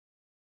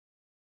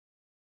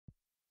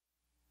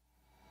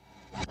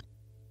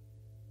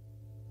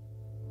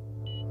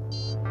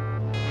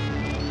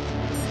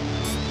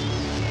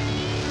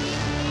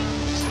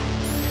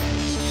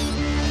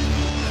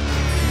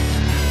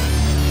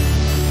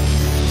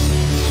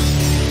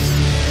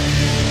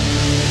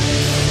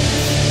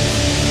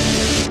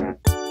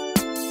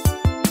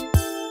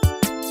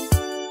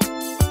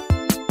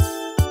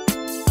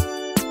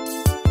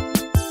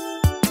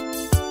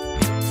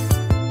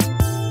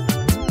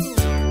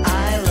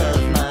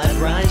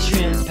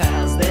shrimp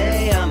pals,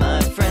 they are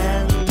my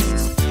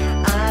friends.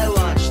 I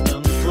watch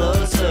them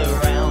float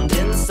around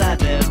inside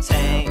their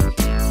tank.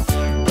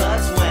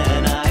 But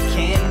when I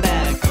came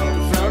back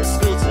home from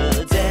school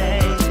today,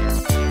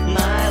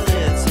 my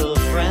little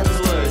friends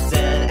were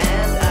dead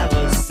and I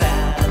was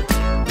sad.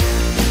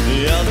 The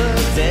other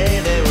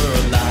day they were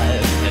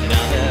alive and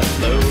now they're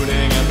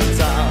floating at the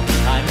top.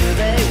 I knew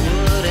they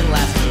wouldn't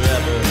last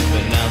forever,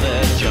 but now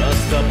they're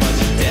just a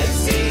bunch of dead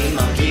sea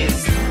monkeys.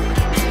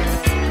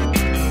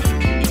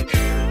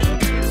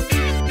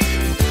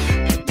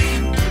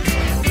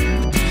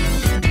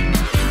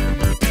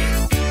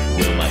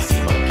 Will my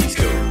sea monkeys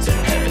go to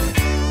heaven?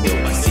 Will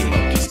my sea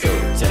monkeys go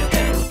to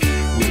hell?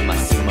 Will my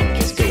sea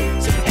monkeys go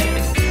to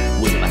heaven?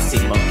 Will my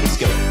sea monkeys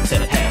go to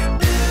hell?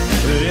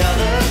 The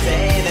other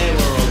day they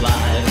were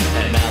alive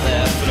and now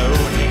they're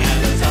floating at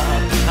the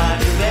top. I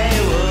knew they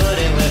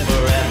wouldn't live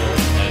forever,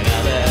 and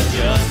now they're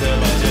just a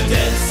bunch of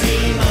dead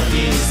sea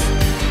monkeys.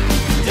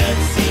 Dead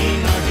sea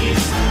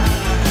monkeys.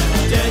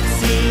 Dead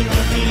sea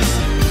monkeys.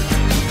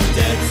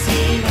 Dead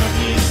sea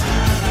monkeys.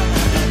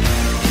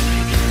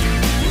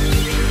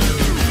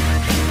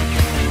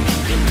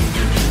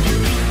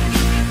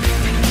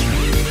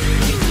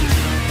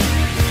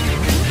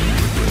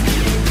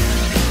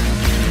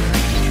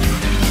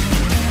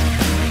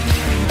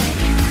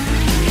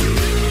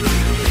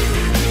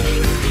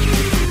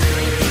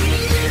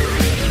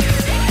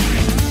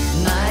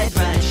 My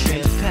bright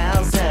shrimp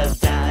pals have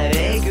died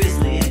a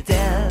grisly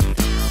death.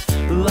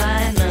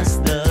 Why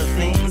must the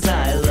things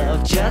I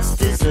love just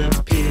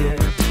disappear?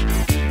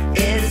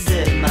 Is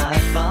it my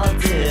fault?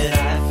 Did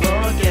I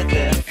forget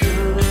their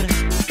food?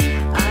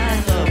 I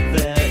hope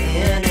they're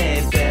in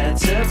a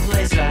better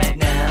place right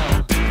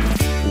now.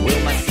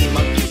 Will my sea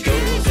monkeys go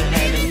to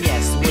heaven?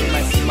 Yes. Will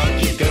my sea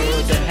monkeys go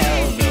to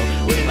hell? No.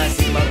 Will my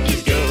sea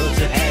monkeys go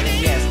to heaven?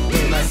 Yes.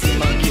 Will my sea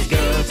monkeys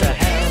go to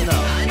hell? No.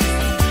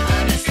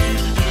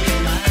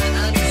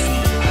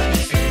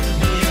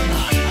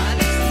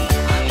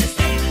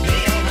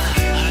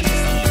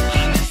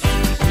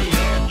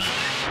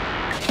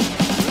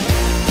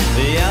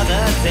 The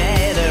other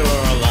day they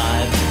were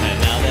alive and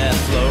now they're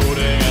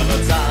floating at the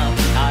top.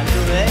 I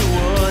knew they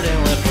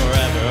wouldn't live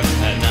forever,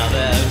 and now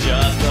they're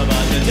just a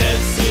bunch of dead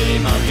sea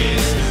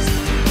monkeys.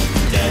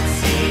 Dead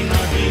sea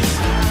monkeys.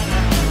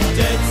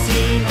 Dead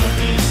sea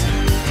monkeys.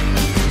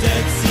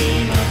 Dead sea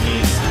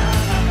monkeys.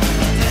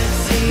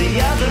 The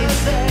other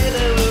day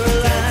they were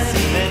alive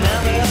and now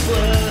they're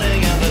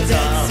floating at the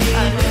top.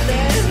 I knew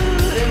they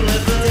wouldn't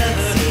live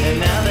forever, and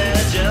now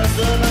they're just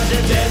a bunch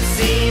of dead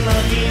sea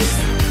monkeys.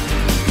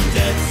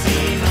 Dead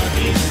sea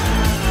monkeys.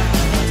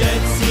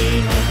 Dead sea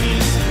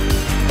monkeys.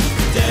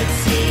 Dead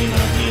sea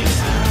monkeys.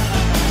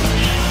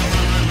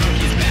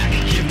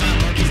 Give my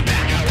monkeys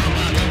back. I want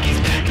my monkeys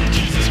back.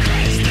 Jesus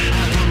Christ.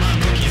 I want my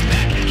monkeys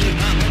back. Give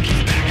my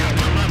monkeys back. I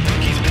want my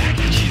monkeys back.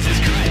 Jesus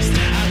Christ.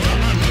 I want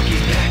my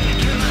monkeys back.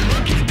 Give my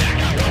monkeys back.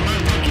 I want my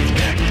monkeys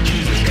back.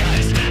 Jesus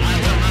Christ. I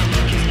want my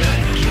monkeys back.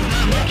 Give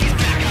my monkeys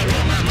back. I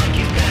want my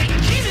monkeys back.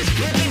 Jesus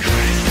flipping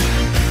Christ.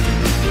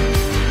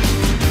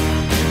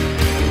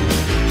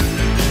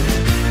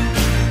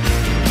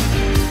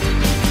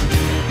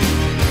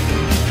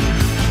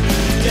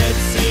 Dead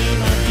sea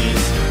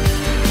monkeys.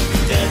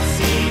 Dead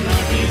sea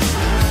monkeys.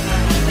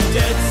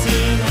 Dead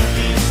sea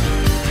monkeys.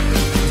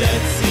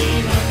 Dead sea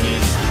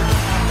monkeys.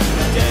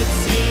 Dead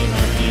sea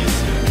monkeys.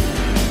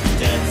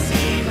 Dead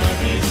sea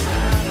monkeys.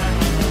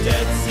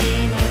 Dead sea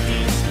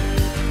monkeys.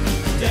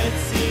 Dead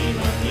sea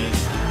monkeys.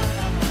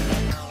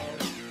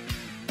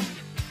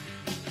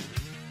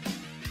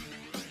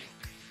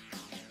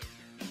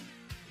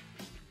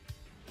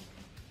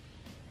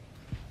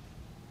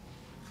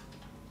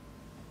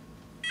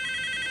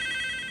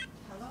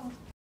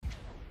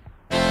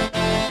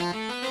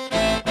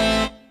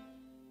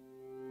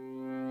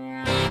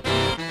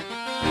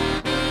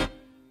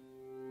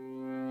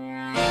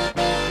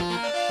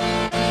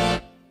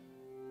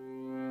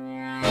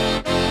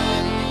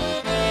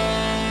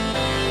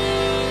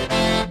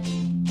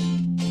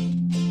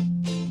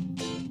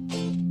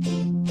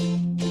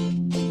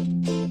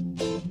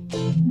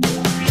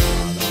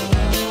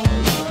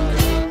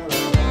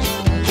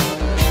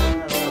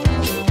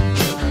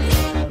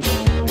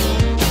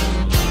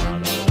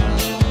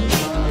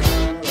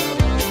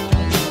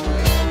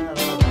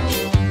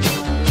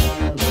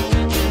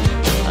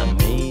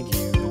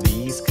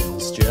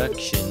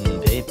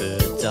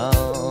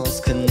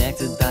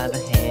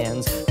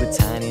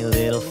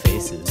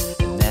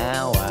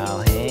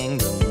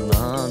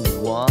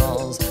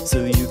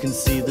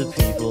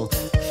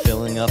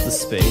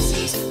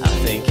 Spaces. I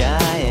think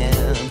I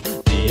am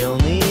the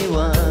only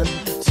one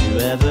to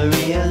ever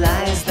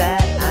realize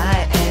that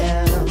I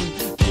am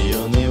the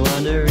only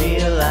one to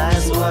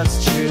realize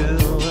what's true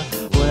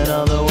when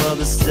all the world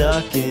is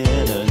stuck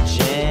in a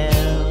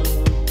jam.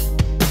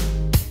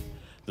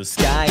 The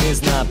sky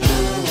is not blue.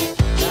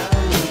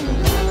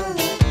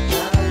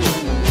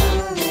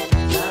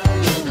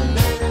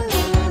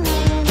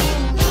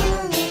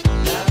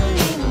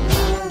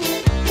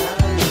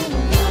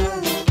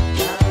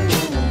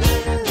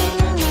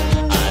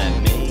 I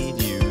made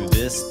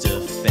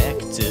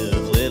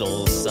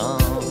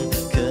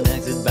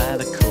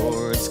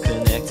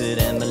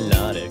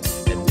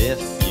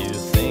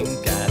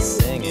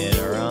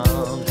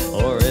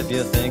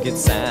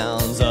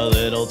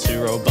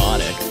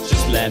like,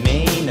 just let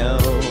me know.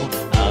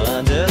 I'll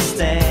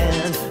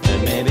understand.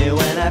 And maybe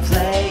when I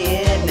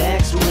play it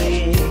next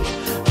week,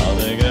 I'll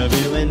think of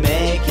you and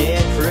make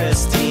it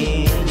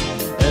pristine.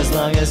 As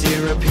long as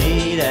you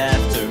repeat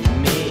after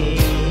me.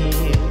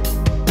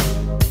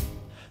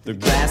 The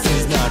grass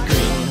is not green.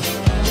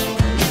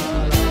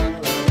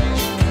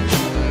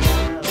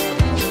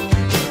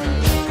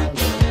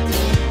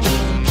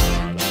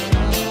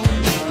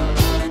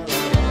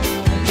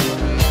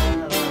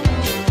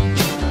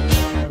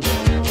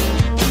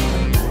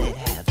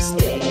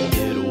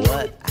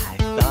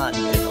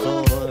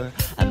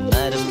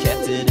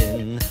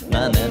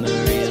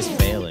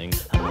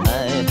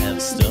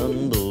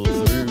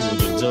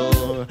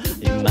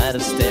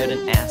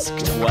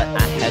 What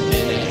I had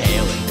been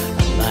inhaling.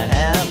 I might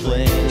have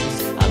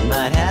blinked, I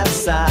might have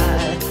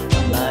sighed,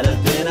 I might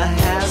have been a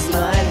has,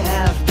 might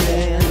have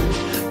been.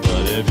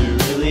 But if you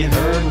really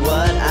heard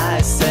what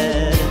I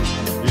said,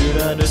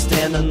 you'd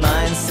understand the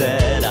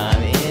mindset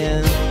I'm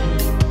in.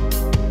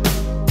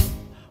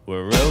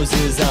 Where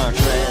roses aren't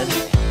red.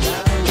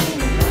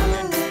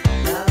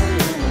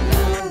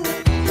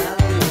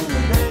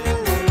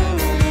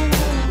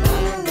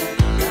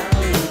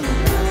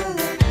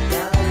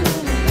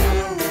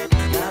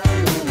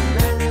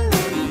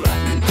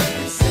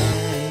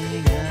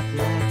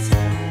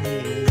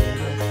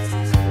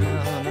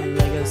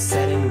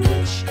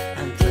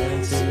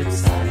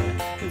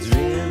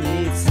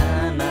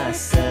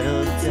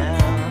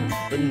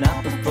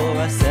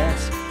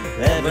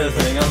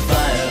 Everything on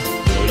fire,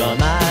 put on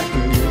my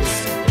boots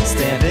and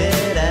stamp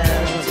it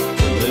out.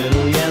 The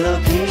little yellow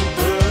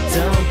people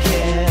don't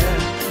care.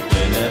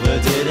 They never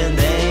did and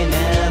they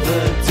never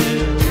do.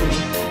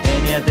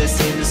 And yet they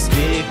seem to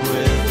speak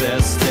with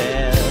their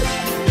stare.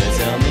 They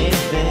tell me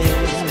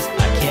things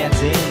I can't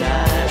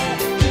deny.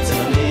 They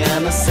tell me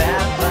I'm a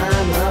sap,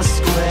 I'm a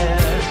square.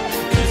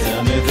 They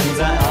tell me things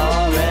I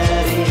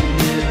already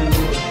knew.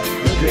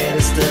 The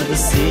greatest of the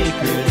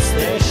secrets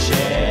they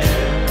share.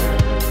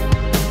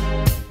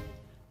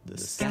 The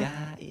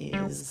sky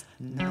is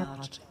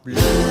not blue.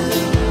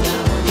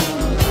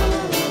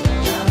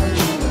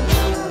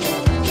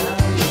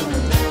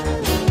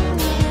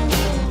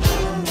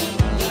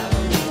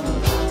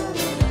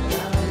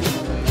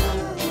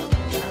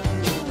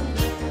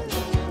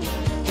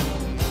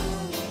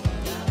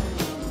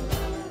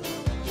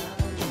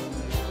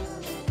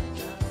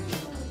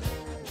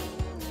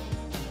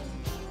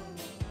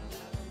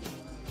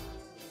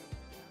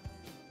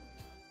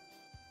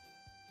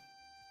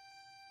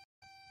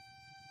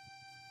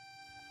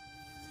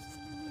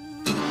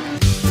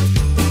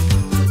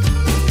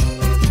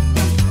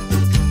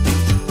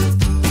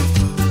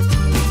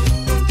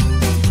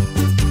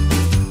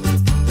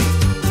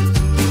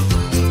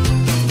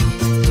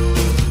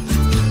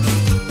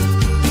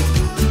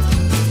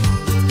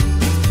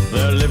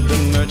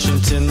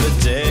 In the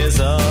days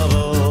of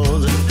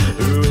old,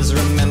 who is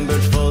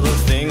remembered for the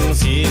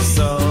things he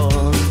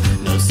sold?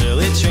 No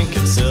silly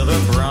trinket, silver,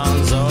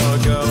 bronze, or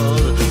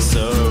gold.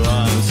 So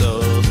I'm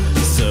told,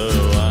 so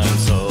I'm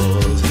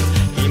told.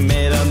 He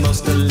made a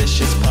most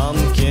delicious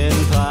pumpkin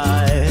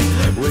pie,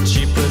 which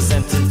he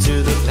presented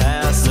to the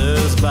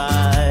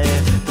passers-by.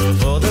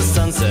 Before the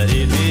sunset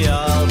he'd be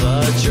all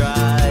but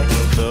dry.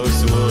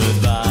 Folks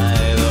would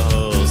buy the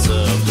whole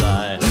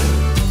supply.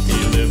 He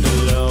lived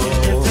alone.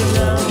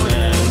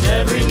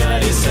 Every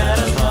night he sat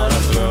upon a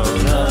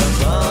throne of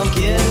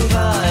pumpkin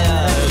pie.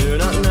 I do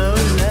not know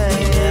his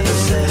name, never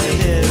say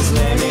his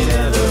name. He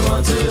never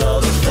wanted all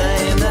the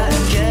fame that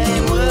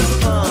came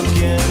with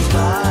pumpkin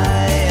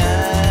pie.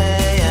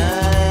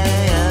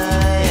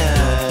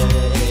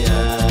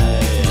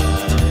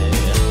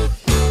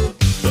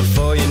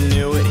 Before you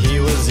knew it, he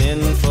was in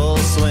full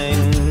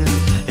swing.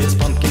 His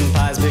pumpkin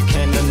pies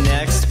became the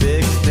next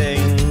big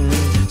thing.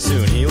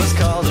 Soon he was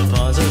called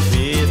upon to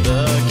feed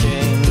the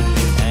king.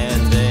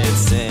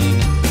 Sing,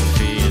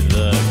 feed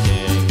the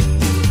king.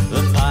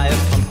 The pie of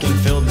pumpkin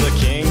filled the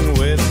king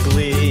with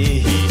glee.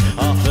 He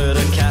offered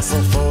a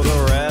castle for the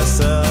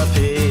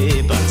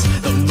recipe, but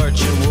the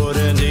merchant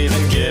wouldn't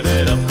even give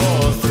it up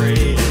for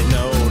free.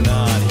 No,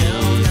 not he,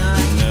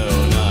 no,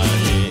 not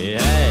he.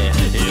 Hey,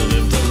 he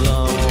lived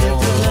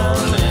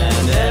alone,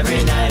 and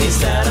every night he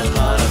sat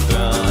upon a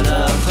throne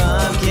of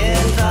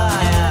pumpkin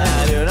pie.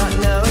 I do not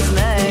know his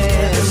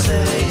name, never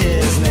say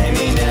his name.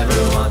 He never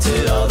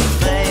wanted all the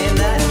fame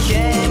that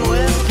came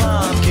with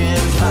pumpkin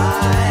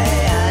pie.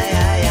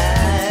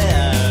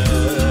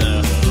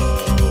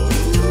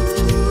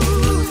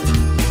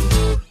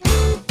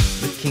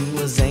 The king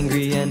was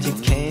angry and he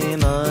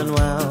came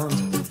unwound.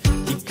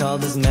 He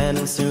called his men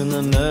and soon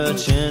the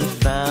merchant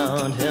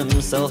found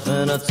himself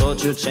in a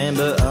torture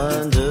chamber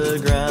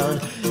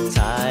underground.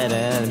 Tied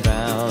and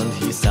bound,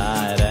 he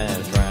sighed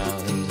and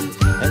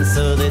frowned. And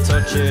so they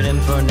tortured him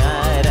for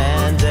night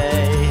and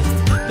day.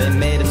 They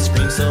made him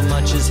scream so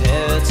much his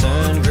hair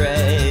turned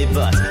gray.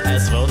 But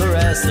as for the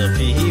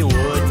recipe he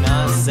would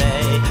not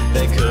say.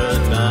 They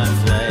could not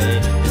flay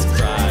his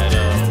pride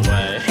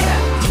away.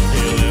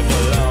 He lived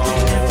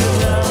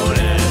alone,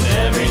 and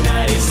every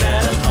night he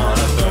sat upon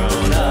a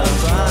throne of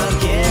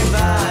pumpkin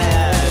pie.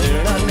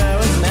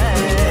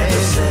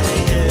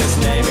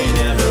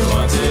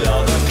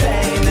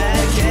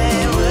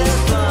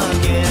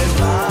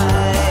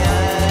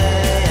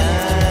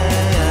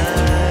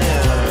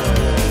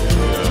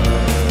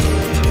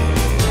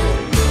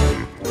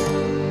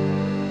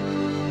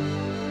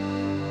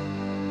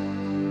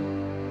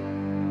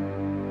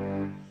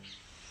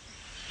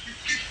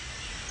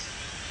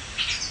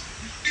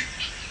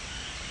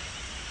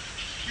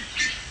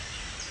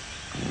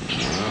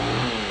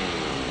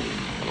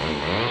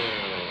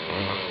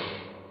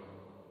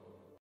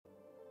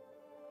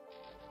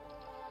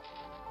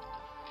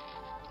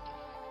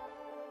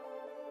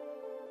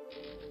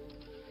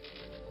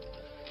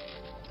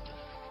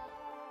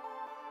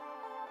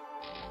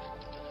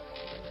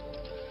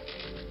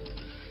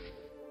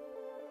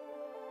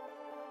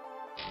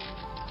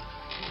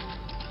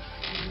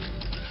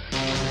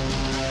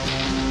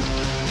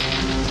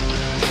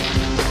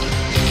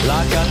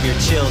 Lock up your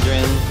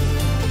children.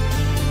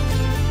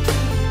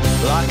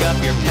 Lock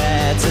up your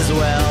pets as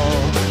well.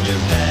 Your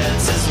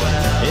pets as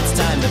well. It's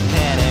time to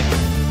panic,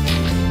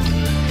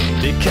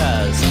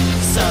 because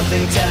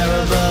something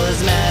terrible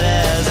is mad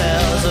as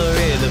hell. So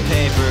read the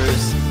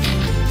papers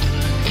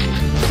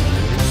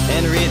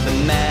and read the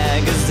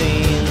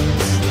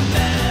magazines. The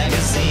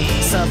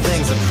magazines.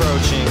 Something's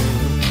approaching.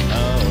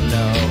 Oh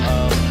no,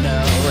 oh no.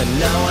 And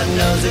no one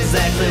knows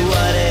exactly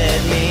what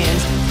it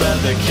means,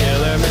 but the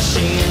killer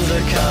machines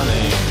are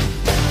coming.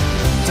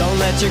 Don't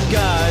let your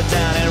guard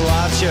down and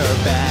watch your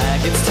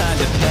back. It's time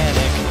to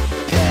panic,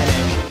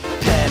 panic,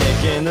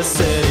 panic in the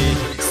city,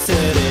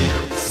 city,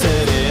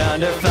 city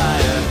under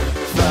fire,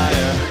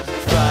 fire,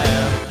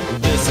 fire.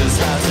 This is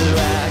how to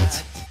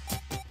act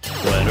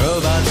when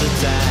robots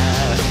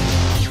attack.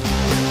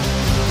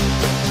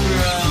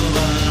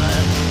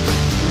 Robot,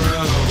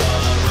 robot,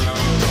 robot.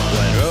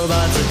 When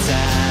robots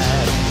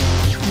attack.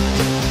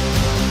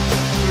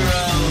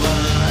 Robot,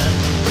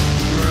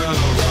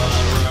 robot,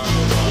 robot.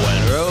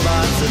 When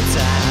robots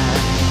attack.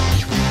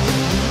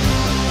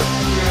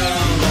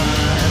 Robot,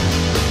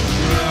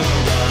 robot,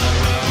 robot.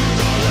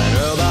 When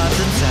robots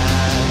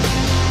attack.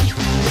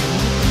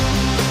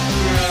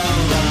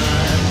 Robot,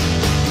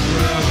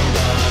 robot,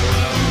 robot.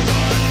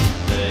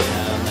 They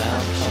have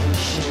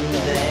malfunction,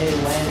 they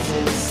went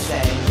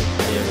insane.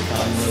 Here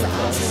comes the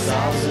buses,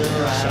 all the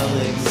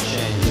rattling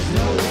chains.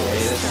 No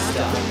way to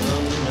stop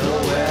them,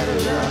 nowhere to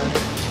run.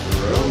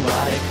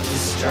 Robotic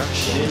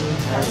destruction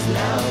has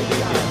now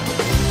begun.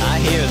 I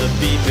hear the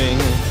beeping,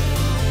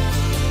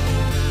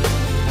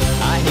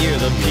 I hear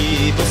the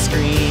people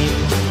scream.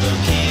 The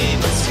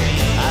people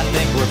scream. I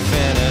think we're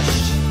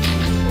finished.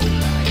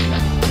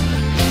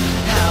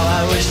 How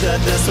I wish that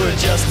this were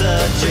just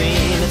a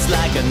dream. It's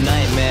like a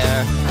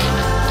nightmare.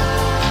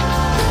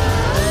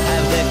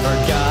 Have they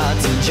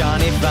forgotten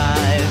Johnny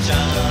Five?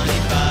 Johnny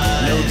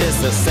Five. No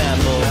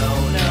disassemble. No,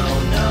 no,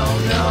 no,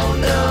 no,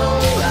 no.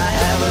 I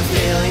have a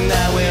feeling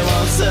that we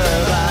won't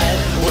survive.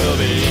 We'll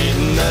be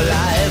eaten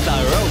alive by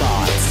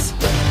robots.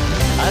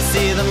 I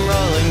see them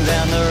rolling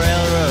down the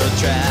railroad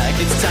track.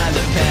 It's time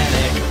to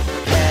panic,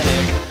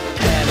 panic,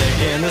 panic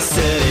in the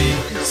city,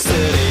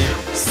 city,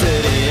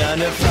 city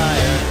under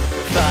fire,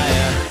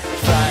 fire,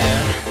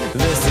 fire.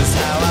 This is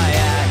how I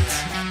act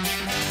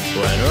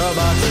when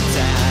robots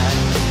attack.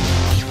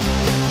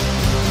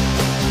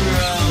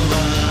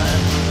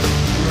 Robot,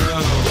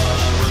 robot,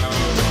 robot.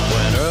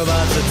 When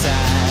robots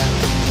attack.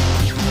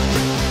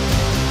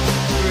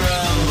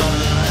 Robot,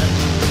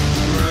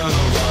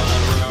 robot,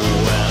 robot.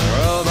 When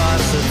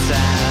robots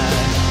attack.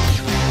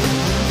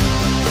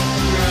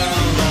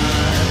 Robot,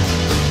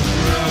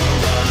 robot,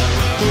 robot.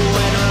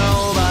 When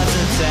robots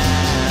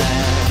attack.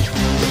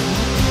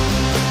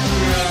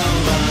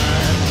 Robot,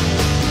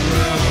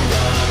 robot,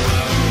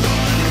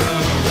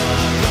 robot.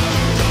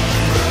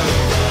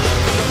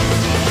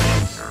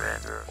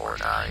 Surrender or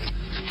die.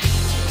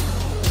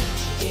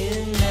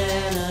 In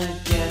man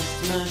against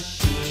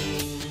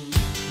machine,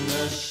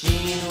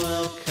 machine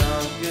will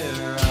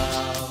conquer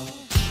all.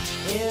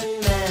 In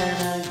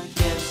man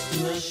against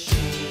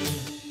machine,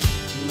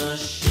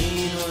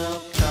 machine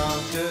will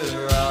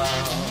conquer all.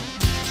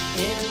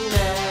 In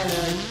man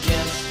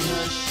against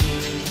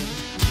machine,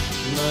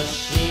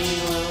 machine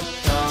will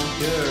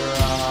conquer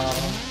all.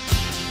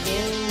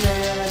 In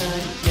man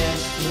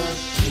against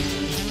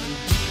machine,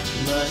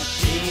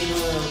 machine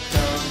will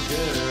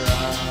conquer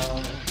all.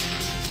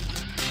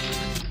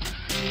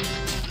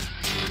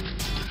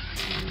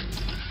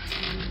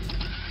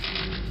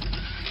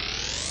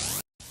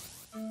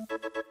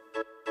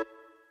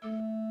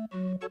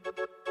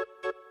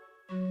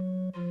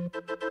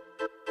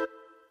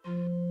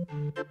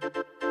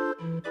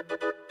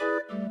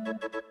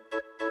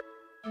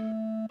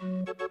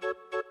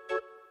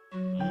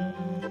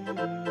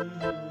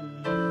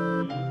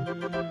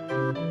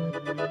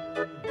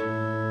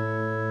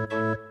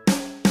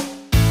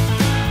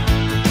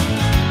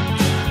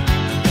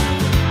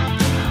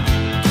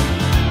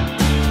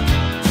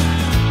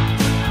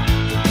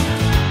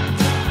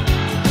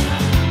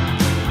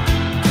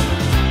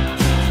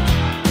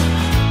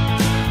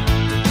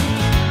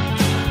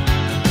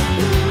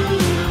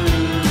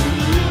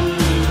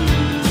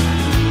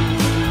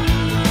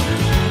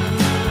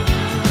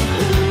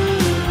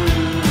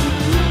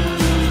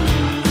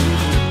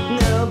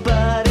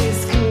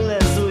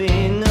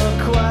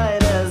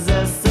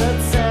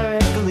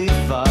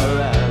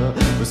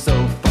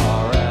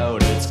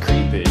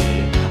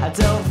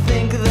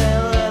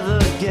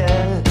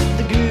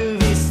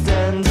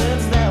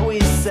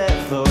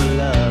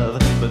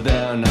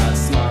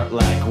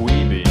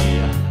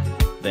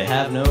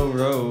 Have no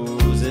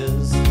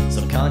roses.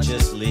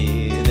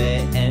 Subconsciously they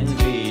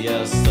envy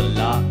us a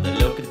lot. They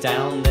look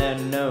down their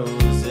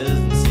noses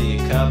and see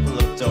a couple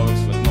of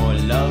dogs with more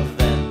love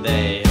than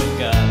they have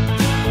got.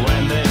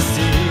 When they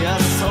see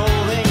us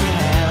holding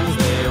hands,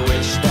 they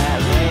wish that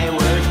they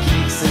were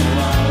geeks in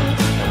love.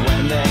 And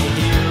when they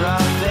hear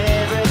our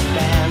favorite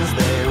bands,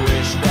 they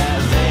wish that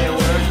they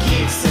were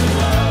geeks in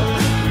love.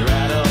 We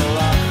rattle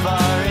off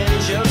our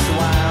in-jokes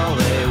while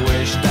they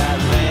wish that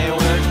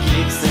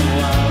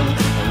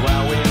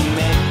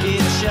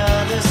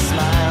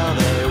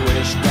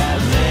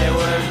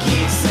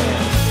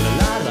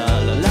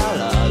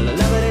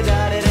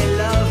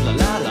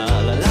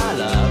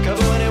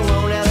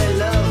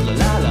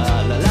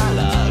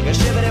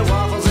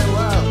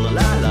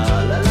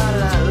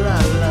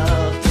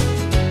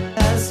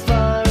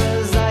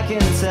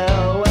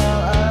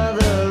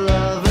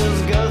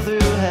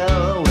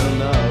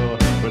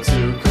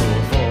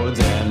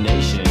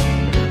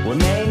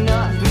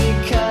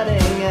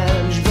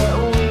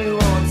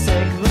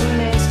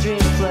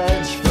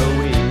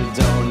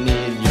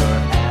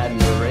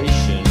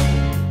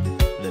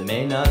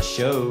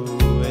show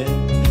it.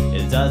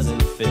 It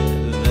doesn't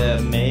fit. They're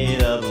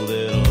made of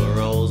little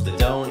roles that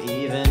don't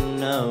even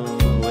know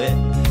it.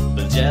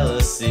 But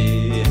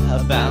jealousy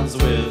abounds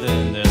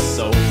within their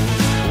souls.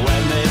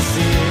 When they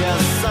see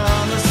us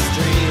on the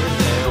street,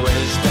 they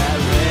wish that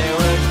they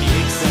were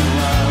geeks in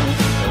love.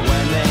 And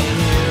when they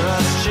hear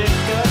us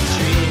trick or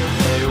treat,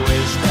 they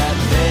wish that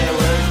they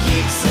were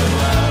geeks in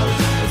love.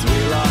 As we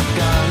lock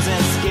arms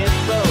and skip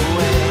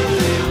away,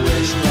 they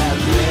wish that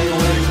they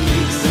were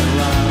geeks in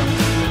love.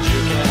 But you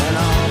can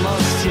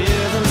almost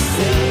hear them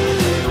say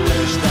they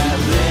wish that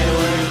they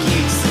were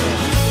geeks in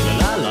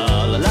la la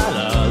la la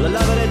la la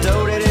la ba do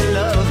de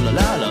love la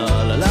la la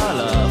la la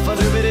la for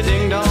the bitty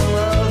ding dong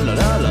love la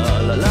la la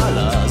la la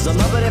la some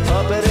uppity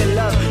puppity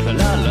love la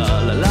la la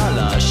la la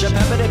la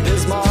shapeppity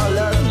bismar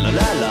love la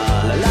la la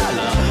la la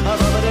la a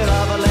rubbity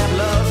lava lamp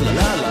love la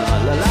la la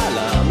la la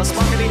la my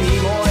sparkity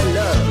Nimoy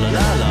love la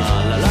la la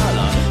la la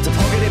la to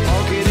pokety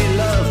pokety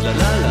love la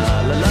la la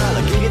la la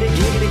la giggity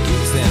giggity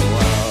geeks in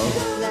love.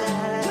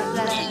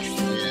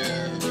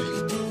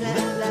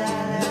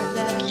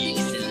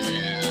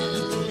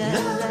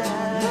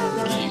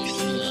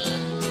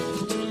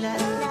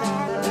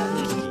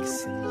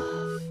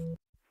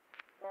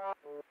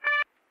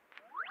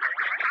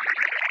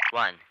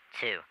 One,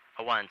 two,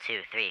 a 1,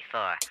 2, 3,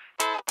 4.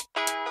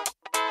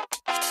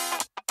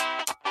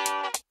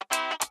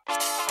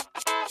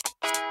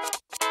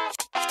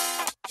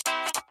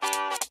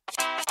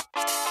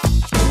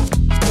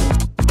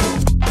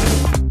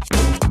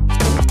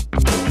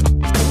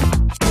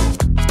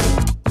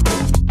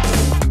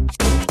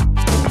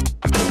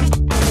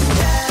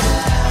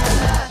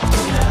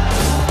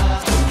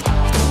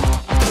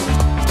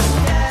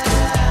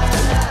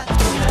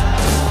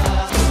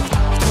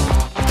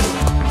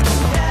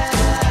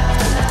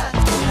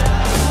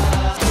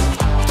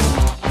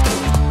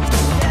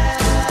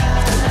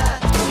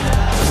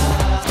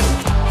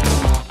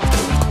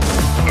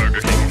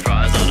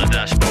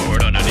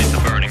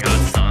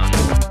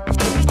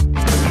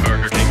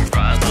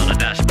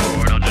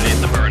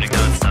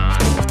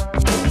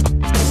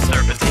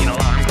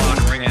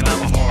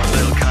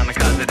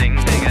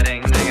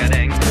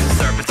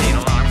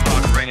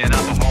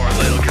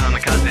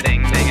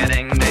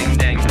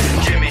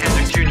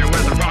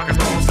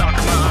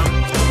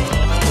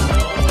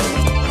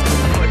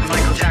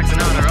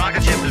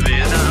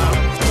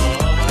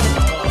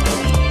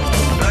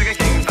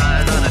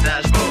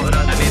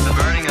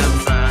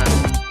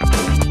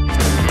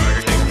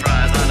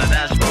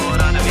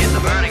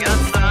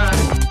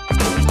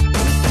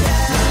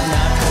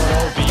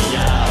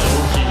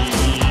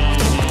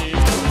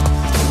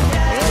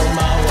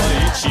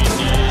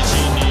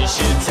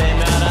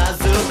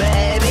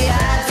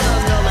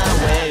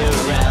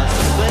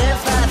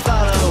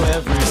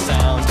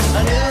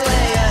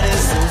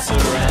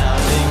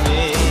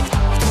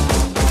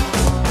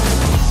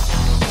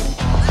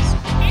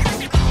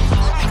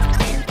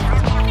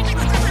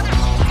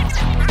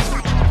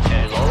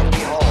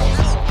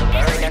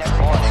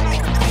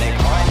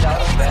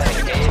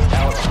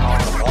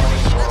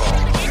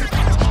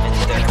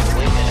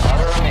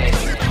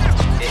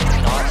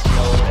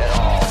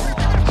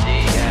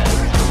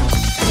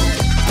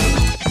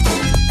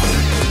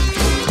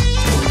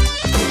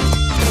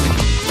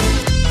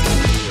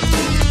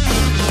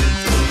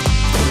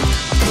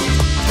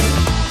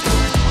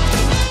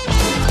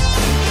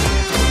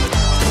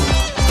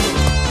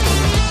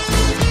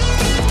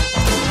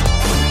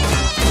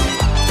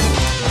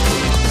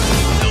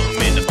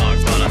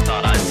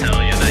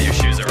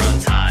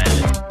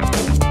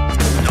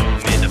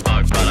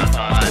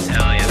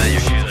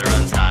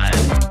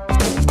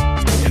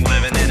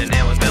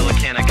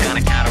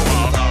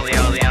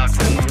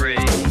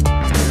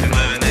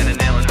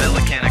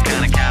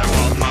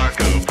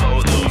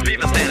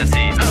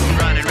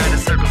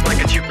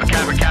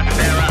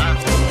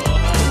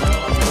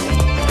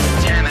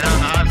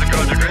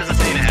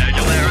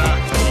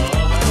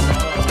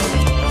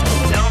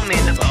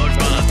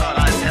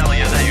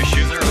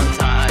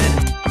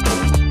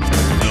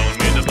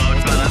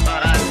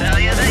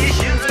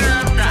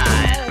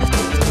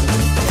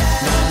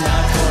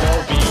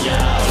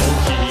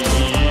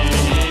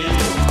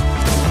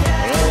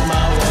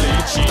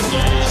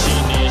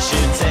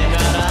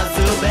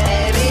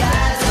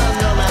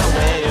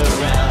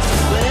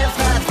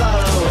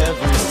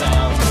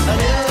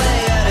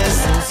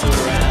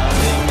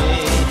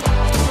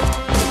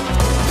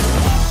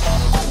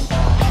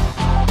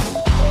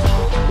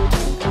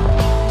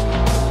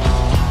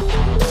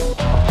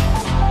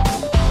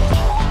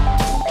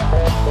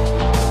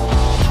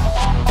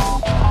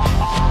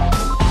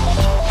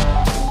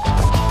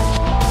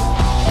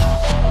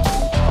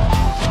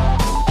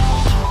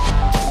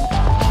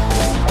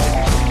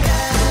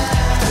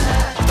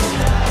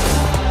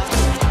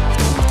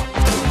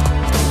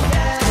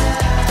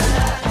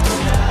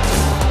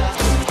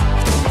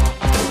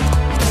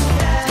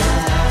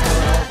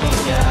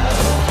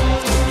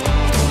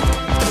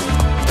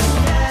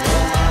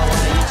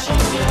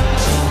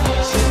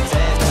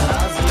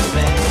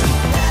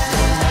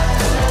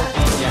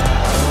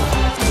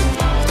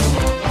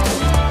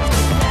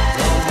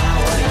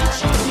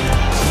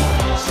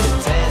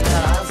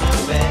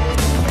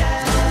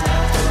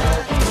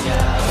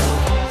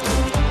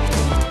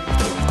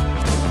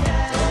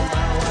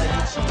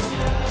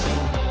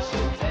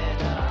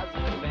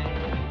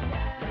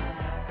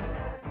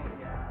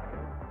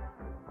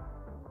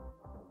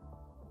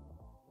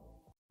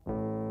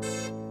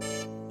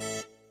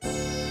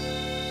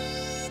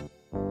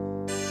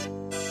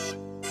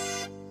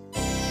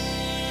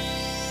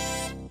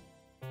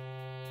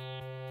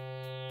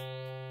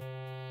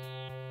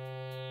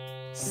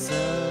 So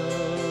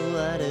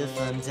what if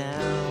I'm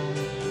down,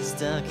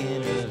 stuck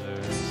in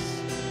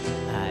reverse?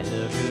 I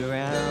look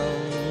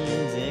around,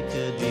 it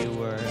could be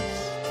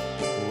worse.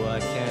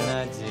 What can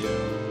I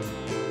do?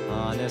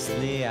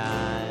 Honestly,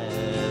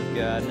 I've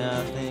got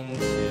nothing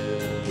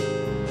to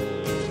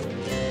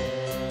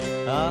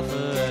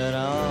offer at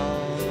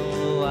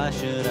all. Why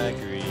should I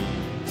grieve?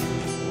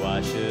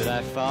 Why should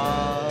I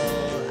fall?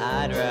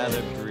 I'd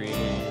rather breathe.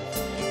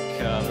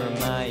 Cover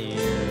my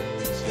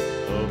ears,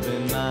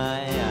 open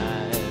my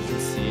eyes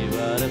and see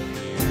what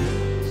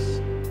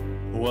appears.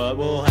 What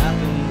will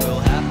happen,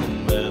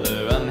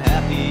 whether I'm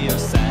happy or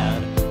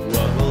sad.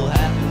 What will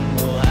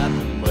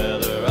happen,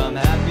 whether I'm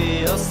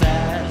happy or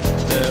sad.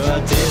 There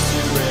are days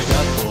to wake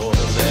up for,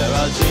 there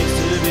are dreams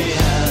to be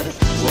had.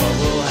 What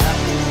will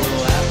happen,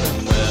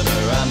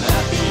 whether I'm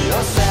happy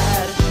or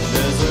sad.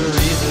 There's a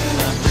reason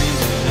I'm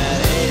freezing at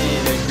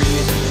 80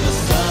 degrees in the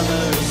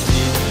summer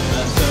season.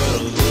 I'm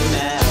totally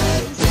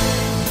mad.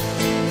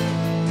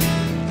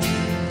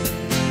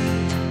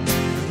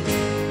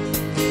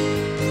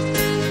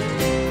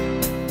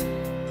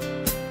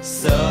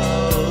 So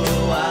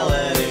I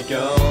let it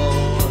go,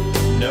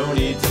 no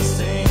need to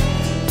sing.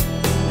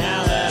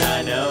 Now that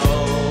I know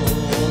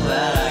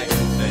that I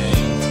can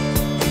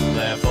think,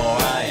 therefore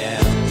I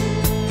am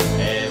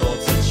able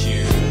to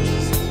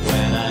choose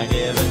when I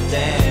give a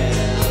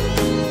damn.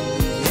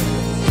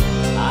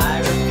 I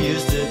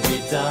refuse to be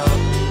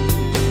dumb,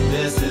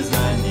 this is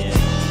my niche.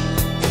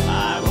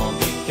 I won't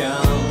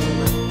become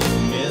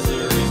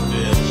misery's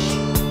bitch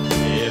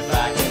if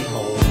I can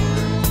hold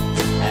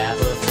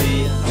apathy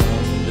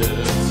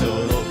under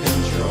total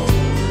control.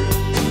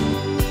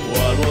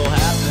 What will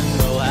happen,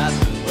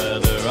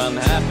 whether I'm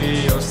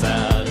happy or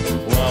sad.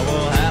 What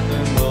will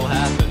happen,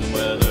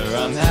 whether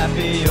I'm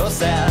happy or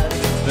sad.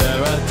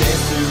 There are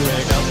days to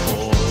wake up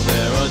for,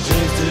 there are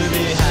dreams to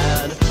be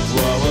had.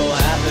 What will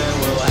happen,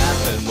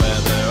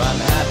 whether I'm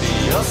happy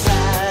or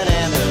sad.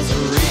 And there's a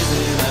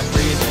reason I'm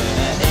freezing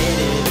at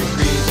 80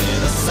 degrees in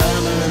the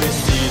summer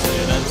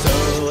season. I'm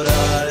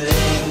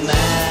totally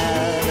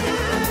mad.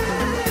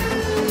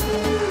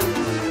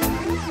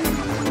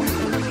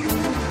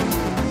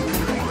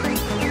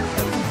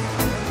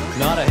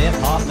 Not a hip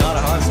hop, not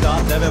a hard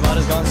stop.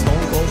 Everybody's gone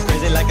stone cold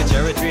crazy like a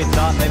cherry tree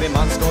top. Maybe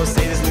Monsko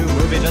say this new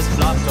movie just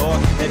flopped, or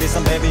maybe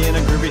some baby in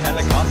a groovy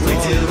helicopter. We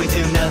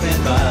do nothing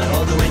but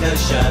hold the windows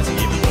shut to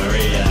keep the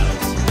worry out.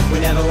 We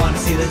never want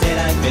to see the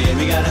daylight fade.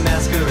 We gotta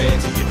masquerade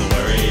to keep the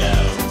worry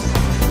out.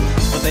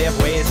 But they have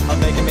ways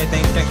of making me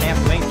think I can't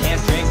blink,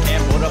 can't drink,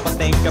 can't put up a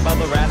think about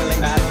the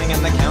rattling, battling,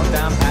 and the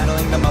countdown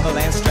paddling, the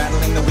motherland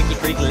straddling, the wiki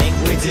freak link.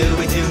 We do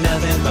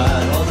nothing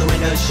but hold the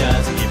windows shut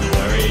to keep the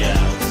worry out.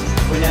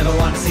 We never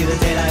want to see the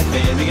daylight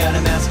fade. We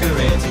gotta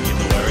masquerade to keep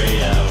the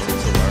worry out,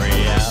 to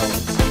worry out.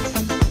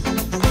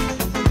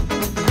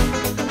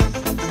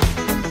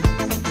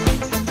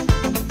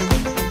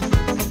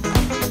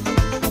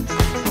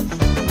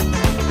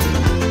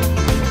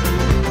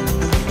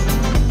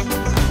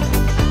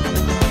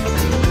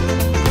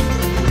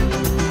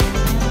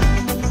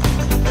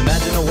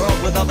 Imagine a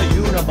world without the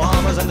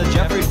Unabombers and the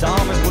Jeffrey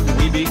Dahmers. Wouldn't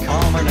we be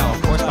calmer? Now,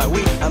 of course, by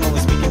we, I'm only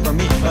speaking for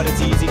me, but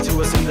it's easy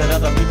to assume that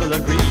other people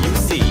agree. You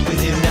see, we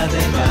do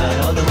nothing but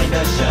hold the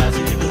windows shut to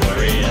keep the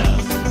worry out.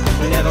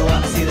 We never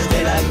want to see the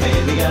daylight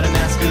fade. We gotta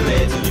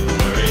masquerade to keep the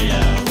worry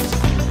out.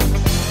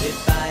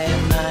 If I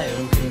am my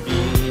own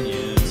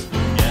convenience,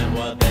 forget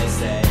what they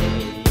say.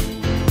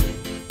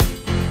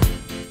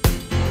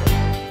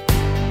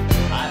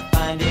 I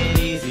find it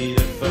easy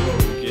to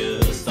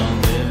focus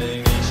on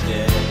living each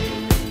day.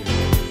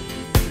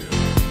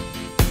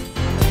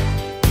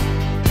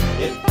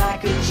 If I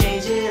could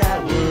change it, I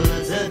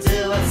would, to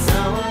do what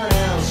someone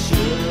else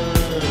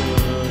should.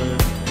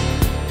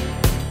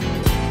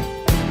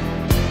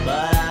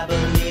 But I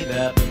believe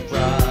that the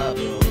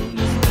problem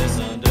is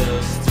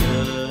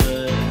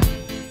misunderstood.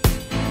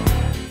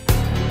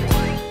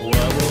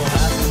 What will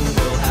happen,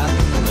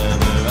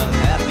 whether I'm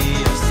happy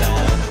or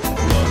sad.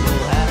 What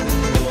will happen,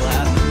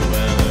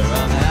 whether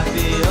I'm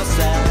happy or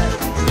sad.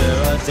 There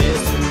are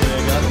days to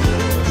wake up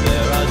for,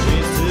 there are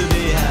dreams to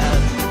be had.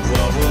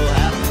 What will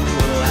happen,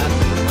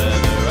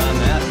 whether I'm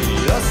happy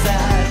or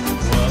sad.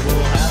 What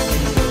will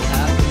happen,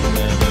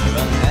 whether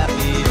I'm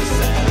happy or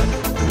sad.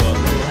 What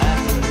will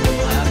happen,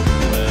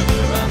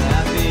 whether I'm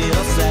happy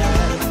or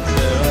sad.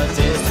 There are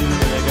days to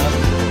wake up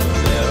for,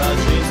 there are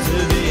dreams to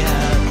be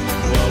had.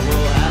 What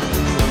will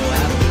happen,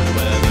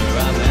 whether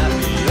I'm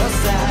happy or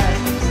sad.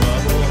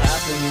 What will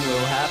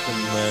happen,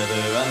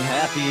 whether I'm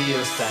happy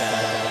or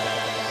sad.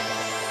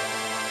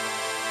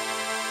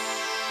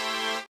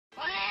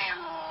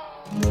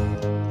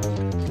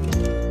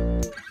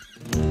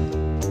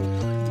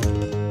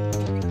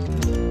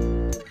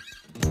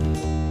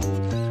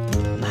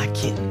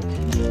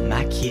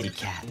 My kitty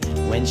cat,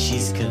 when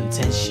she's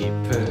content she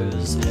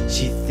purrs.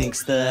 She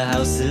thinks the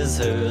house is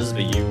hers,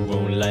 but you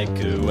won't like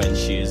her when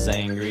she's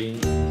angry.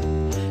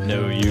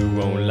 No, you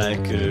won't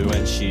like her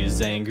when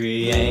she's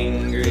angry,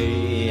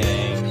 angry,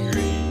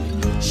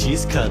 angry. She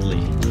She's cuddly,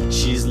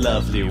 she's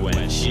lovely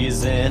when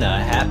she's in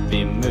a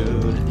happy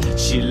mood.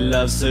 She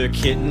loves her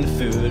kitten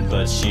food,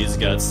 but she's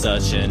got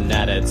such an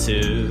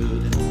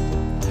attitude.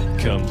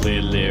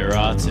 Completely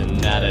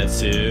rotten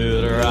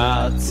attitude,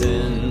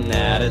 rotten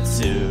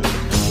attitude.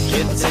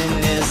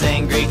 Kitten is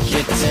angry,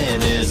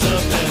 kitten is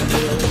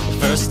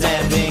offended. First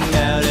standing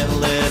out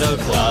in little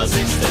claws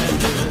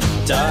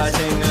extended,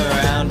 darting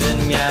around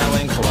and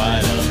meowing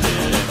quite a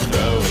bit, and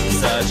throwing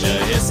such a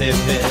hissy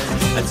fit.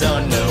 I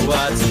don't know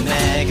what to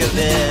make of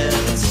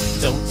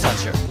it. Don't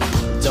touch her,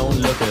 don't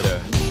look at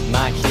her.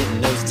 My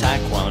kitten knows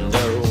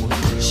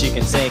taekwondo. She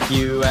can take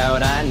you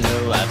out, I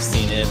know, I've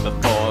seen it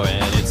before,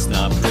 and it's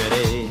not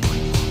pretty.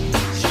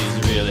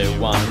 She's really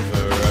one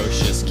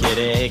ferocious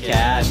kitty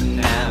cat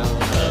now.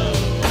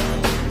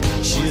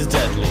 Oh, she's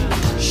deadly,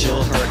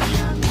 she'll hurt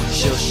you,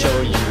 she'll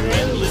show you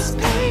endless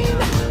pain.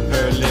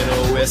 Her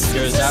little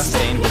whiskers are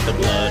stained with the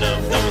blood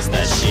of those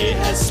that she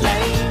has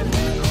slain.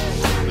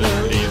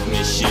 Believe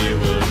me, she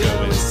will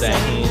go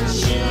insane,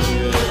 she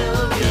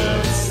will go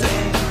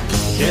insane.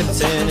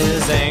 Kitten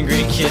is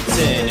angry,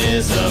 kitten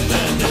is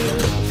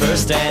offended.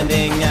 First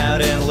standing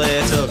out in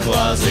little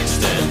claws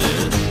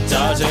extended,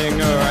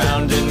 darting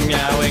around and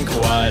meowing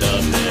quite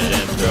a bit,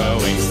 and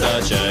throwing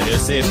such a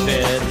hissy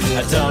fit.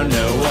 I don't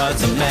know what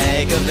to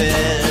make of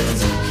it.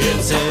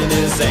 Kitten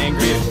is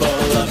angry,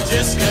 full of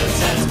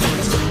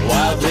discontentment,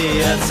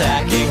 wildly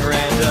attacking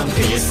random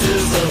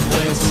pieces of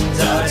wings,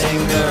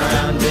 darting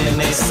around in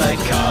a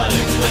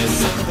psychotic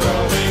place, and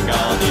throwing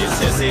all these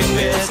hissy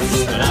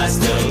fits. But I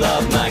still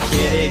love my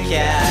kitty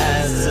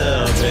cat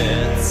a bit.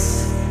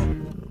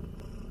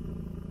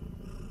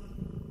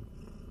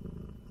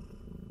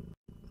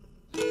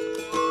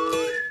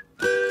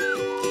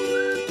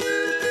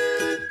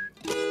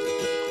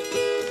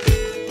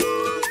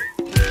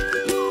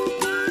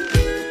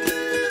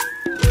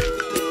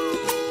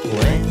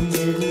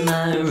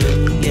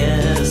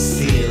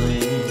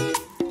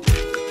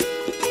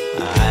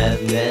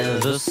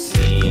 Never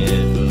seen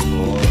it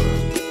before.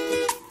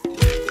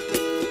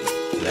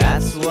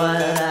 That's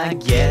what I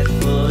get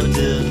for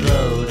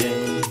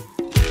devoting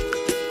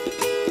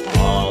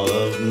all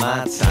of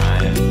my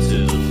time to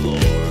the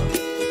floor.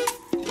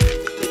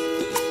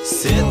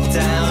 Sit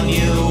down,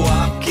 you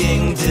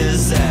walking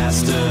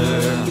disaster.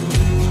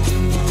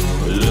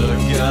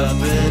 Look up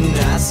and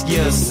ask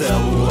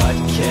yourself, what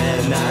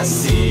can I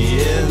see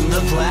in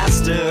the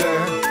plaster?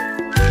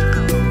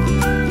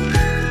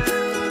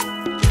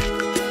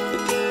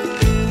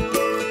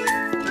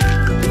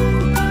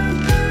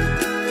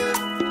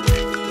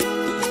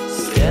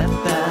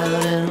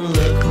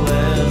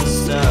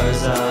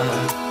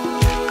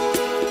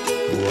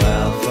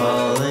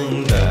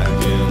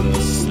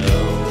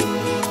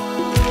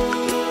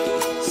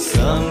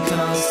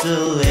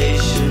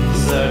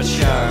 Constellations are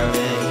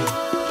charming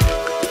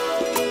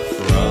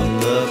from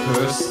the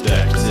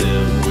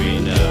perspective we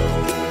know.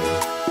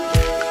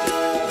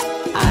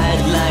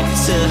 I'd like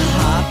to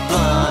hop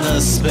on a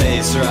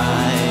space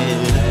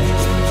ride,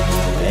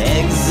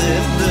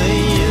 exit the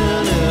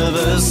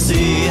universe,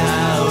 see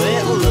how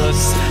it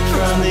looks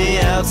from the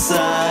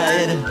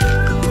outside.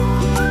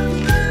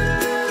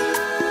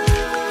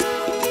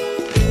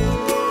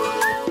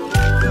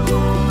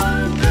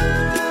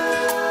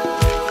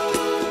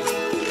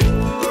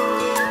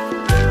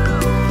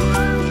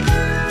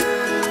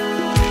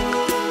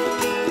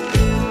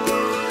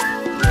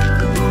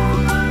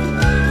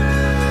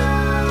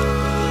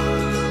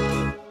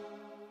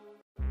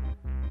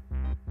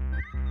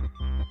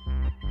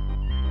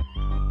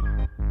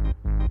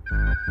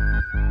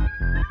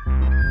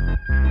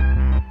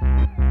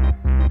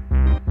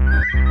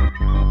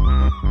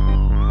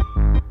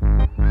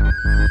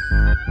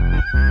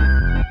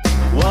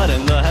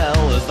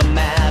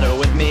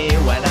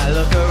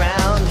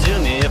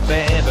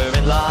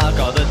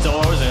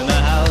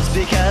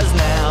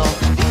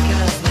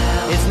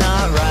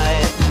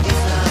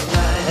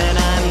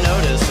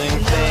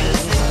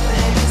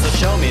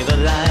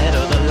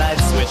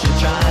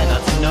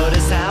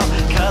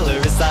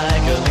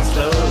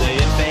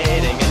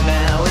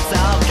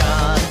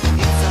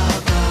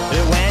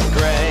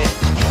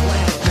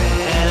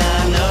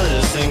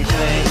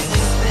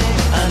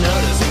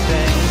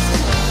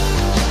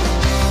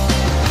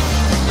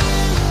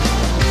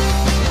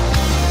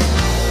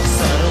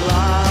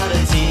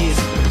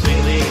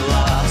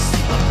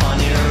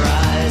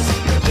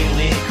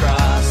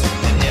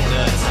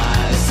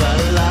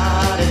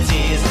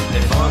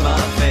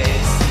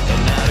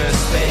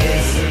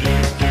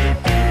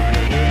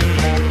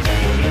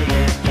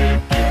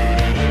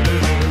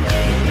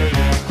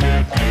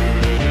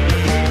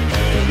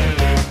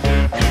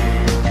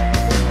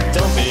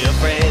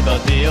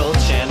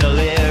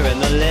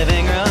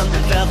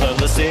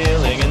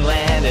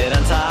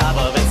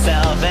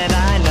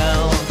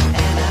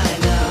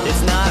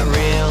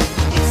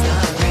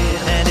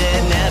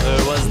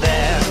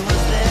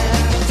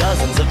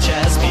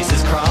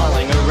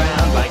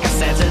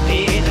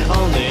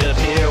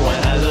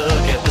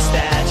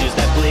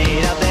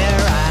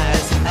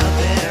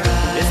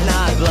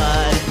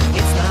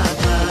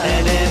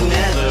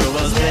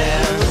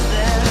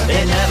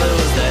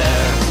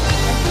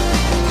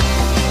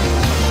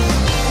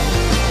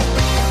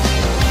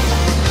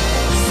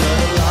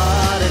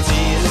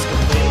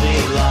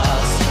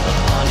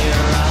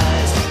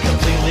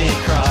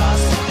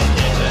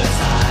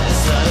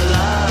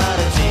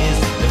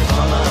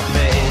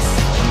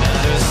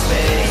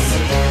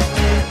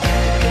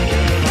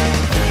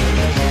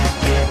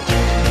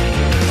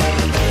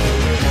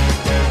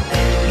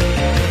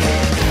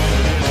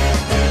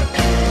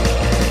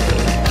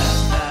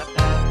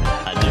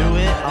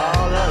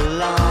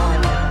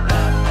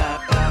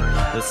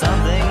 that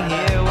something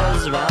here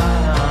was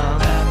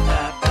wrong,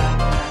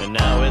 and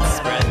now it's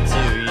spread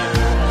to you.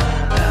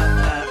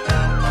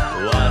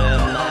 What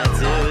am I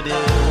to do?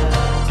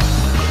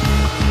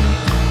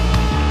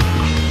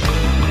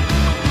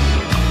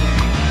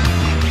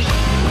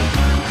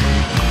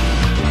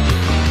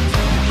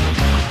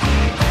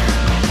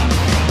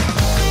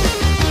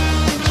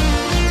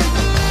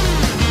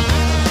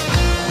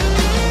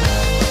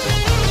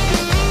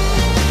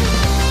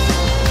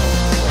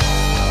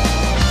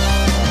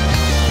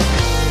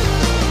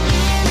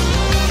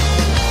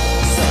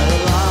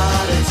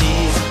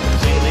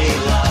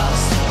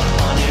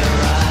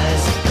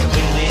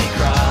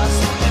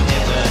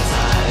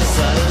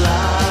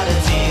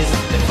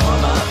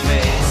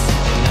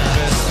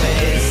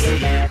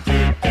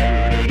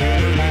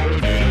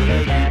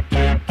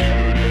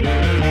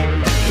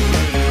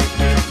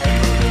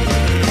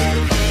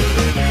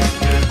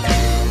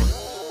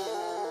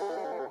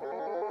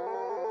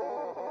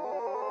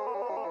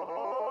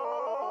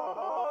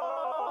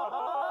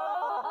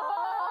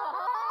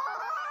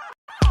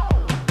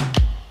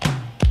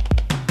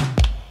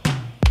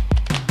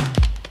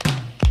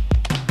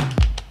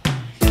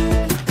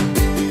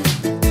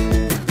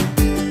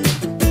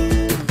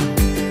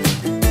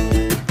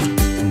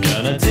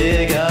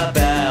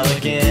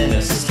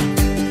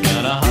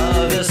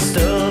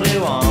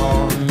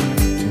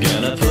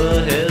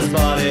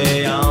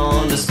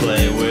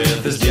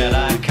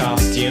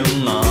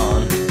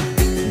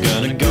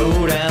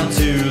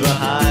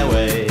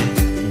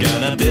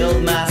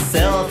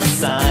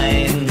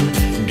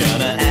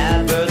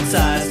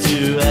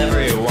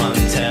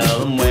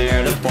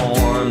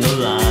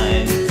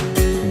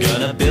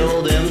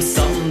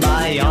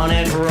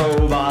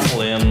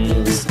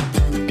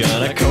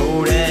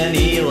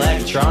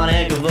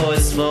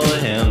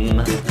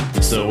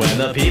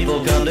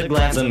 People come to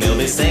glance and they'll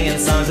be singing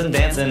songs and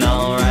dancing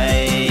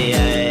alright,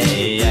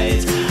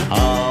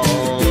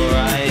 alright.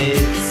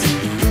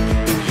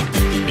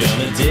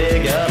 Gonna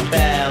dig up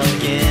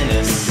Alec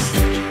Guinness,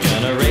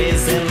 gonna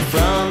raise him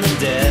from the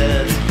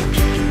dead,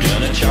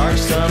 gonna charge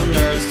some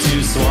nerds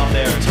to swap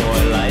their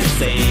toy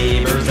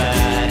lightsabers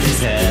at his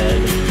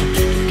head.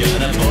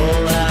 Gonna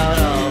pull out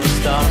all the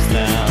stops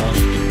now,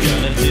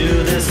 gonna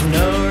do this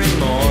no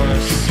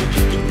remorse,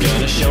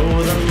 gonna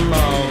show them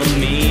all the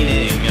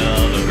meaning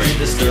of a great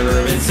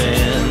disturbance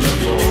in the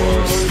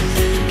force.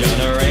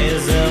 Gonna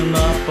raise him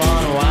up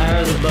on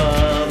wires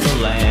above the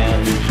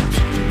land,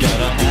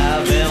 gonna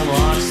have him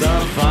launch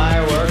some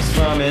fireworks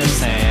from his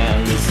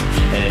hands.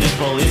 And if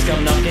police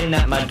come knocking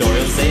at my door,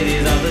 you'll say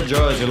these are the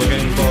droids you're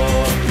looking for.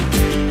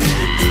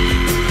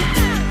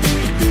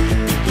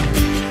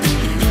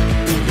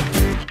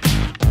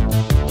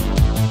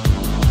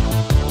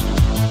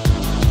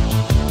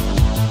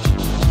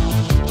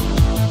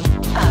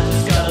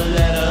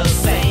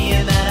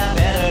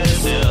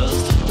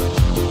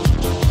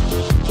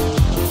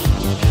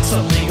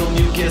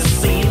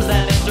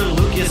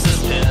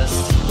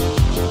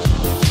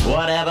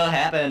 Whatever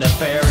happened to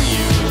fair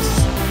use?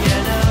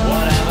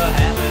 Whatever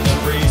happened to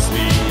free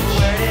speech?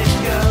 Where did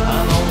it go?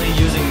 I'm only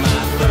using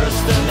my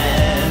First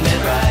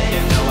Amendment right.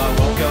 You know I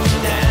won't go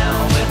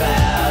down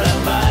without a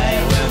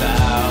fight,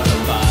 without a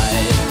fight.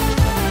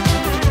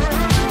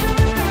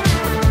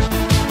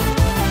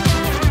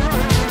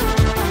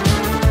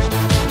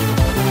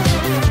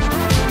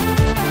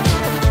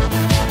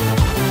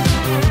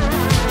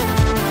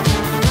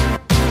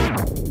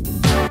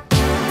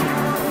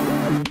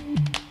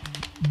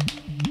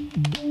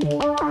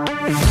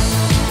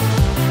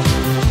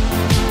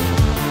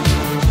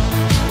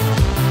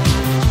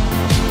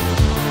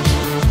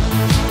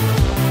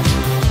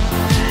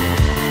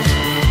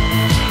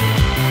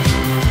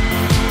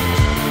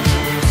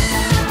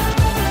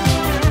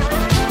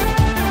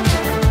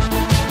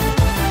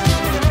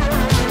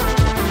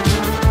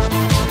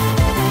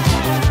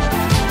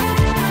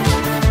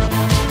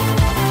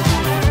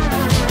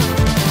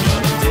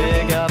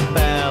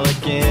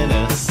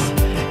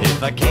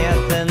 If I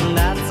can't, then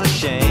that's a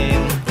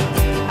shame.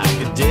 I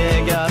could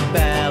dig up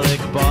Alec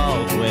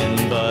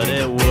Baldwin, but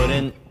it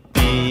wouldn't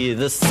be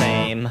the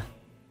same.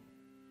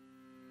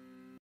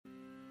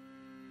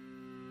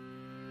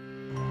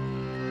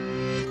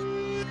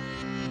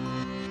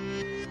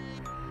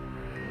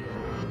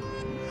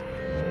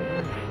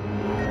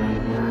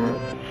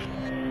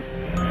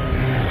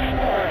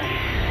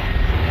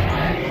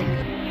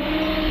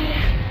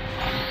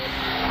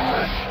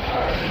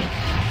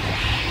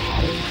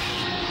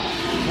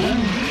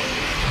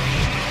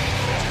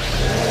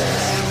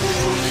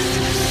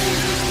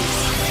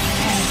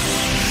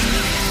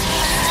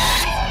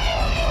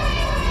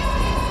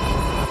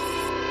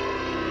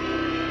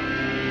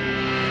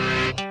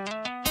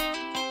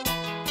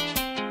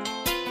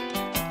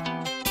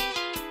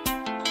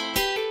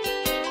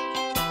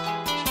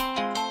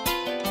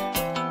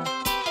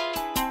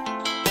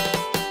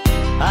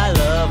 I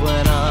love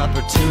when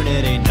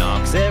opportunity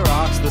knocks. It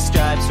rocks the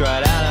stripes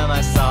right out of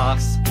my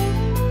socks.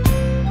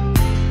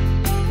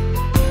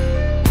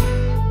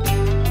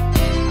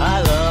 I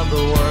love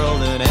the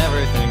world and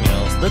everything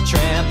else, the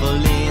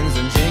trampolines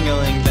and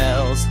jingling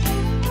bells.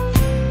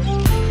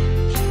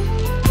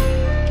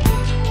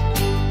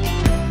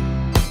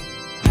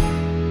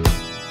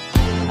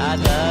 I'd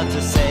love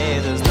to say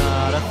there's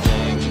not a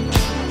thing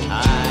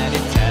I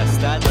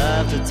detest. I'd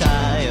love to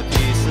tie a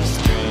piece of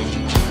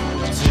string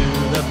to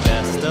the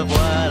best of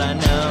what I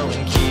know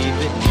and keep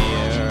it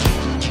near,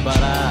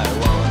 but I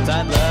won't.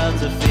 I'd love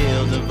to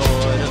feel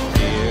devoid of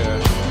fear,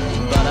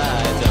 but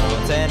I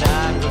don't, and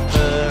I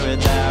prefer it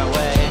that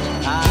way.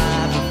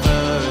 I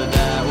prefer it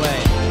that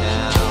way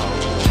now.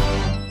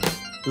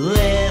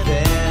 Living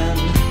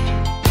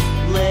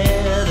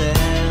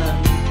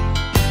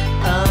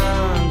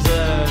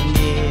underneath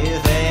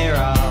a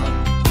rock,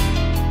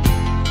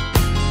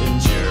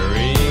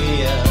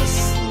 injuriously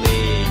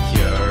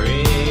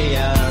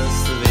curious,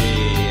 the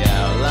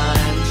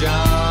outline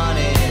drawn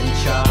in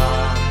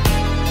chalk.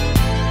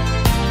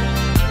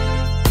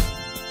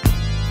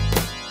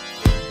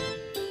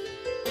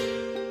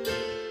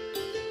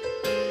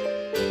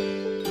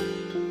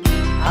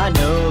 I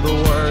know the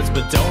words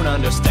but don't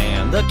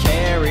understand the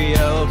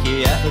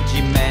karaoke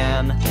effigy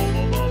man.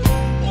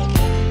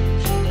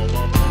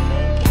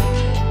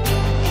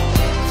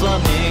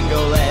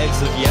 Flamingo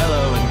legs of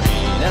yellow and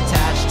green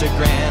attached to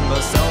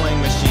Granville sewing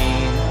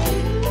machine.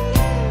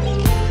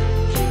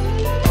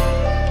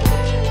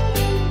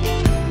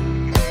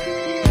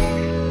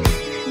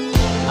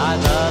 I'd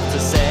love to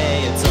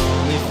say it's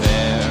only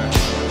fair,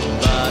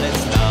 but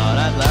it's not.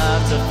 I'd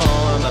love to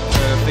form a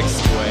perfect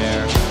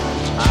square.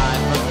 I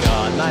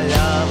forgot my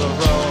love of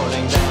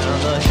rolling down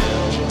the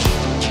hill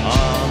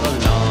on the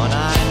lawn. I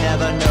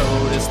never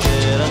noticed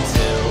it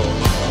until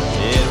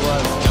it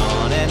was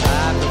gone, and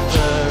I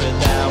prefer it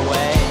that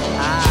way.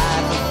 I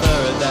prefer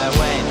it that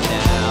way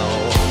now.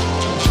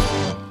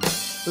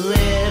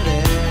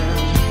 Living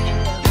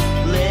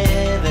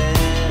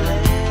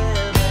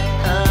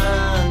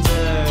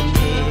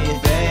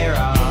underneath a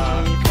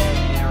rock,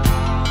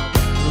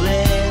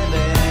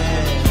 living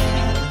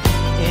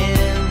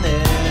in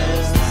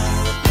this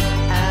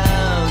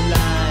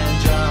outline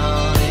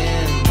drawn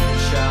in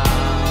chalk.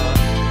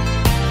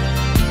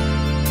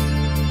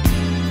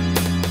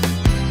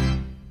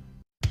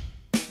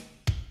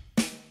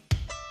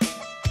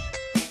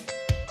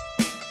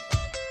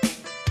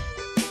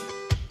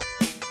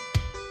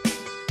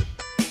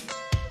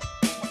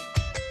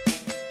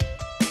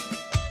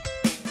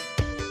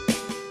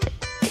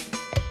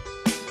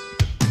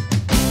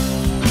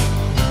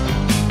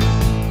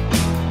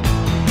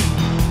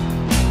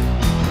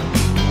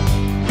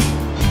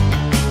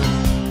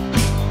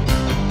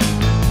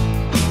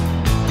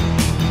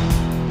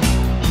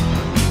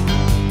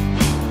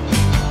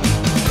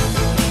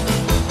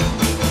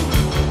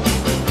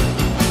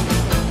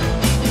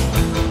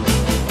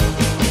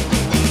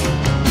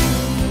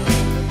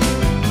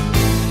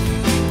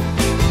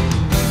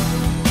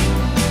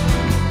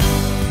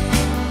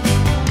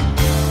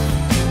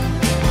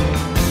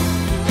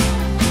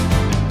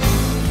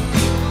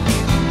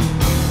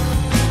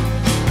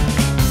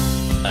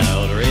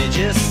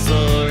 Outrageous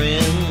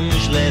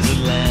orange, laser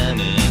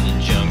lemon,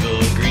 and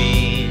jungle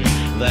green.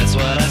 That's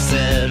what I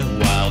said.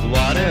 Wild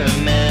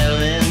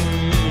watermelon,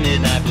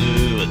 midnight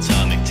blue,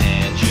 atomic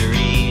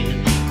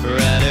tangerine,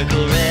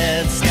 radical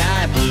red,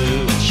 sky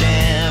blue, and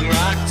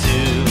shamrock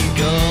too, and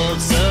gold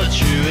so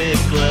true it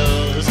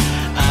glows.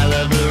 I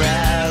love the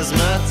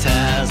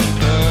razzmatazz and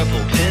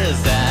purple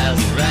pizzazz,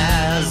 and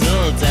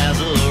razzle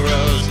dazzle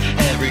rose.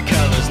 Every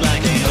cover's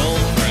like an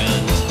old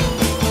friend.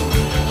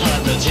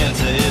 Hot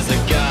magenta is a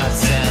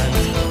godsend.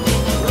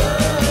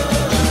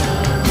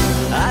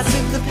 I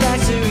took the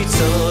factory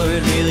tour,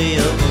 it really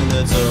opened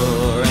the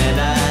door, and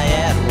I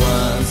at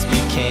once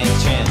became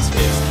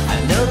transfixed. I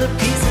know the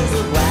pieces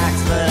of wax,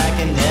 but I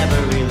can never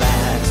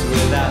relax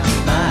without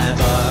my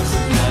box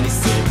of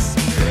 96.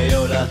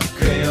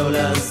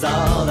 Crayola's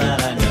all that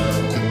I know.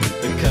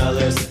 The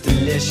colors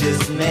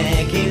delicious,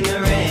 making the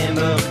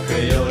rainbow.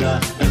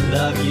 Crayola, I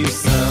love you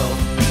so.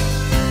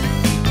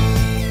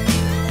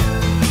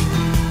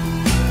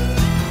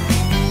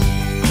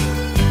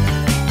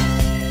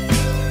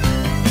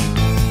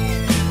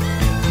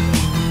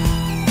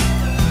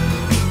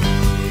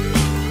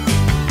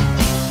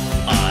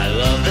 I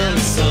love them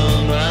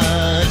so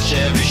much,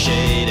 every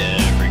shade,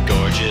 every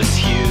gorgeous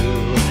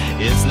hue.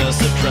 It's no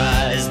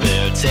surprise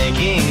they're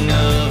taking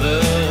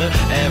over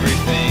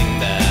everything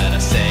that I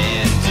say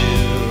and do.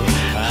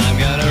 I'm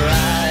gonna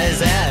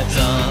rise at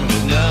dawn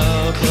with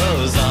no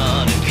clothes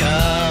on and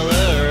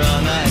color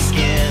on my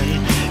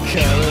skin.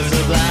 Colors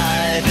of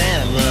life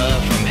and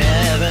love from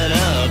heaven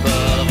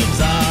above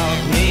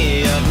absolve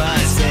me of my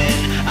sin.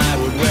 I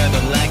would wear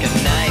them like a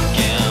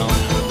nightgown,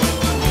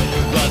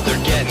 but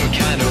they're getting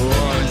kinda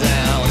worn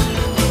down.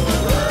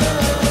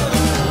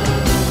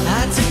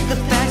 I took the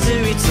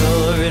factory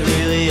tour, it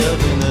really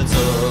opened the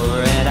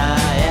door, and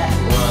I at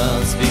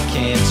once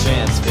became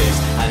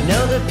transfixed. I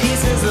know the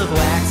pieces of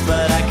wax,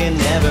 but I can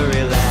never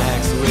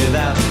relax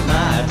without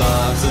my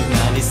box of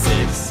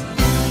 96.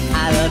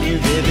 I love you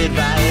vivid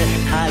violet,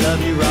 I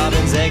love you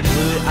robin's egg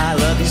blue, I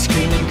love you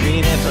screaming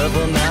green and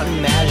purple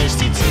mountain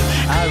majesty too.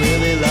 I I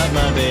really love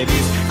my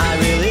babies. I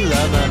really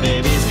love my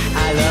babies.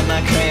 I love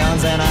my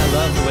crayons and I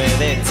love the way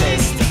they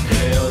taste.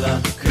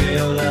 Crayola,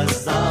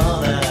 Crayola's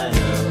all that I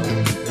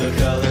know. The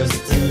colors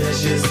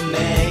delicious,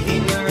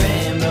 making a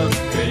rainbow.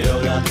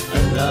 Crayola,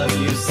 I love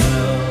you so.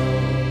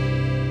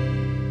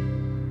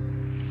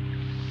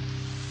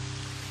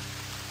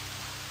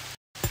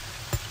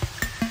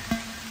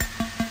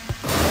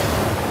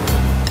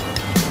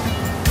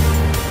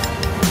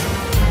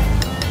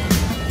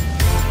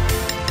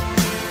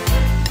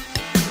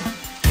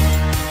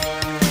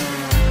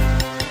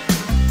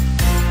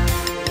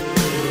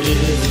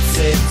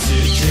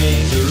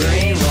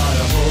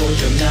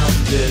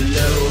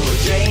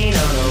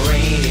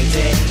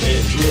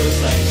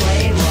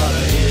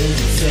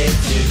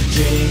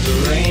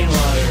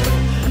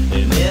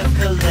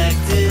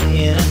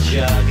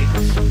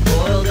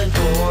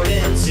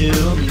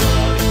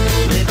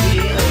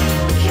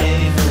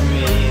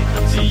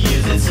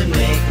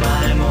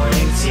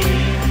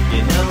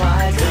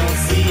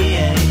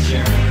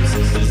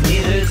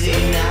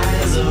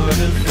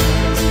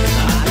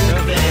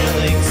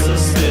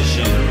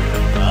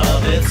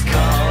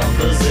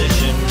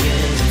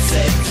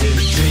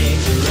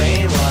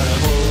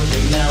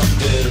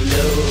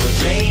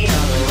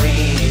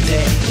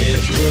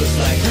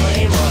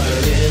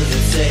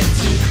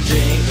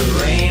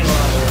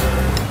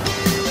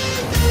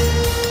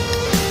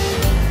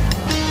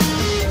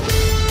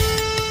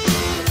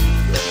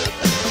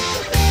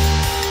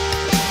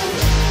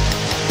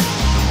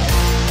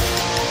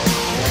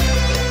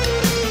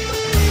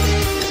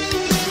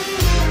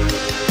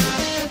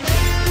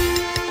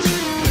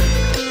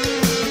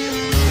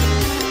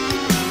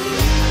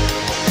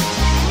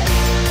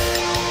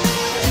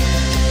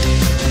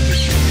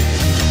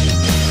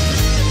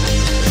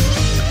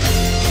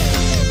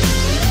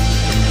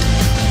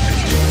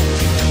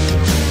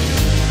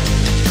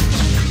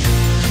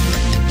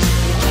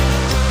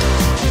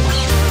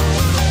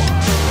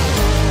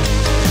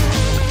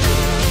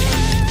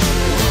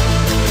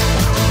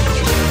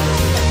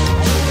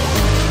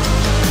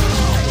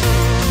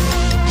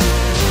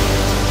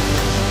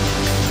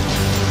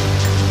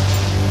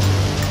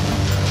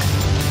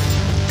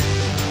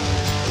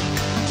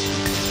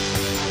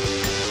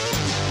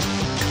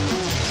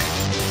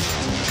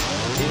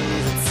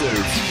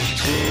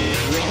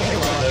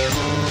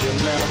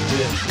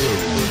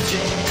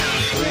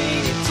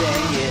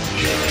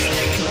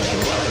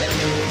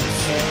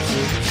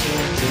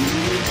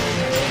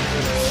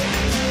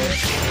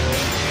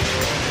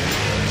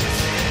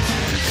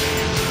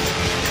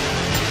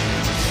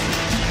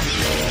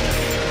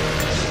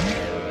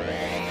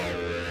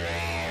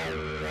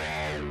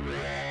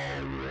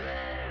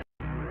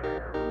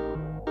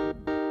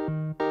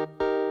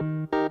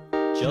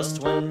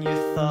 Just when you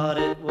thought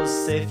it was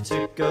safe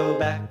to go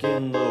back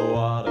in the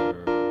water,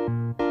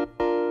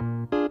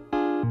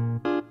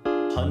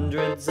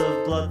 hundreds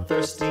of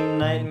bloodthirsty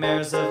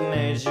nightmares have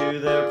made you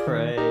their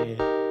prey.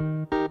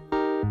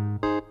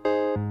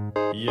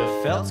 You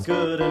felt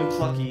good and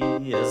plucky,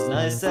 as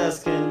nice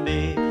as can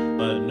be,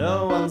 but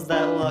no one's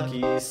that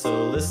lucky,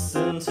 so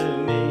listen to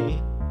me.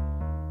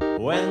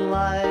 When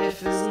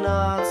life is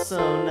not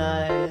so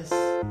nice,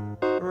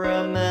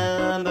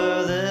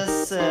 remember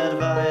this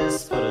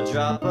advice. Put a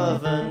drop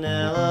of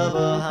vanilla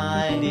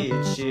behind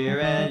each ear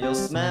and you'll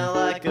smell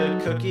like a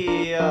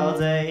cookie all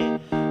day.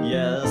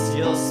 Yes,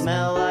 you'll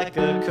smell like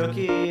a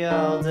cookie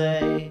all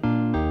day.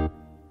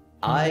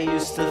 I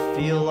used to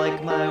feel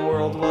like my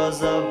world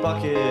was a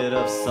bucket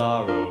of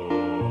sorrow,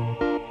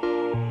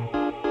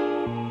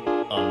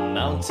 a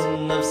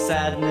mountain of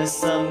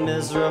sadness, a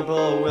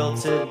miserable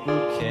wilted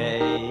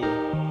bouquet,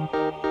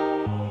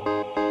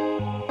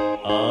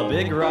 a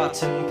big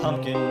rotten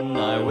pumpkin.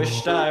 I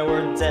wished I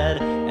were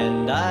dead,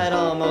 and I'd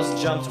almost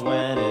jumped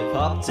when it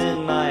popped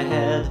in my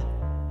head.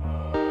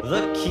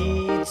 The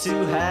key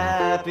to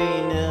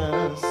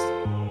happiness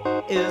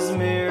is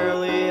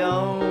merely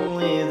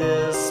only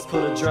this.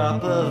 Put a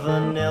drop of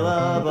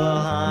vanilla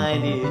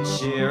behind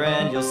each ear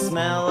and you'll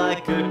smell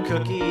like a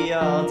cookie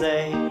all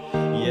day.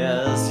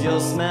 Yes, you'll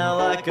smell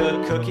like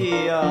a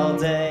cookie all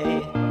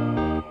day.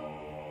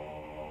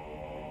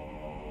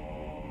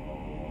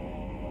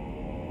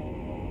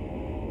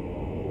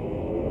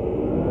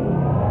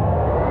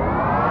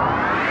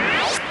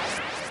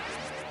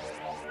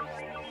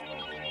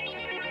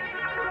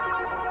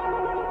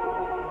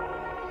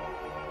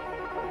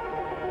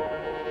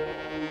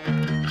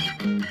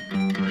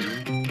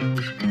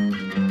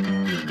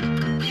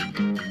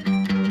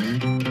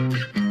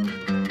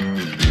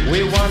 We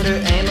wander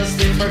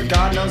aimlessly for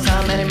God knows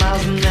how many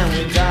miles and then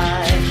we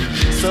die.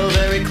 So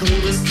very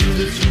clueless to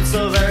the truth,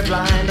 so very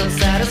blind,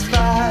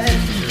 unsatisfied.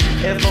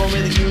 If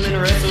only the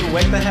human race would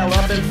wake the hell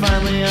up and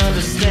finally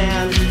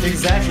understand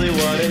exactly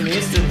what it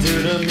needs to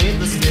do to meet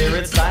the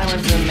spirit's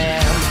silent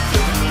demand.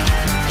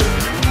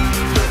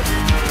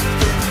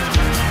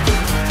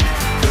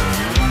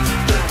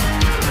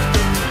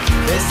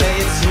 They say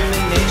it's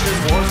human nature's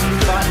wars we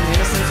fought and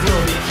innocence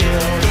will be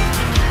killed.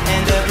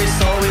 And every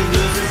soul we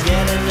lose is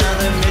yet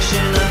another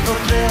mission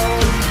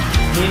unfulfilled.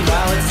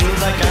 Meanwhile it seems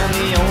like I'm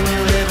the only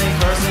living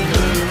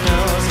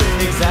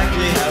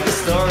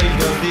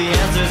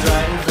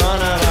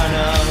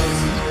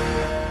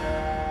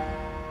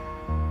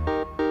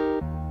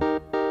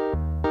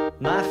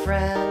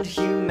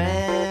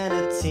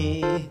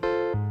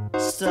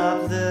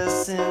Stop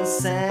this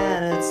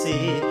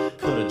insanity.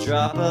 Put a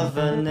drop of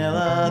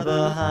vanilla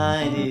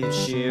behind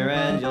each ear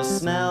and you'll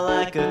smell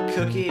like a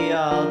cookie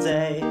all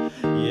day.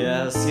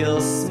 Yes,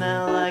 you'll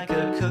smell like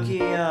a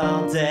cookie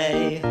all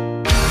day.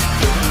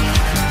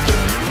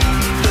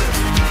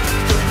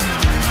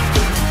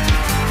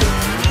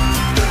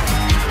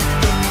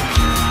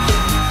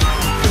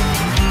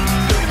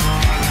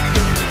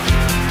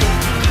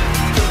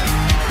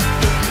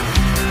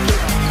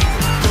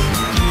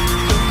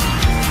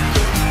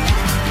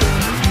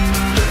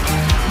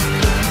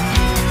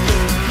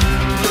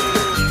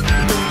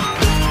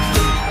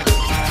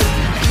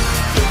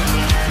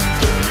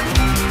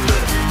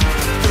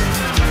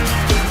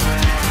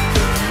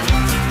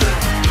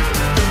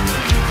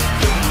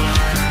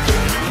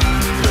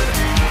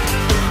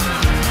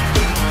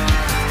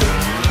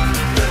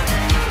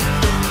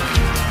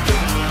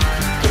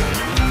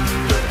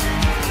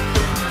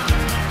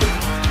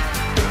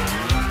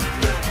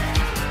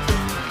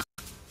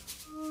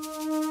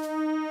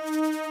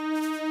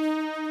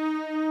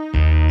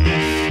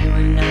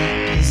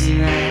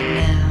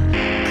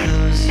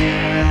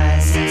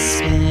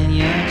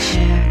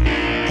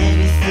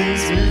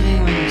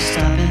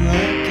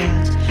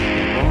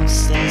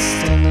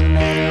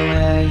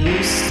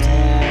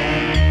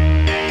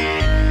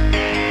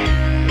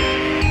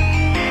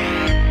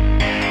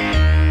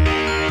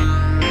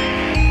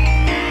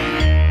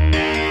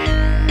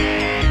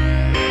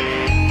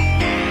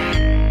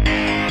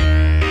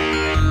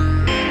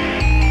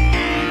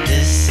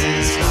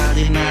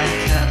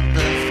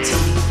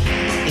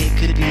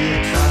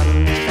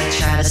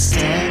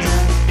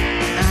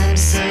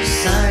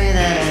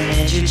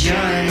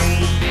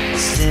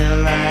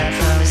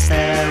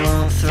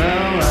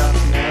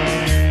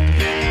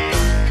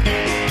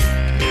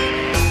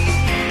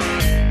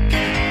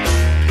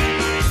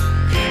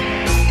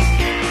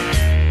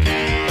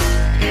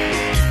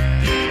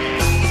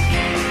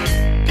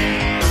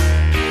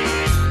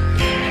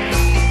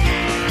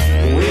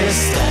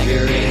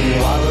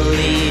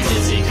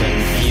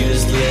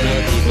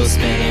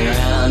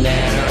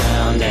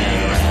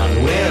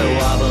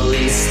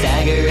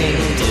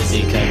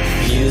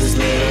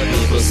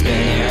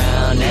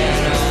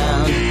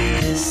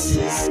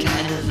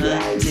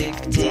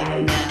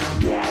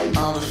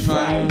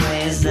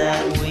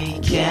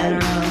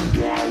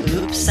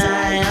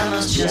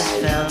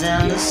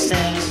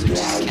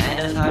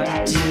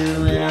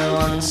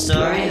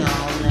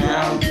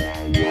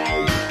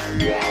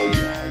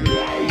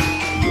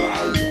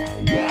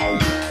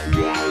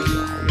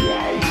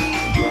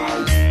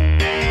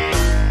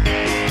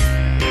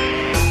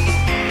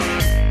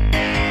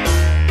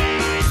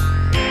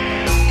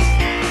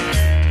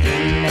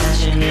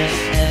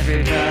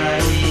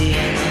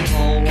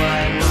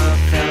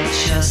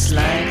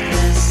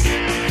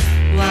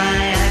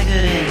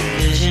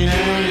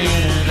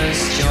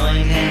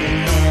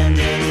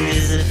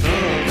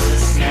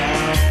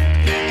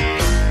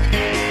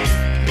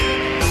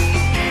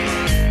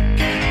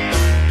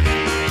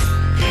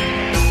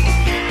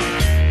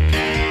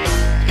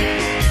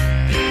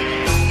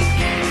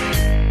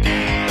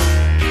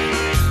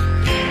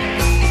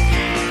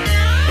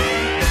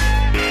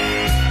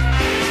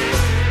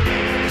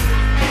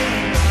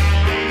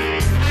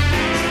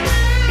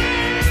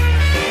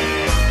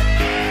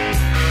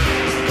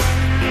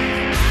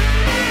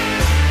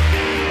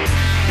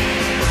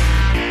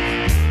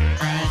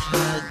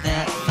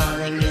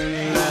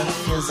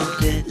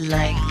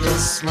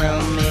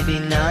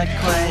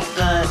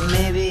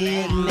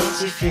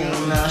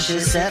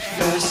 At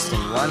first,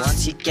 and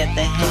once you get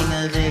the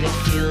hang of it, it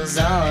feels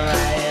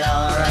alright,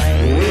 alright.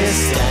 We're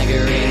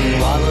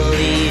staggering,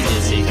 wobbly,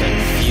 dizzy,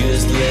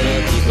 confused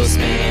little people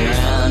spinning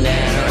round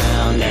and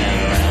around and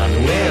around.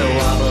 We're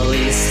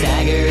wobbly,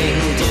 staggering,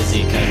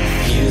 dizzy,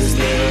 confused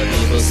little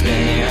people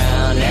spinning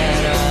round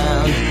and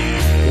around.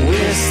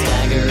 We're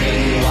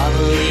staggering,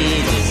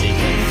 wobbly, dizzy,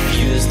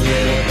 confused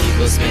little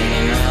people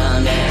spinning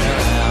round and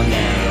around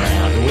and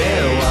around.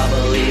 We're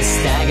wobbly,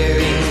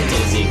 staggering,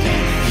 dizzy,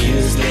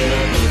 confused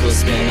little people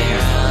spinning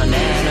round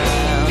and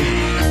around.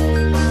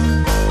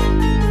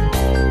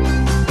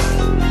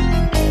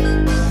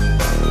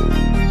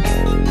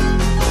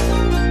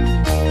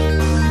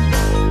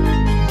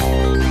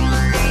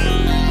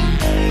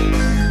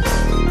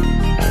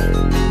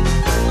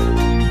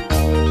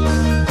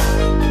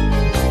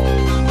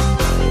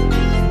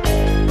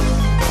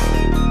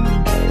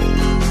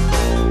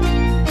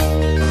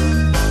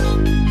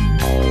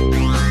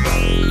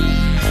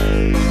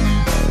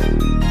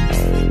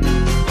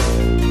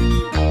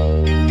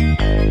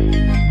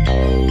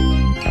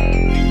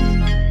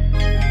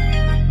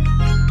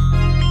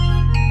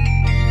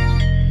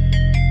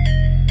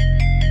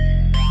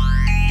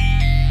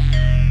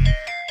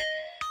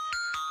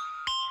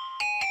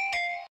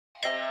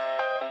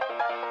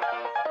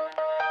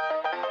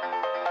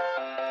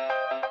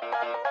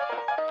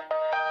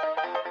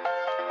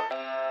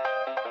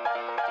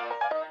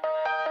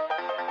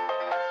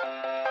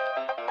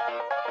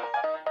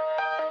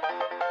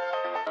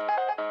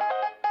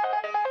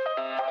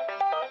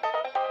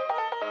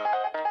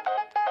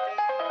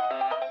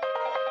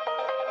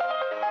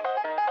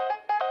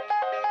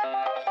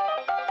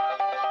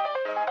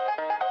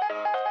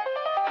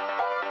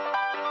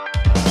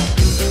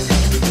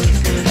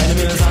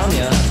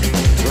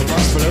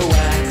 box full of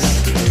wax,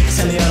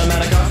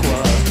 semi-automatic aqua,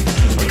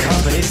 or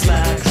company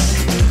slacks,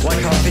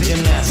 white coffee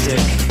gymnastic,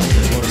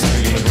 motor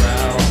screen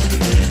brow,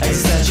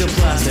 existential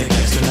plastic,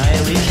 extra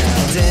nightly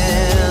cow.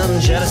 Damn,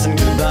 jettison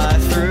goodbye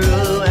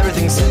through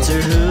everything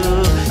center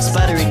who,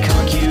 spidery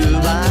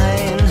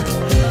concubine,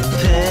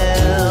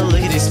 pill,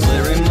 lickety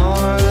split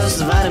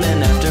remorse,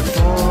 vitamin after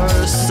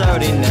force,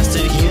 already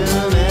nested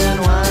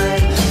human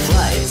wine,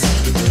 flight,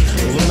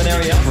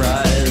 luminary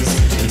uprise,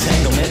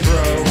 entanglement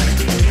broke,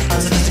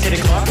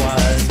 unsophisticated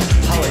clockwise,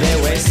 holiday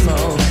away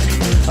smoke,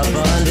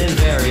 abundant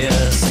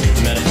various,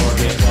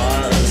 metaphorically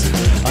applause,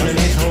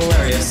 underneath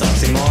hilarious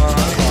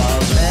oxymoron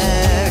clause,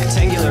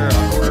 rectangular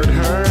awkward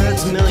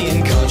hurts,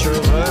 million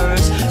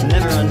controverts,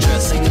 never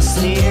undressing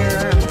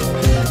sneer,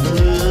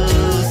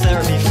 blue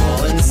therapy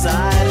fall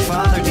inside,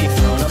 father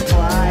dethrone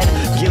applied,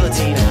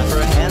 guillotine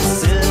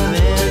apprehensive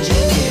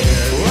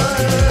engineer,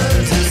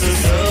 word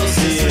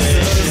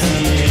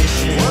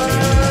disassociation,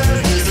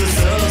 word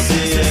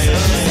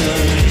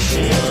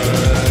disassociation,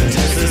 word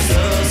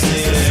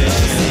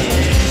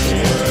disassociation,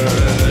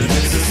 word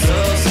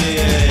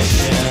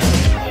disassociation.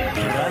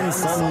 Run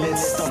sunlit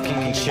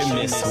stocking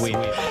chimney sweep,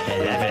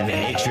 11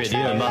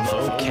 hatridium of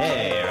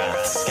okay,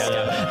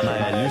 scatter my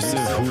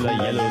elusive hula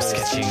yellow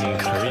sketching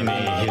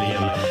creamy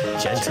helium,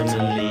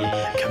 gentlemanly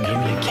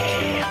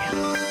communique.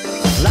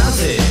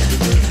 Lousy,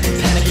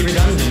 panicky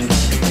redundant,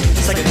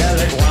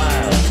 psychedelic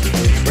wild,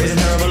 raising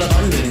terrible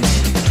abundant,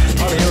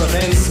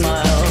 polyurethane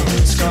smile,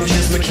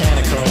 scrumptious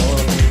mechanical,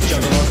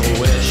 jungle local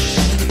wish,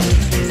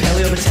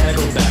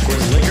 paleo-botanical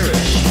backwards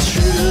licorice,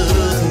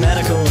 truth,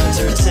 medical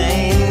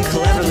entertain,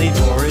 cleverly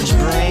porridge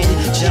brain,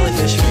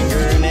 jellyfish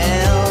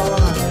fingernail,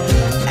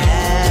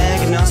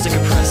 agnostic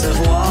oppressive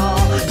wall,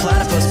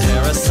 platypus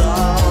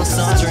parasol,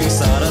 sauntering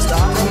sawdust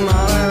opera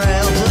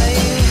monorail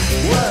plane,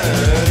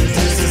 word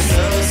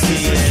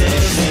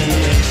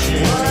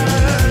disassociation,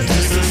 word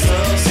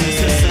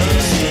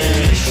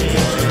disassociation,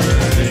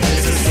 word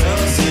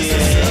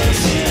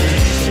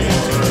disassociation,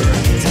 word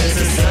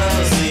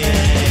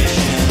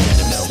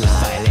disassociation.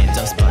 Violent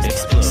dust bud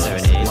explode,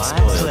 serenade,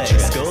 spoiled,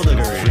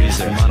 skullduggery,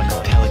 freezer,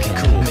 monocle, pelican,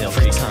 cool, milk,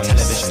 free tongue,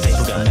 television,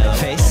 staple gun, metal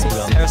face,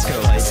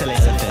 periscope,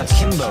 elephant,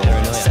 kimbo,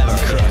 seven,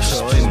 crush,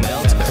 soy,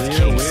 melt,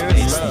 clear, weird,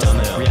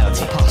 domino,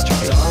 reality, posture,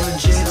 dollar,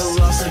 jiggle,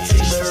 velocity,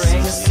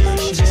 meringue,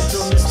 student,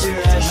 gentle, Mr.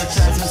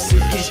 Advertising,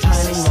 suitcase,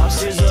 pining,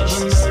 lobsters of a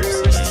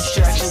murderous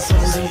distraction,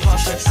 tones and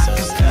posture,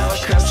 acapella,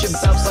 crouch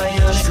about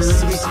bionic,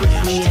 ruby,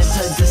 quickly,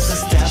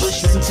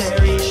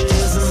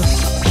 anti-disestablishmentarianism.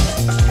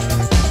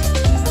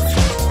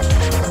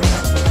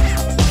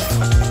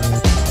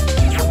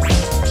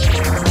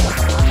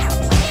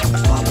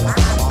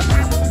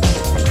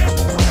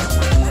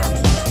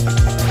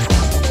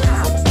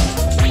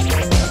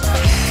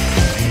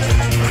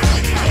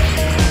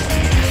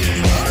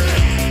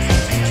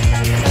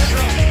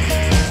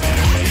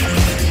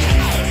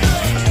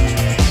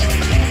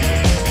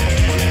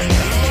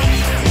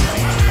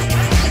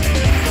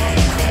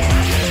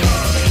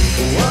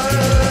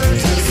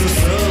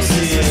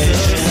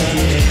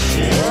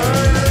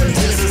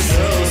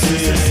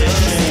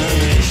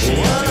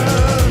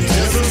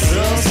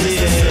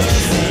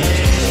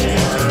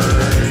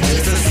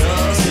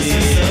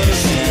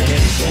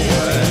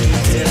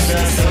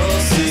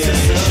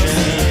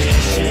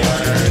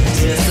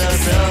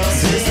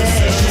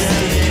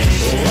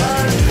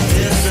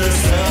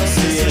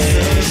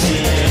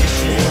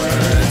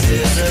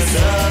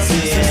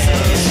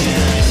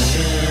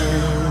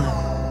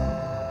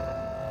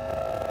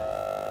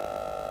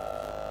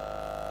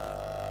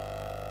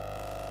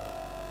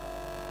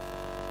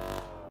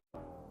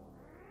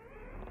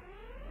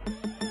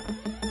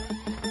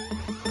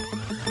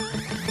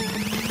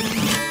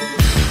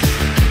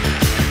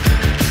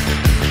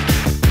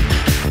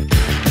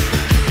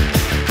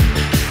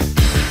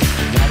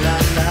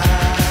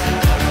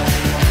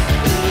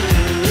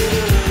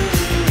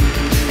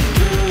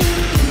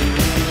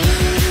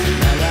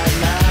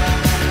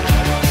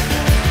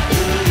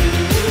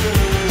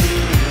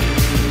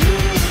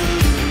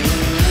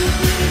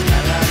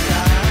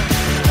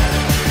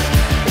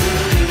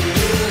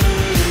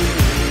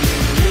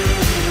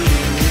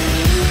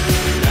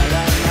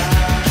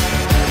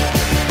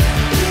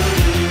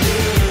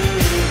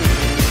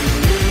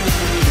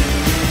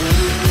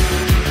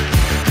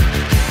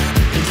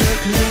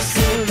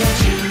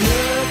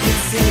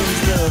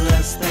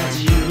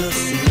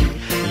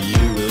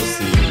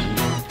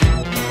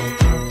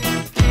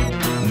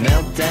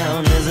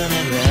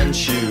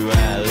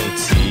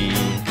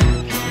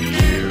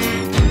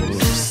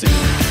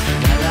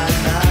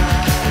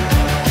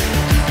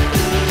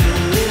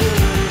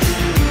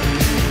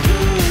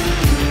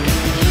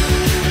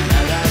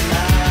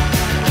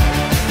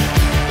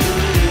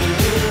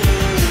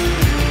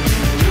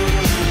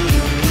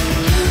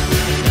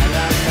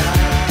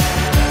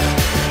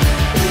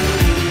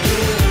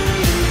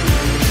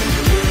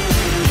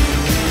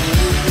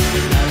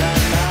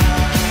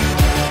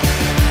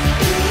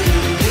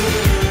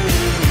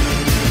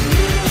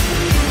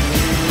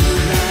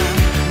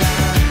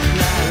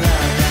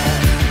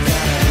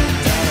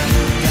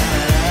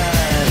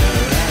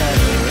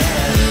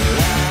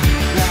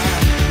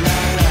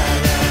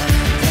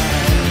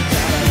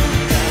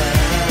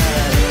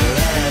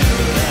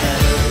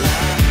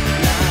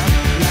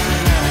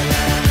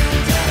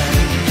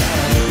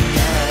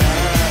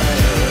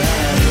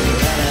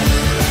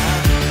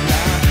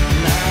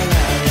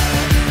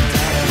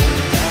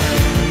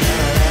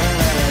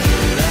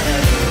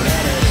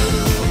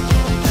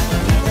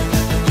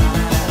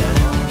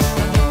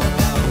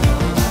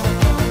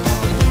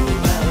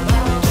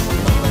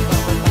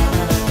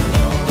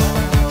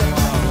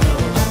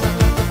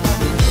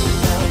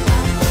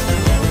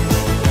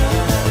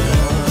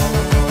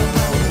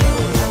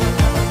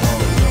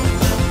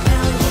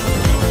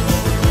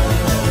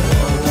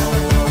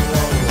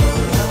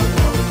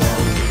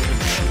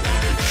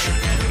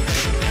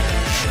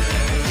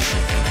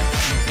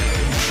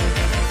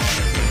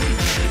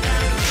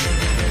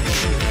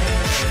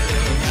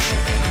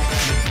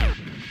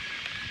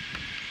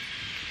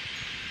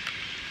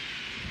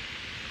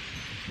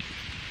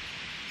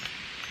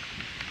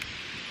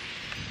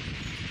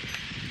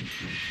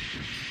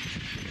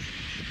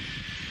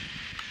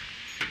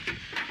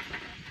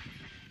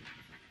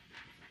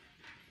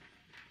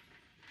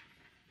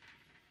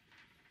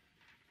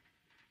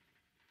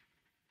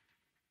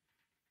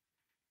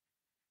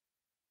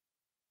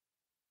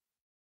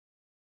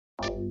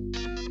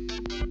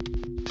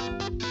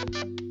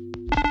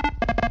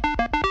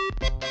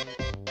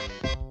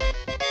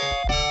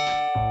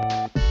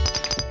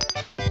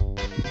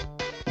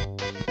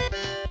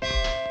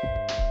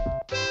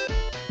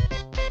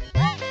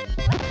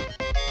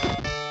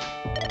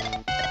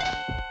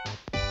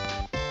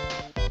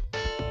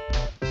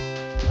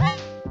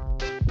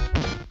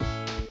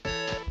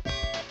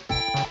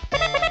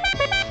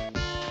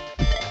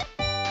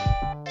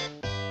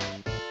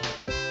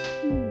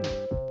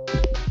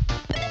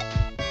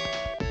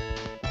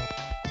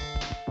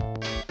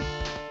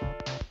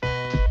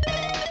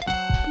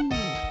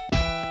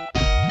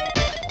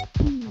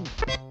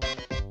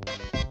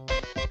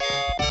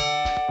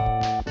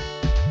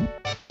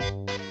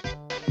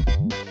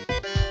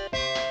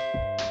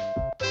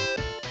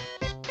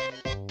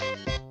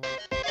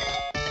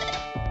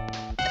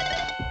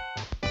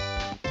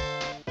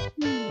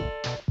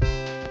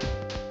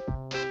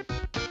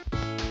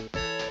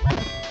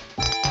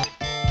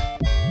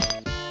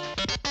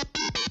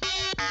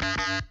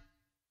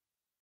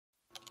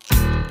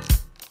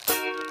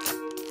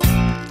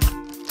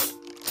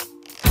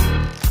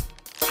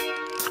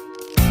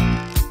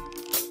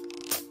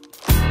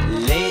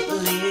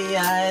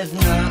 I've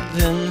not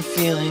been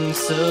feeling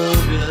so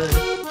good.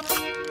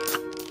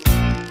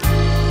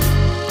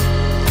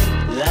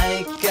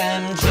 Like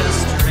I'm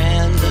just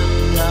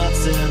random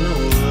knots in the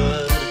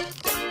wood.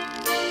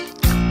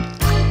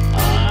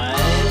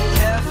 I'm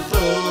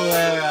careful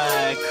where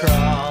I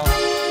crawl,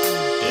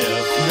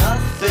 if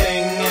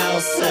nothing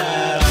else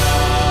at all.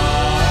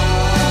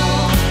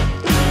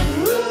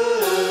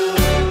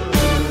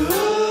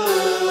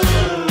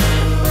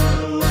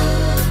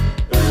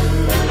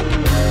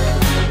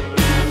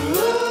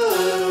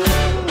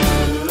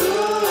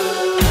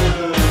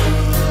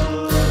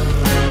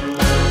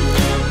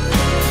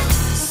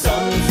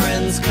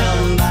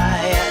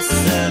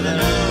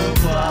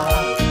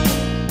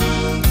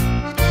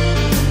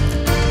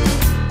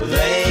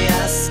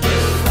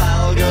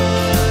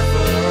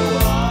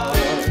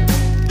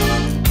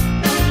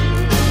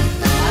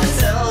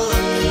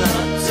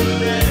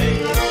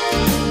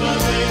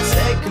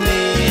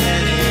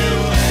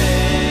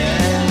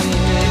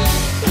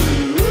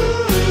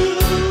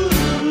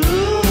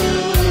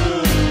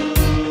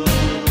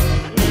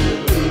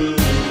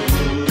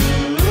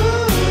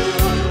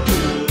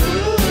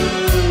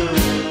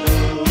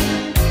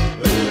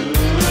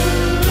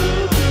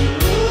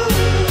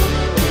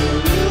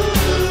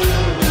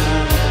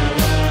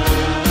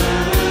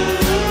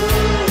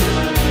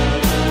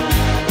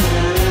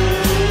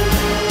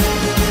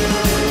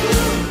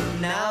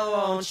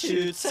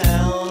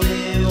 Tell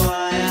me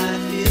why I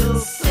feel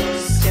so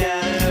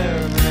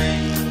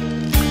scatterbrained.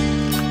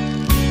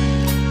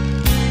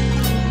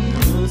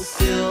 Moon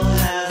still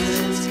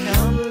hasn't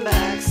come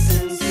back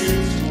since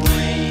its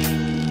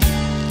wane.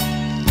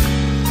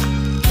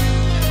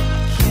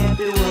 Can't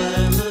be what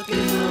I'm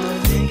looking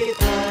for, think it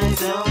but I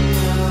don't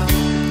know.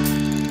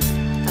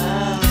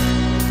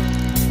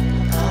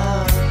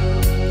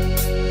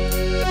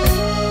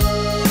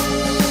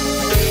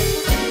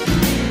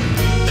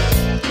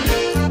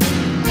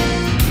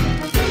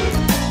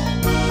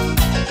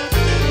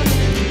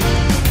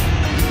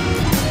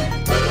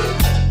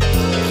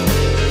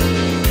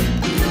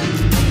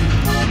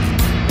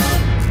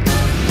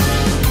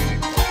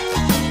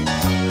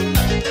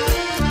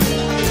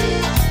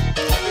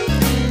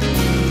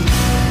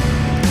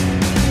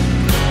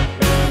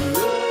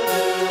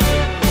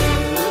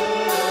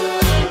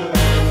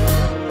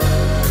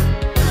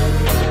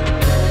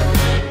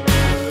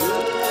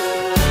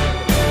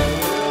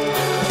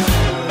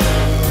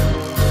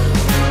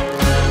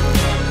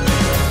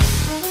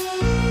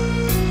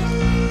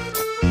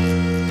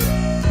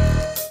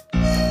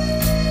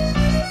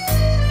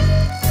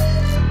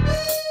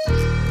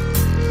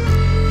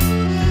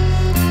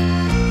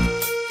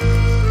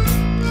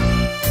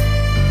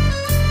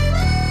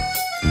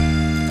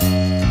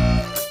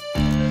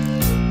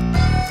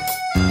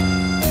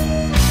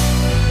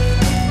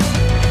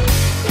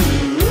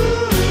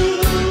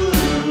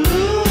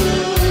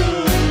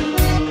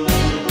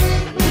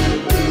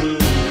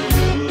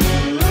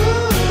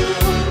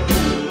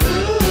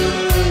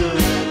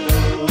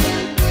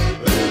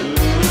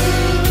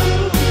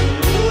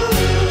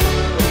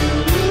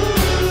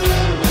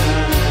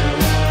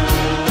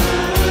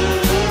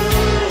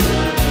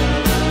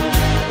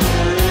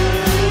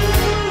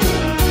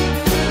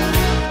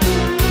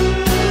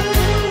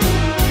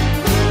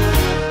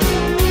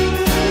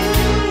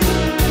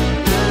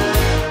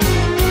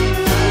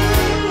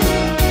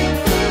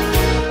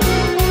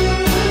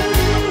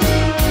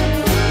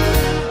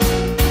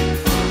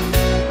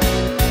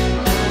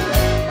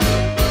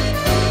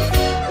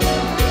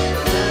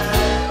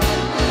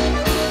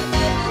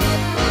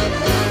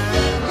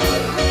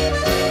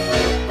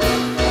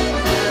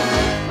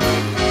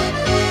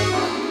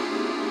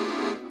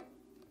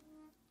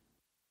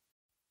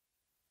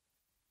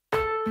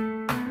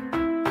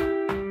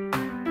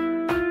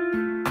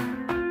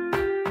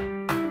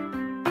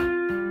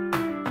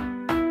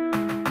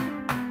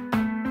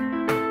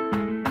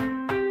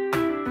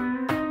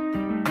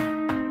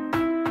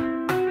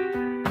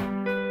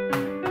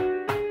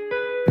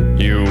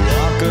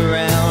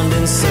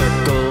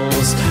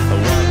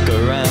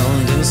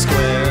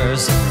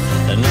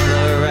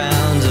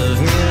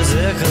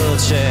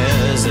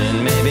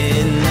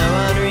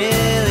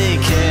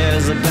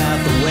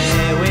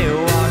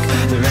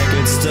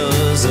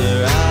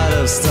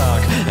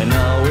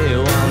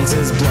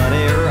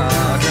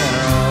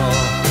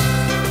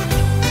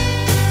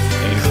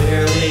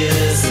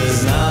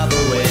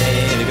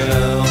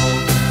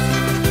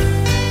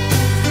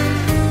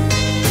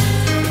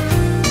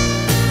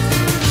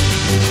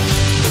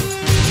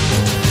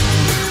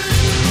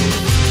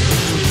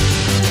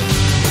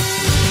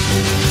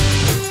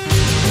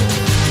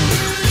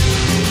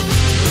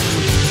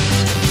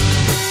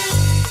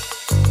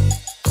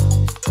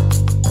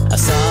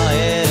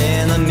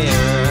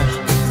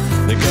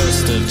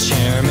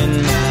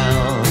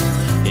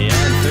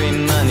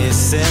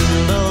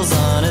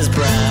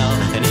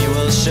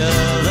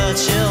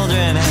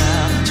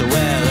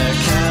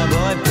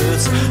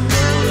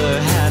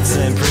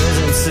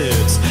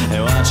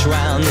 reach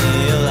round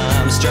Neil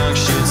Armstrong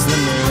shoots the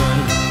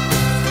moon.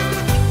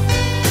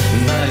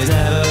 But he's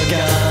never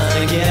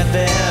gonna get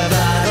there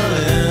by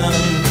balloon.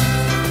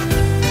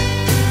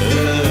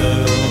 Ooh.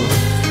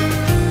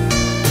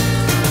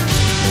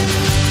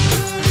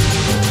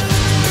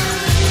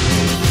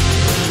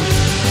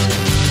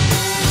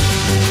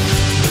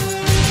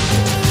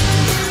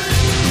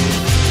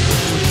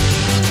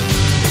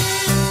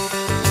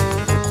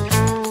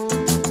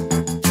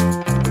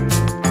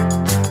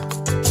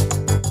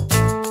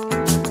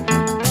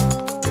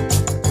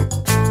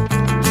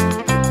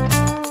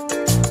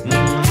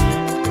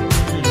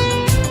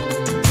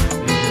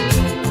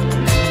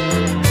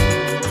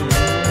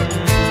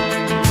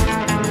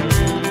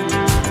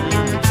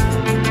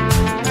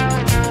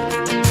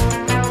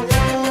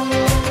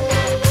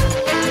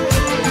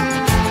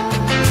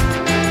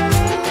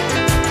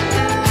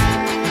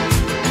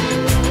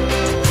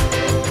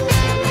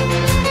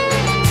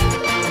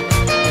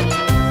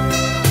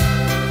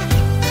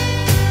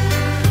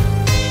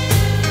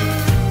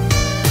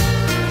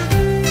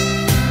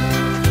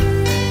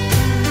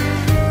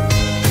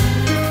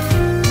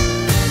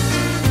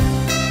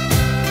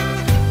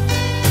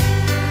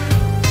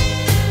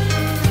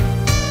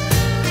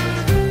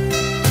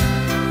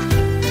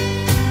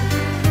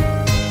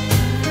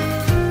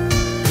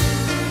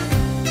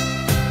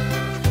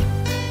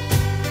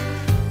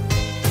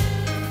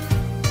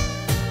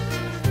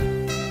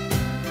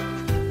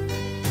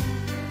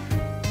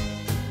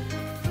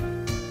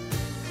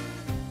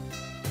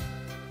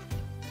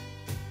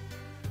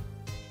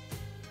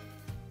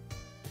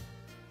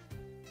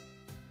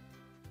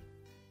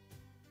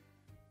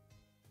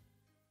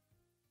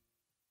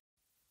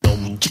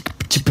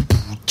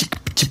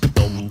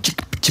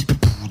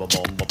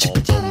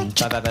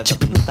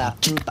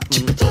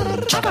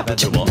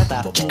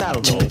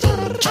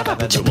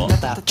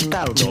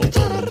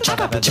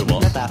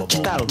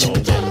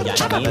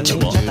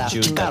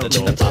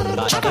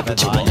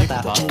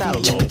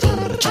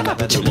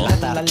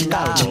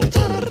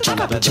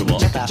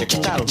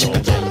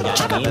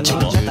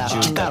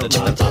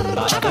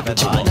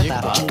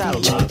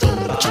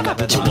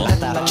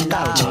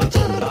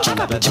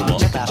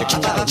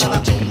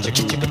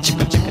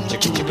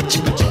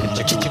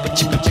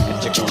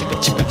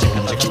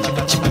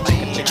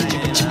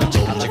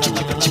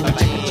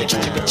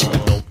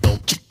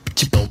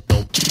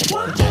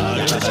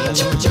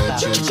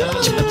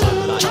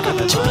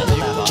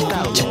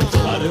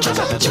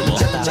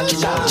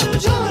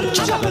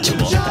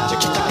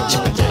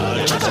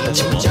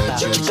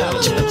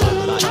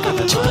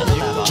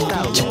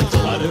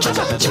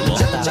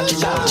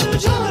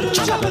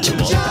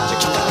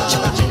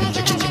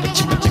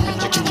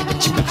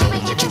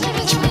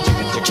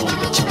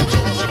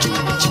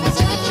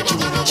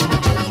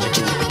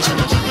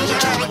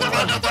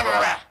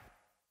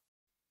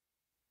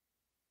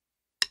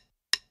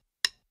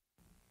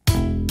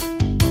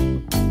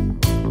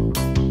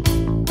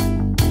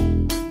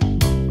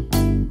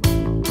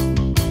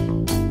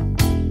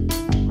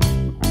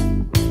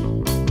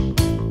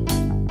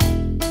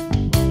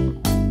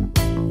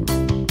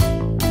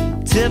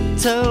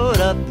 Tiptoed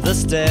up the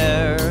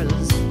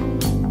stairs,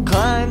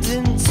 climbed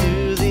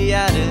into the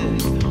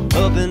attic,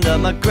 opened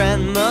up my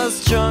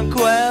grandma's trunk.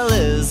 Well,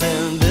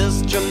 isn't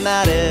this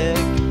dramatic?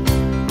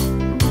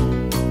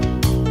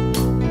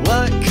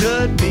 What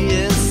could be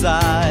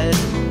inside?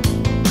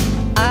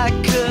 I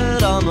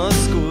could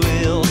almost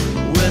squeal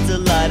with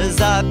delight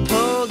as I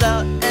pulled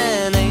out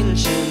an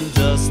ancient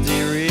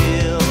dusty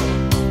reel.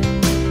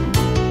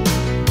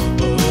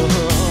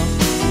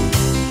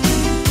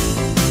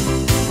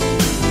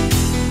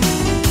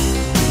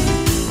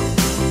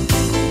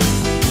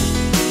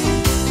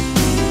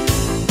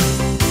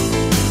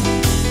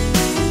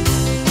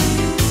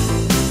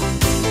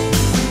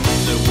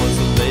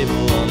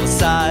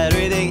 Side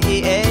reading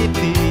EAP.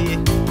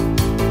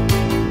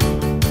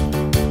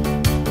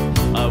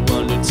 I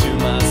wondered to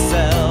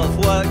myself,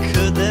 what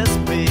could this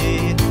be?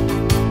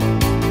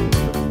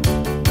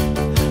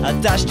 I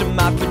dashed to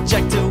my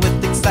projector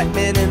with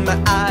excitement in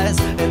my eyes,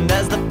 and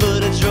as the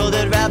footage rolled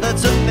it rather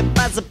took me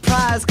by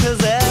surprise. Cause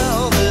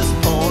Elvis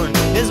porn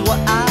is what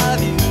I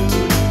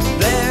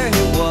viewed. There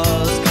he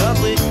was,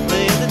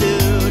 completely the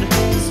dude,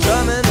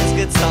 strumming his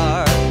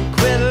guitar,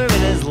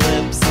 quivering his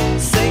lips,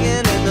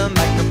 singing in the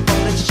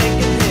microphone,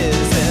 shaking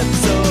his head.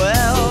 So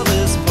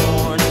Elvis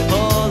porn,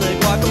 holy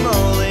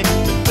guacamole,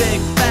 the big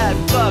fat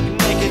fuck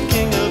naked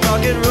king of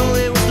rock and roll.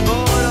 He was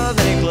devoid of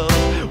any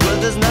clothes,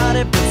 with his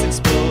naughty bits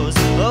exposed.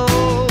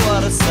 Oh,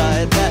 what a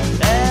sight, that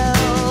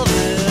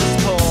Elvis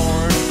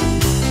porn.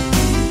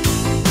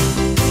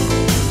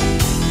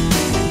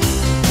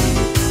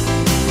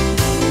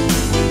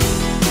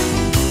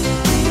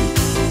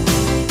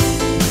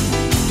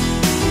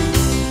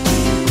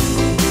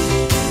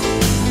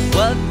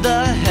 What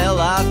the hell,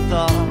 I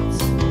thought,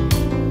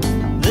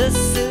 this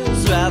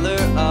is rather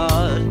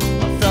odd.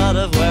 I thought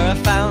of where I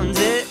found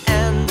it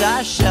and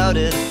I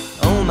shouted,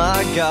 oh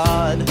my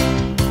God.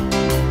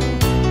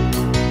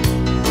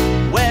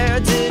 Where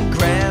did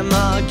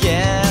Grandma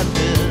get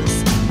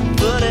this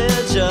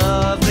footage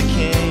of the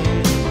king?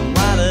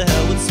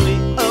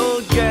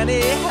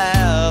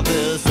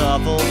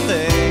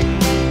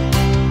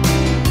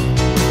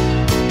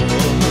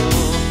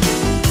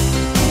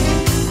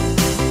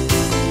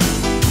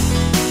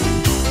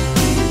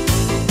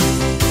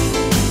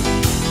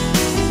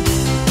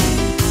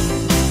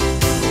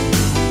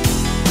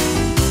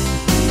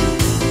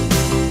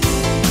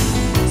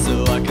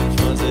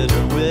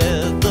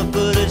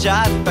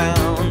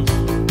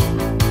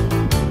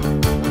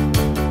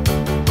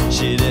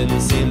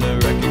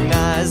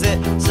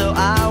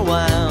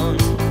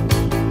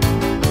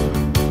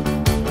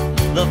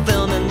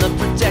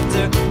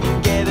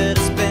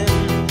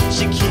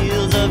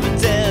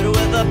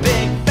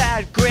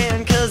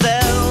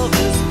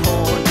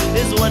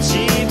 what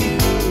she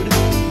viewed.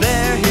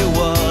 There he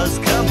was,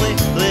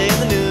 completely in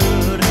the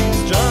nude,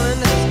 strumming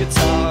his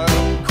guitar,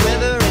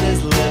 quivering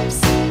his lips,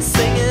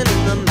 singing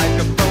in the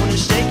microphone and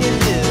shaking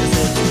his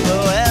hips.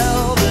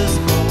 Oh, Elvis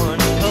born,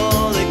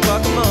 holy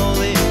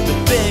guacamole, the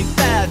big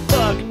bad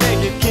fuck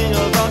naked king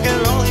of rock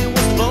and roll. He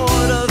was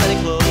bored of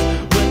any clothes,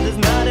 with his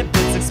 90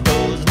 bits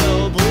exposed,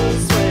 no blue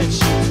suede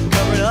shoes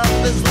covering up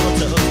his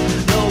little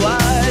toes, no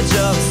white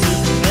jumpsuit,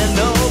 and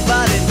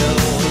nobody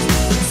knows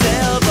the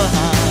tale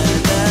behind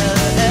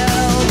that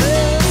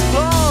Elvis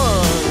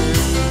porn.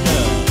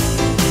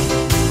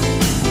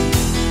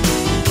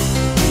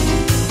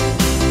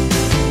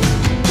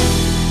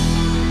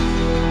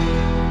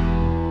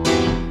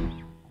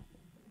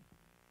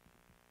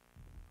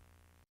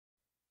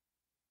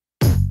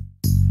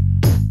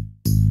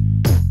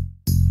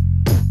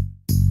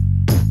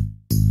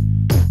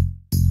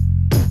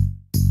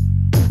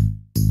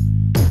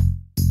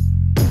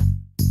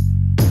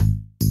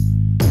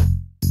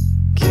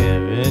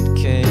 Carrot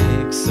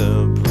cakes,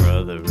 oh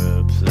brother,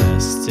 of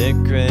plastic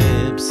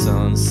grapes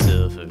on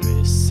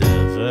silvery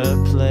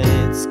silver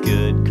plates.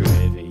 Good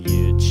gravy,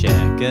 you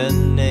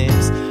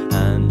jackanapes.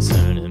 I'm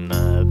turning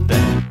my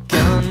back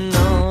on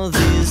all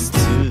these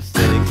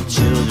toothache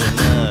children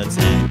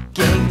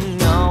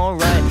attacking.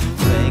 Alright,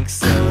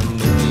 thanks a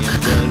million,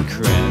 but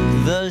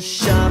crack the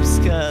shops,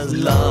 'cause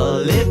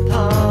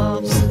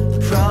lollipops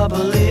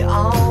probably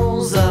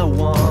all's I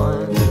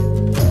want.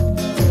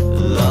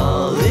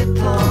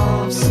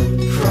 Lollipops,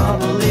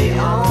 probably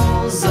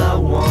all's I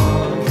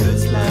want,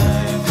 'cause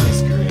life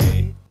is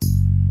great.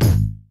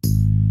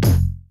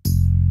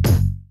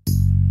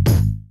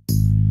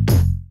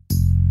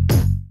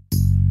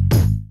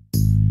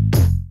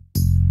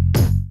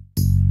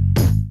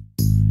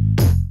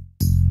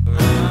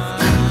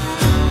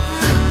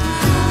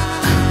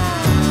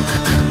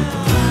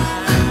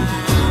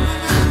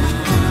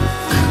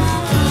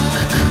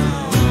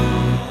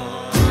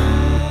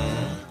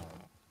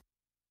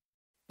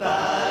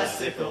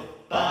 Bicycle,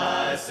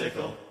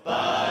 bicycle,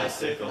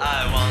 bicycle.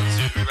 I want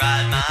to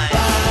ride my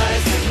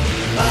Bicycle,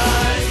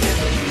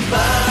 bicycle,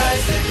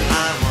 bicycle.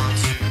 I want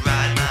to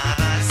ride my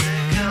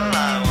bicycle.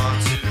 I want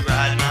to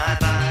ride my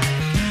bike.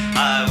 I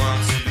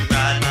want to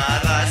ride my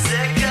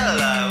bicycle.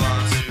 I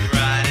want to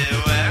ride it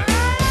where I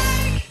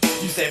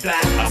like. You say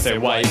black, I say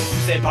white.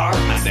 You say bark,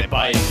 I say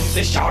bite. You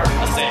say shark, I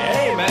say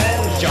hey man.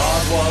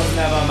 Jaws was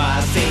never my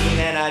scene,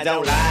 and I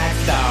don't like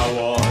Star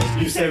Wars.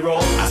 You say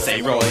roll, I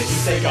say Royce. You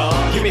say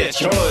God, give me a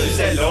choice. You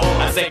say Lord,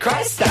 I say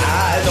Christ.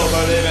 I don't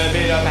believe in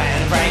Peter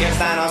Pan,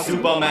 Frankenstein, or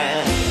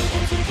Superman.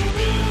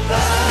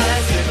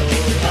 Bicycle,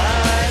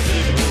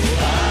 bicycle,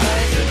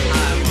 bicycle.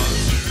 I want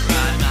to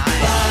ride my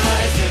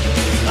Bicycle,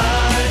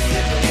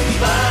 bicycle,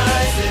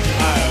 bicycle.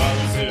 I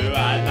want to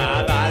ride my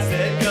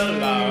bicycle.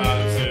 I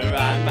want to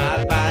ride my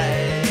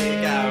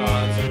bike. I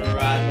want to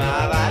ride my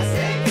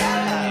bicycle.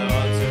 I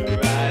want to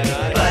ride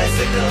my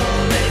bicycle.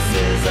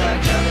 Races are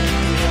coming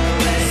your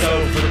way, so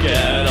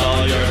forget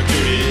all your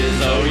duties.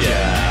 Oh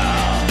yeah.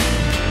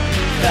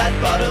 Fat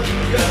bottom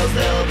girls,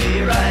 they'll be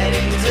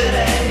riding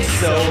today,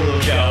 so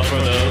look out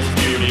for those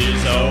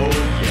beauties. Oh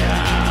yeah.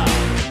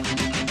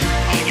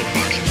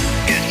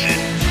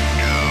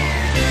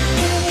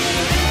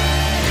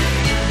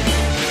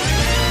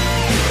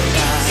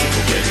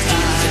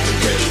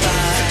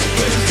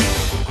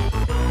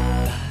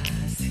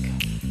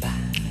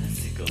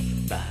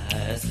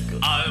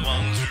 I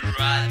want to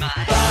ride my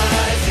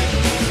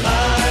Bicycle,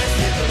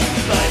 bicycle,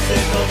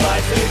 bicycle,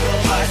 bicycle,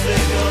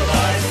 bicycle,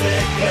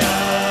 bicycle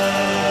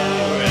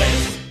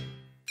race.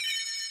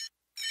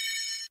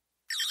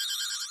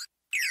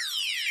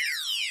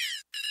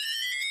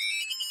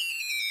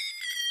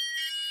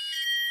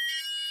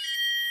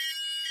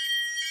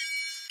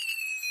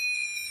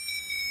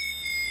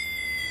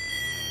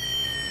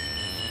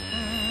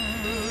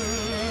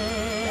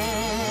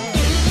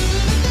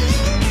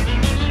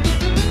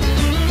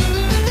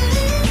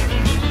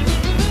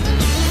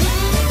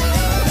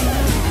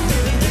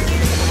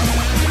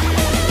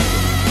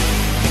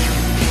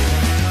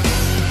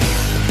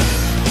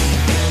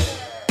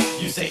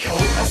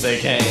 I say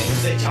Kane, you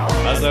say Charles,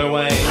 I say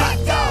Wayne,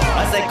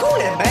 I say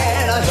cool it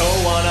man, I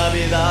don't wanna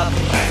be the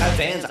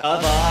president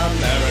of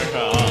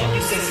America.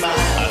 You say smile,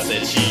 I say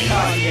cheese, I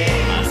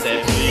say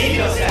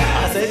please,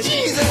 I say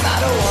Jesus, I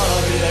don't wanna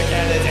be the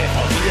candidate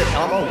for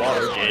Vietnam or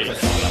Watergate.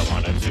 That's all I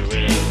wanna do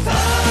is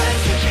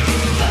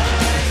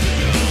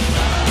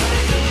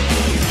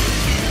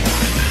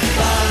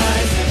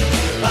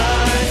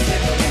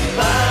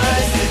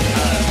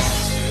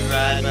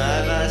ride my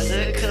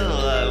bicycle.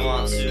 I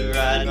want to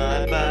ride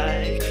my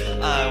bike.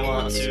 I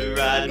want to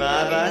ride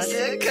my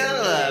bicycle.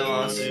 I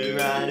want to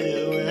ride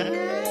it where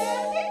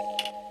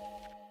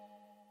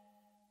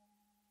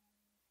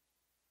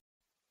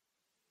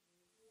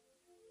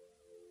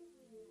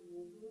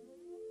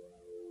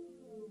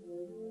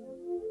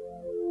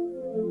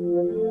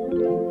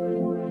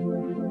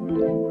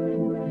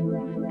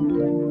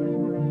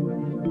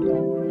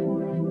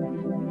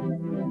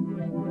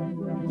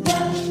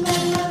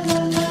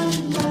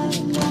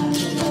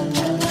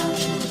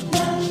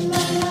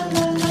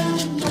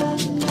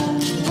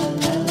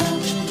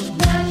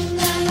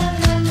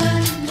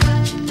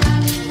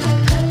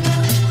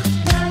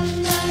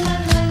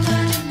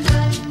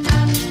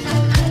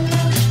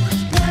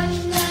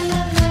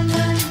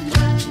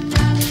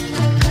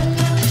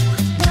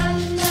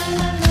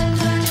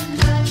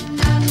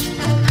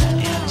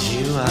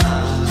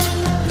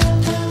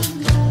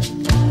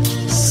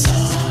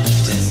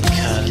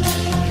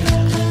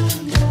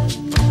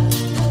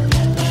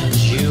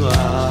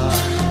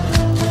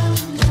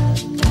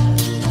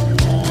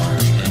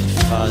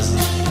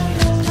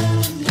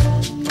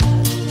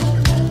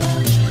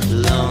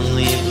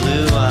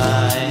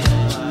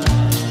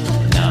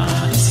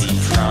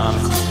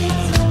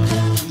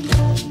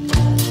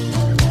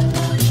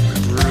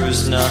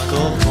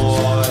sparkle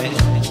boy,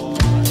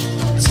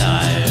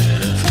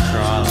 tired of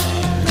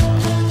crawling.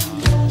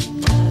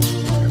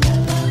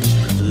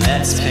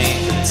 Let's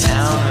paint the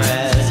town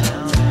red,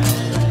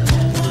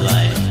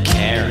 like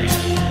Carrie.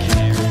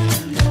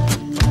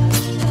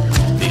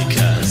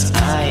 Because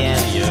I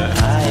am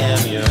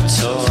your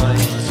toy,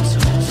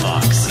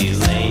 foxy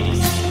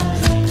lady.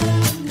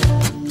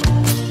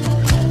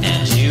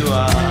 And you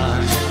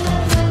are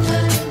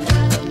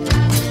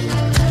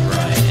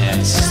bright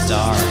and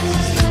starry.